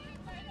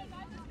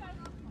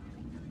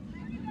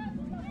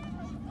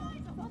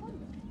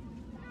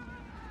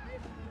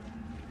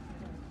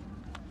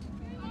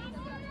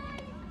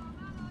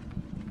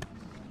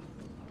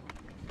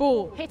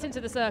 Ball hit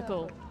into the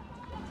circle.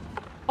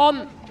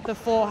 On the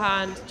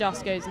forehand,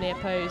 just goes near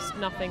post.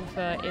 Nothing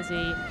for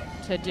Izzy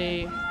to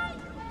do.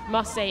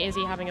 Must say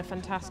Izzy having a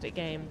fantastic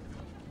game.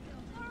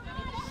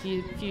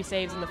 Few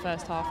saves in the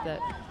first half that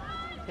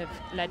have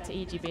led to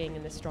EG being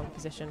in this strong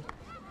position.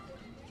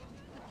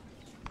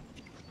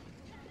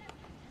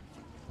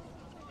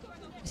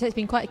 So it's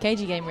been quite a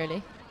cagey game,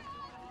 really.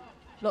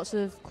 Lots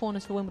of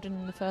corners for Wimbledon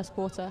in the first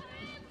quarter.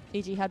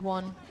 EG had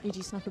one.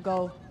 EG snuck a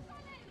goal,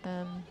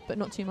 but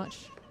not too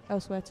much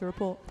elsewhere to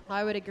report.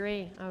 I would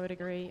agree.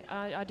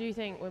 I do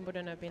think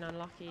Wimbledon have been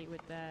unlucky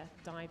with their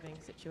diving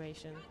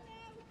situation.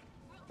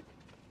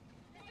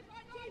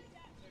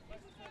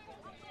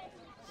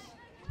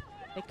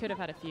 They could have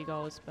had a few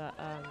goals, but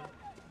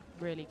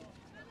really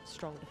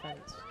strong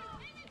defence.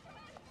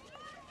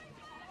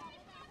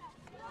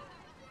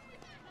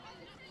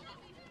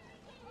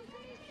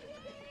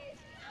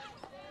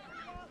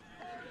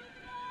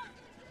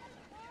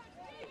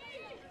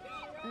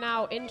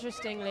 Now,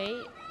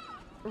 interestingly,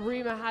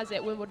 rumour has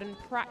it Wimbledon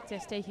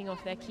practiced taking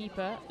off their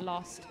keeper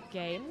last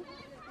game.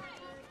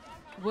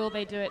 Will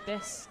they do it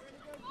this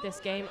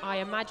game? I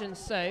imagine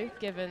so,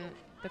 given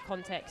the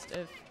context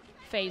of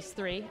phase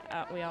 3.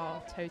 We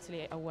are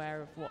totally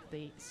aware of what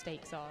the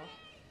stakes are.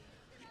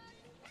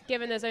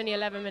 Given there's only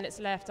 11 minutes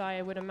left,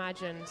 I would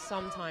imagine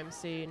sometime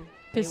soon.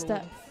 Good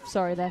step,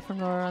 sorry, there from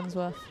Laura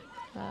Unsworth.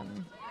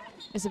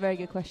 It's a very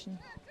good question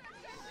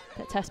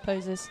that Tess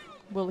poses.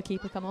 Will the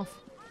keeper come off?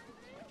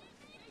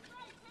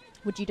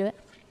 Would you do it?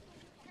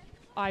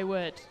 I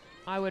would.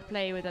 I would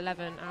play with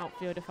 11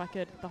 outfield if I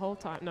could the whole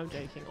time. No, I'm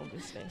joking,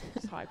 obviously.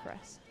 It's high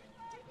press.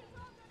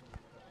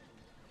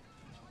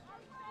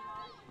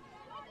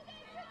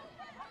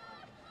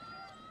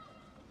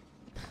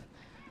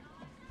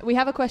 We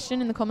have a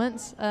question in the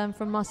comments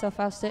from Marcel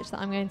Faustich that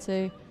I'm going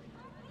to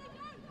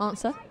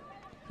answer.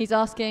 He's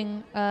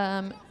asking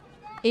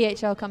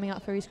EHL coming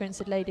up for East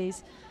Grinstead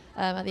ladies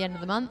at the end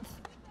of the month.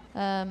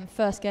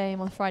 First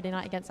game on Friday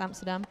night against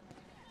Amsterdam.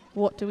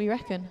 What do we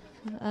reckon?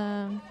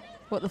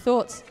 What are the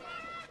thoughts?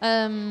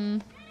 For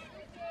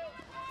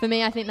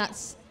me, I think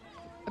that's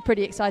a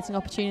pretty exciting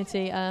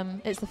opportunity.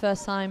 It's the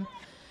first time.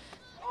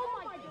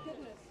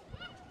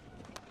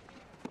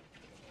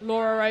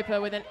 Laura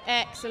Roper with an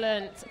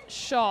excellent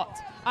shot.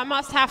 I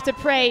must have to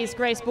praise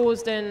Grace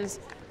Balsden's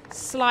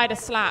slider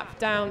slap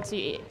down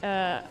to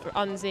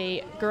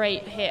Unzi.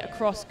 Great hit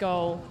across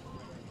goal.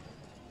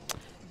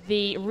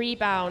 The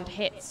rebound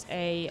hits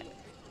a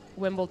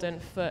Wimbledon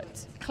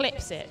foot,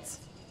 clips it.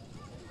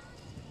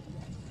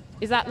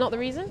 Is that not the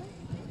reason?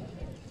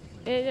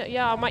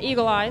 Yeah, my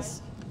eagle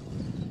eyes.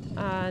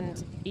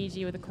 And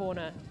EG with the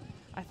corner.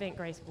 I think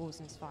Grace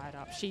Balsden's fired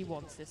up. She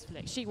wants this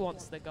flick. She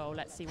wants the goal.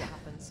 Let's see what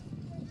happens.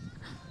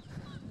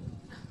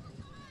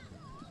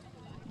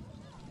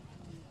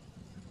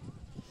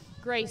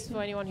 Grace,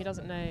 for anyone who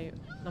doesn't know,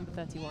 number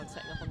 31,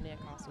 setting up on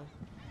Newcastle.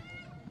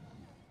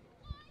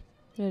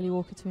 Lily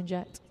Walker to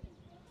inject.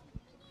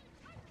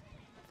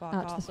 Far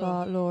Out to the Castle.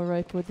 far, Laura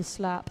Roper with the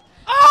slap.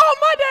 Oh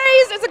my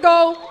days! It's a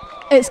goal.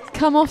 It's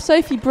come off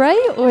Sophie Bray,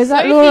 or is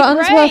that Sophie Laura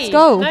Bray. Unsworth's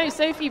goal? No,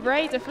 Sophie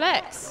Bray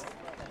deflects.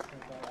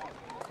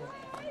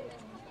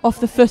 Off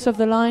the foot of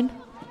the line.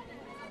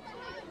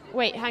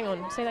 Wait, hang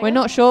on. Say that We're again?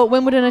 not sure.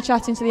 Wimbledon are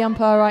chatting to the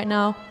umpire right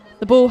now.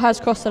 The ball has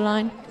crossed the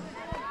line.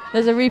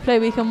 There's a replay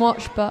we can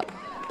watch, but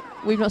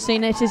we've not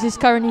seen it. This is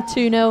currently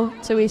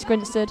 2-0 to East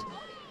Grinstead.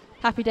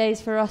 Happy days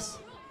for us.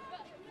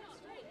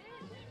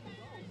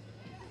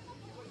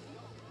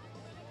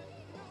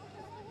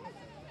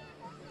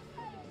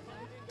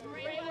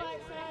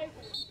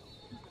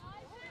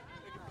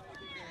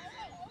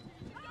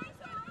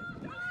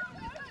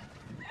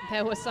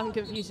 There was some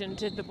confusion.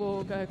 Did the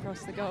ball go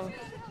across the goal?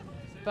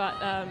 But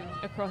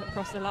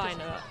across the line,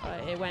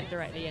 it went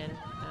directly in.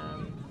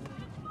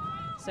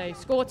 So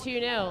score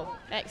 2-0.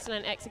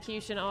 Excellent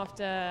execution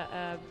after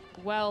a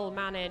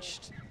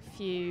well-managed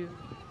few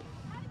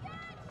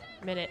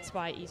minutes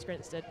by East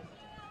Grinstead.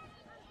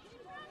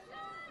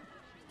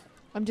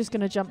 I'm just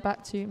going to jump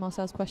back to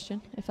Marcel's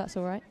question, if that's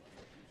all right.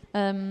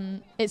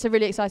 It's a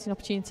really exciting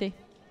opportunity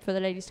for the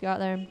ladies to go out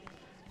there, and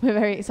we're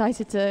very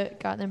excited to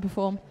go out there and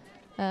perform.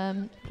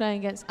 Playing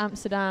against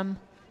Amsterdam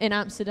in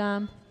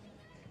Amsterdam.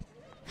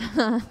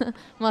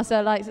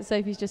 Marcel likes that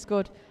Sophie's just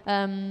scored.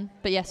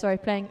 But yeah, sorry,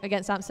 playing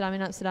against Amsterdam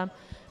in Amsterdam.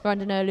 We're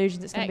under no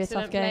illusions it's going to be a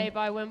tough game. Excellent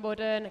play by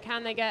Wimbledon.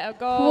 Can they get a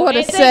goal? What a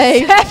it's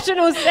save.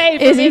 Exceptional save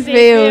from Izzy Izzy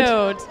Field.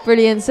 Field.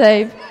 Brilliant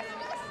save.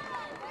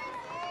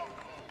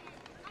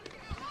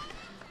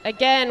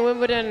 Again,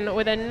 Wimbledon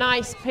with a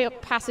nice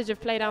passage of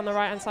play down the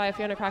right-hand side.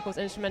 Fiona Crackle's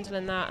instrumental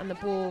in that, and the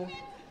ball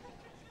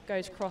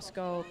goes cross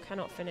goal.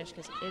 Cannot finish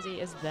because Izzy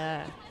is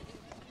there.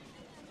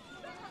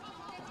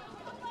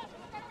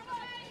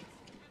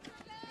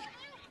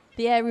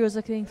 The aerials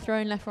are being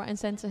thrown left, right and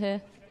centre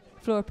here.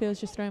 Flora Peel's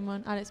just thrown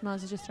one. Alex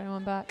Miles has just thrown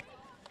one back.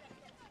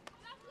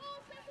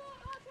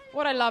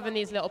 What I love in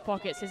these little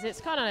pockets is it's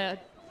kind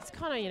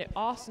of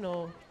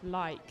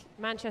Arsenal-like,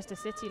 Manchester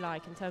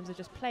City-like in terms of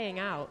just playing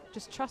out.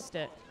 Just trust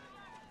it.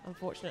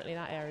 Unfortunately,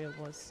 that area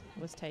was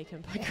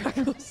taken by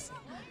Crackles.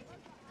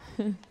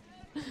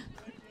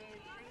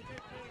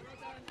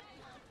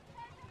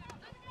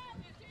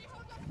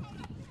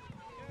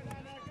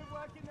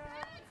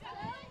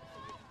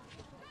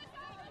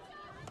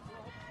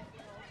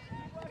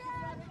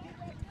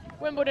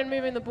 Wimbledon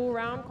moving the ball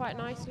around quite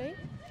nicely.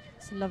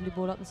 It's a lovely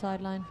ball up the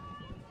sideline.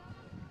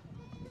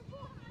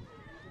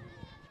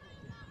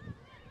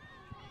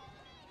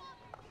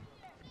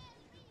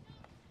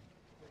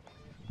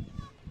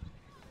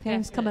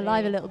 Game's come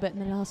alive a little bit in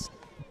the last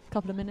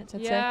couple of minutes,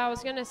 I'd say. Yeah, I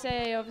was going to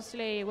say,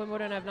 obviously,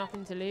 Wimbledon have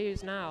nothing to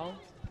lose now.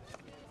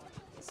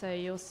 So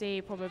you'll see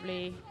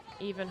probably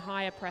even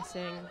higher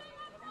pressing,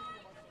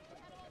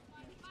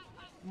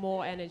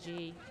 more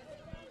energy,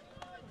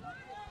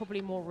 probably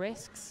more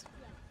risks.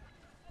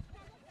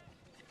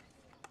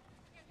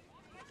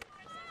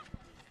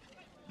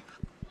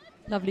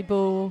 Lovely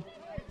ball.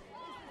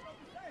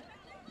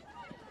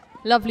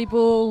 Lovely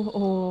ball.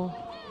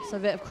 Oh, it's a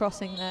bit of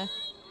crossing there.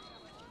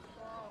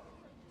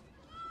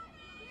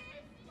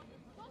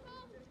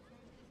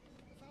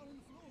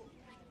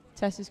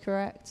 Tess is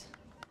correct.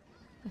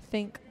 I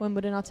think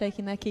Wimbledon are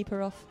taking their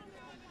keeper off.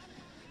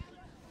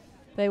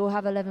 They will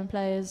have 11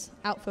 players,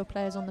 outfield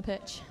players on the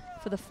pitch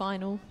for the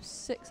final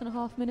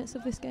 6.5 minutes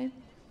of this game.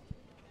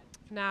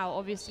 Now,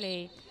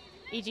 obviously,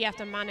 EG have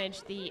to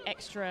manage the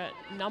extra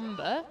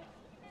number,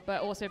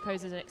 but also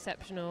poses an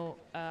exceptional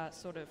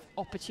sort of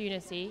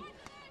opportunity,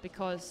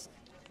 because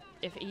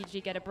if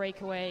EG get a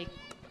breakaway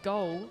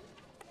goal,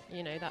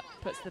 you know, that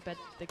puts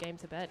the game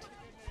to bed.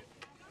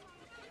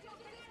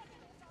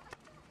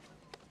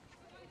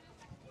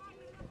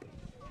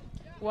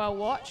 Well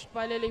watched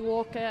by Lily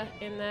Walker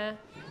in there.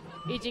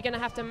 EG going to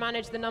have to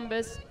manage the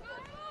numbers.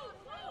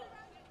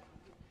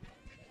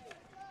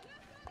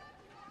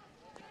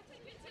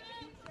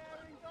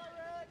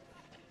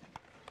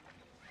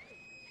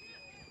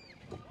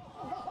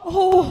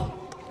 Oh!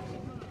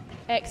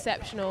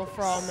 Exceptional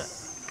from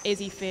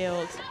Izzy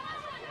Field.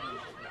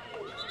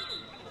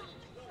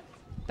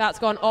 That's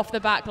gone off the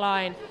back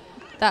line.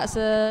 That's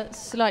a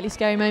slightly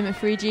scary moment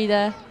for EG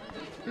there.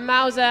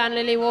 Mauser and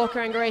Lily Walker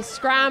and Grace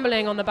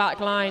scrambling on the back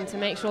line to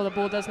make sure the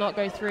ball does not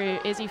go through.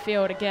 Izzy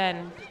Field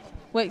again.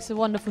 Wakes a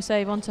wonderful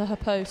save onto her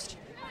post.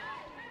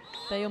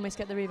 They almost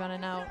get the rebound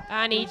and now.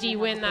 And EG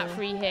win that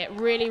free hit.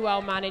 Really well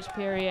managed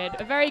period.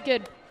 A very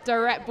good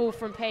direct ball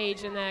from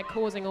Paige, and they're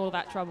causing all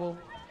that trouble.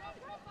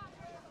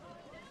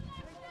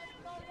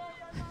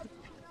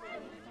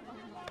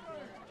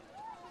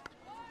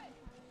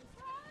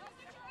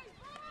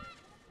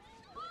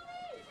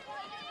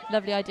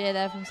 Lovely idea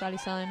there from Sally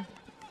Syme.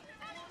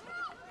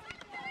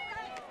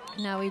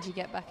 Now EG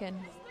get back in.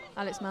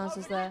 Alex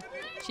Mauser's there.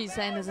 She's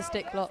saying there's a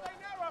stick block.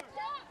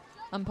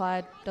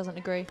 Umpire doesn't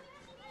agree.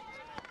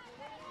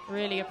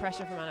 Really good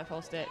pressure from Anna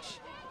Folstich.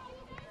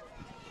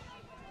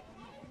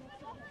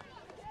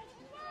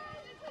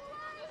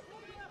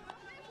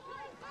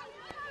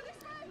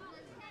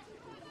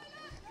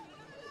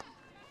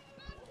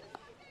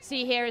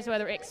 See, here is where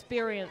the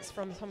experience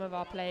from some of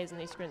our players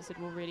in East Grinstead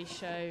will really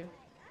show.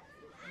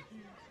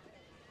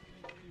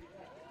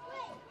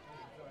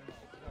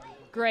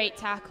 Great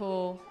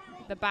tackle.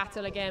 The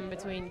battle again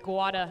between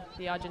Guada,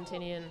 the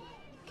Argentinian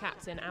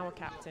captain, our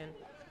captain,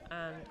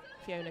 and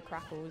Fiona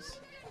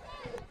Crackles.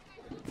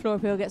 Flora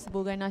Peel gets the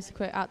ball going nice and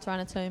quick out to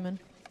Anna Toman.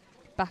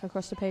 Back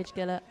across to Paige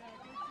Gillett,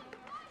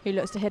 who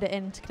looks to hit it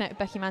in to connect with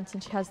Becky Manton.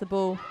 She has the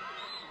ball.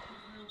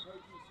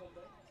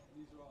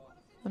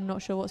 I'm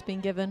not sure what's been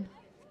given.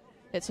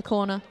 It's a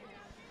corner.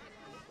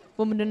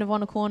 Wimbledon have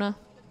won a corner.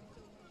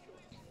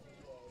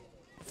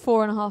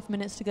 4.5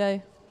 minutes to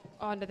go.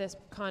 Under this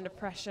kind of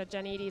pressure,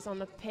 Jen Eadie's on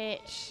the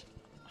pitch.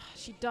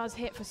 She does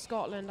hit for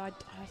Scotland. I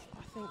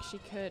think she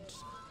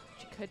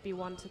could be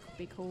one to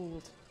be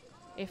called.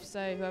 If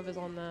so, whoever's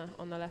on the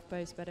left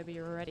post better be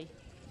ready.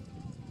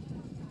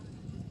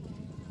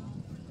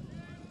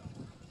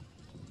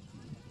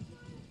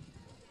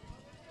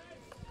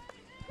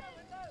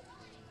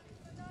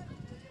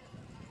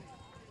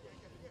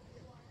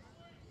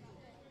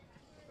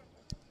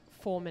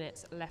 Four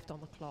minutes left on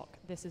the clock.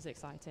 This is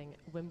exciting.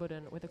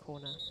 Wimbledon with a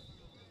corner.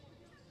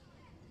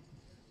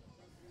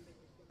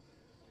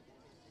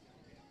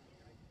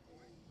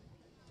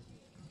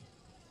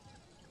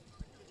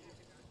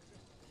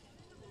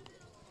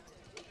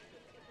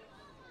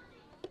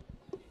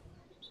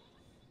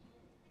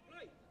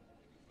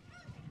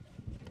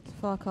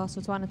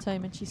 Farcastle to Anna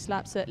Toman. She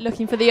slaps it,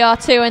 looking for the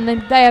R2, and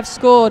then they have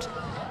scored.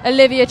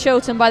 Olivia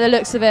Chilton, by the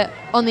looks of it,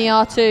 on the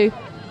R2.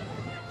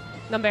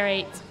 Number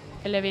 8,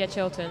 Olivia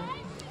Chilton.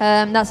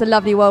 That's a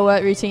lovely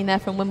well-worked routine there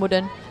from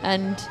Wimbledon,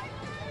 and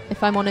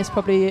if I'm honest,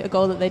 probably a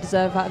goal that they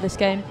deserve out of this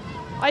game.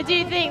 I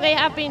do think they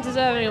have been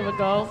deserving of a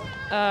goal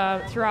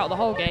throughout the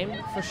whole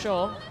game, for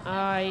sure.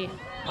 I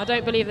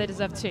don't believe they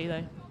deserve 2,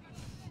 though.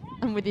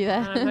 I'm with you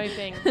there. And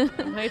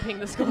I'm hoping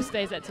the score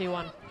stays at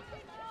 2-1.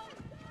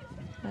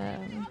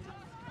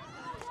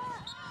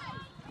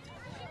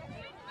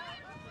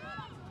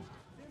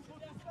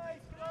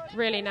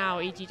 Really now,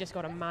 EG just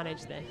got to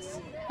manage this.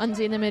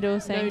 Unzi in the middle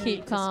saying No keep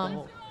need to calm.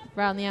 score.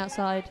 Round the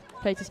outside,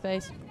 play to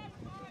space.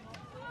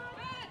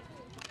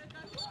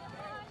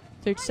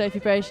 Through to Sophie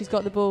Bray, she's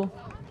got the ball.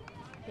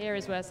 Here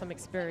is where some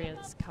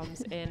experience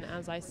comes in.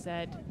 As I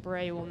said,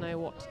 Bray will know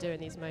what to do in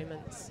these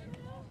moments.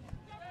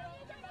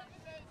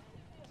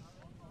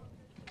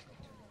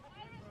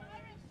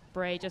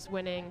 Bray just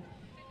winning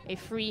a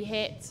free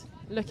hit,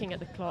 looking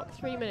at the clock,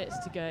 3 minutes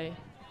to go.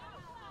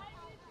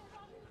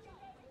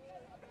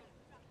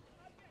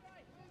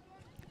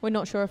 We're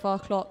not sure if our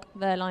clock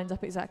there lines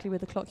up exactly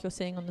with the clock you're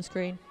seeing on the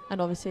screen. And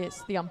obviously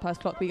it's the umpire's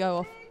clock we go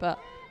off, but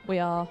we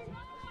are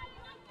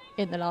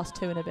in the last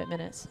 2 and a bit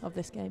minutes of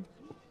this game.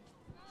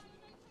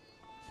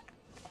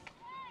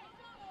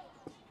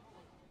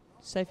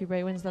 Sophie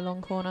Bray wins the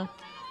long corner.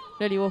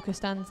 Lily Walker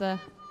stands there.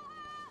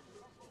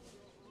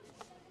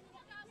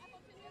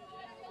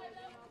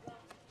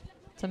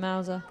 To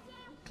Mauser.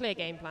 Clear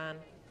game plan.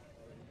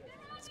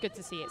 It's good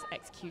to see it's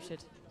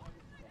executed.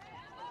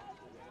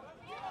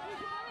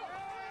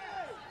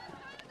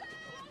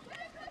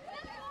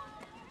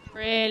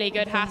 Really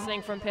good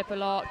hassling from Pippa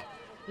Locke.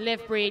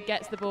 Liv Breed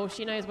gets the ball.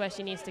 She knows where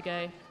she needs to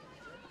go.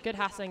 Good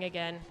hassling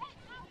again.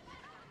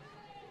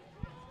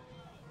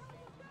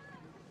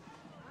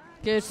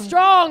 Good.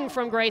 Strong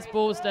from Grace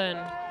Ballston.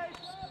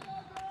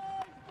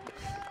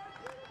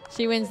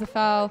 She wins the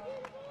foul.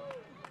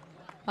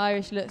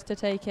 Irish looks to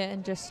take it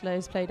and just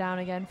slows play down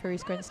again for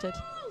East Grinstead.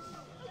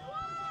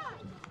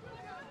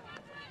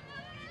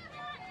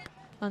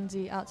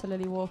 Unzi out to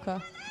Lily Walker.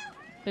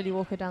 Lily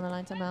Walker down the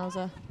line to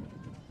Mauser.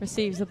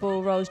 Receives the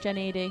ball, rolls Jen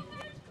Eadie.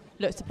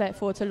 Looks to play it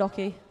forward to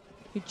Lockie,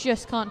 who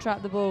just can't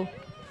trap the ball.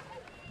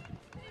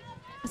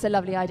 It's a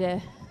lovely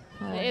idea.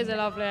 It is a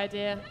lovely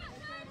idea.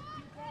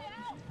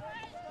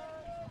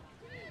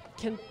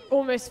 Can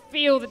almost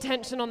feel the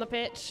tension on the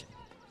pitch.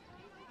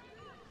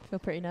 I feel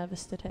pretty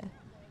nervous stood here.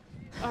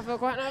 I feel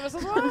quite nervous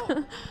as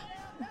well.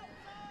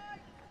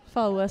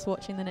 Far worse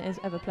watching than it is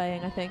ever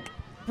playing, I think.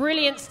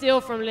 Brilliant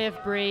steal from Liv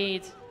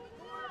Breed.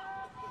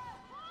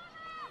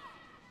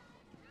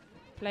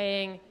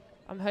 Playing,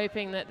 I'm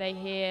hoping that they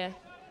hear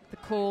the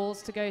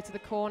calls to go to the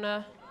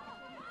corner.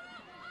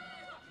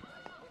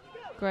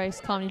 Grace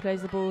calmly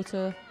plays the ball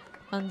to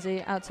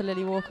Unzi, out to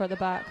Lily Walker at the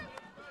back.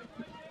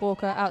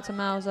 Walker out to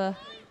Mauser.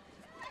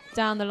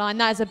 down the line.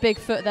 That is a big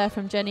foot there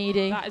from Jenny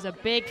Eady. That is a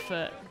big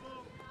foot.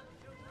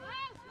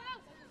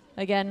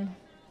 Again,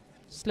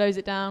 slows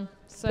it down.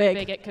 So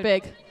big it could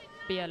big.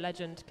 be a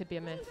legend, could be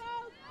a myth.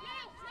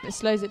 It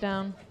slows it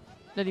down.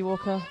 Lily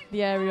Walker,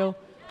 the aerial,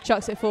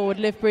 chucks it forward.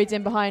 Liv Breed's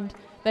in behind.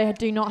 They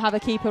do not have a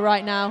keeper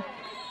right now.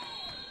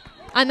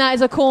 And that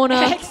is a corner.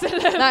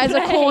 Excellent That is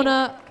a play.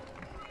 corner.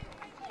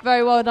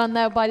 Very well done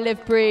there by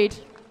Liv Breed.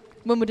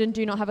 Wimbledon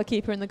do not have a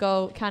keeper in the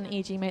goal. Can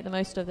EG make the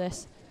most of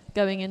this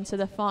going into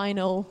the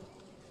final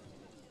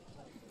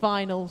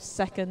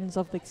seconds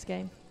of this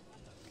game?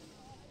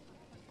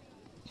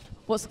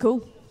 What's the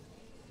call?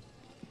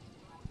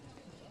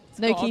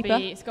 No keeper.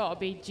 It's got to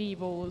be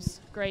G-Balls,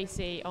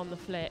 Gracie on the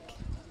flick.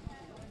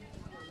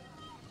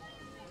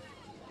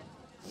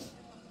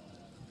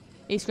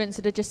 East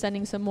Grinstead are just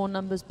sending some more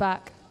numbers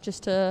back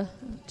just to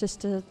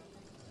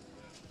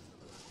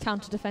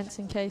counter defence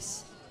in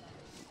case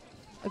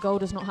a goal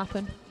does not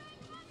happen.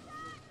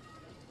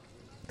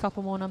 A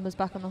couple more numbers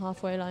back on the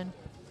halfway line.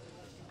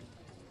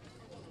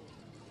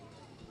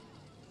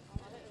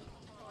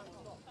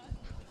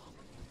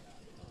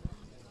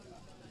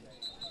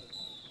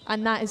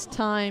 And that is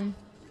time.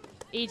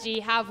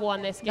 EG have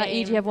won this game. That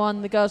EG have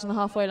won. The girls on the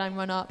halfway line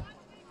run up.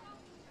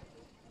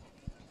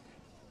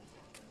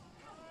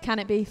 Can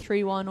it be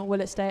 3-1 or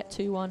will it stay at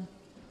 2-1?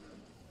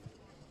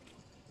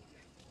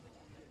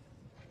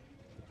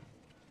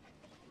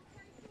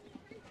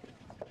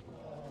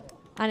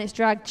 And it's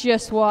dragged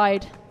just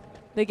wide.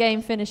 The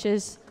game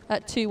finishes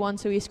at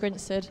 2-1 to East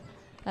Grinstead.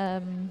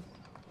 Do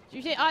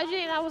you think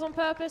that was on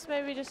purpose?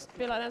 Maybe just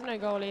be like, there's no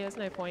goalie, there's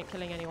no point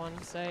killing anyone.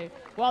 So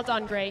well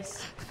done,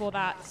 Grace, for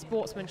that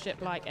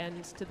sportsmanship-like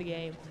end to the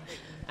game.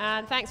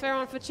 And thanks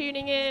everyone for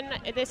tuning in.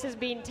 This has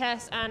been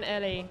Tess and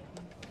Ellie.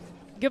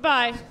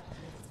 Goodbye.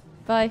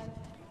 Bye.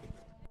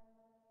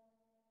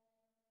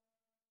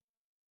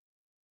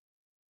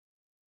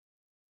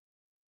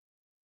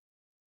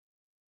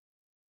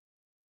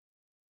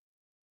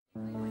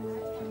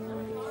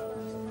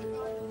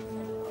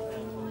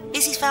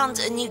 Izzy's found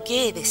a new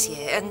gear this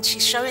year, and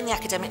she's showing the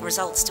academic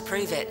results to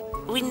prove it.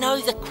 We know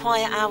the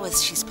quiet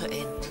hours she's put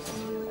in.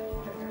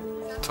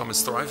 Tom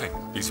is thriving.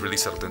 He's really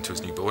settled into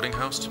his new boarding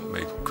house,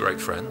 made great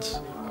friends.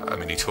 I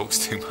mean, he talks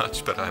too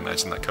much, but I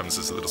imagine that comes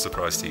as a little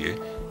surprise to you.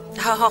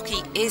 Her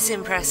hockey is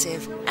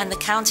impressive, and the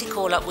county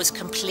call-up was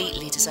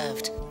completely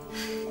deserved.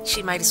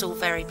 She made us all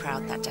very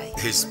proud that day.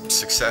 His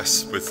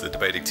success with the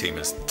debating team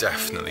has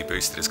definitely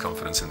boosted his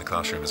confidence in the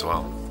classroom as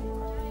well.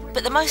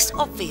 But the most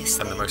obvious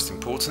thing, And the most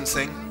important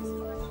thing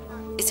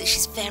is that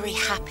she's very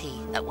happy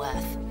at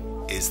Worth.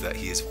 is that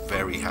he is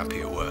very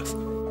happy at Worth.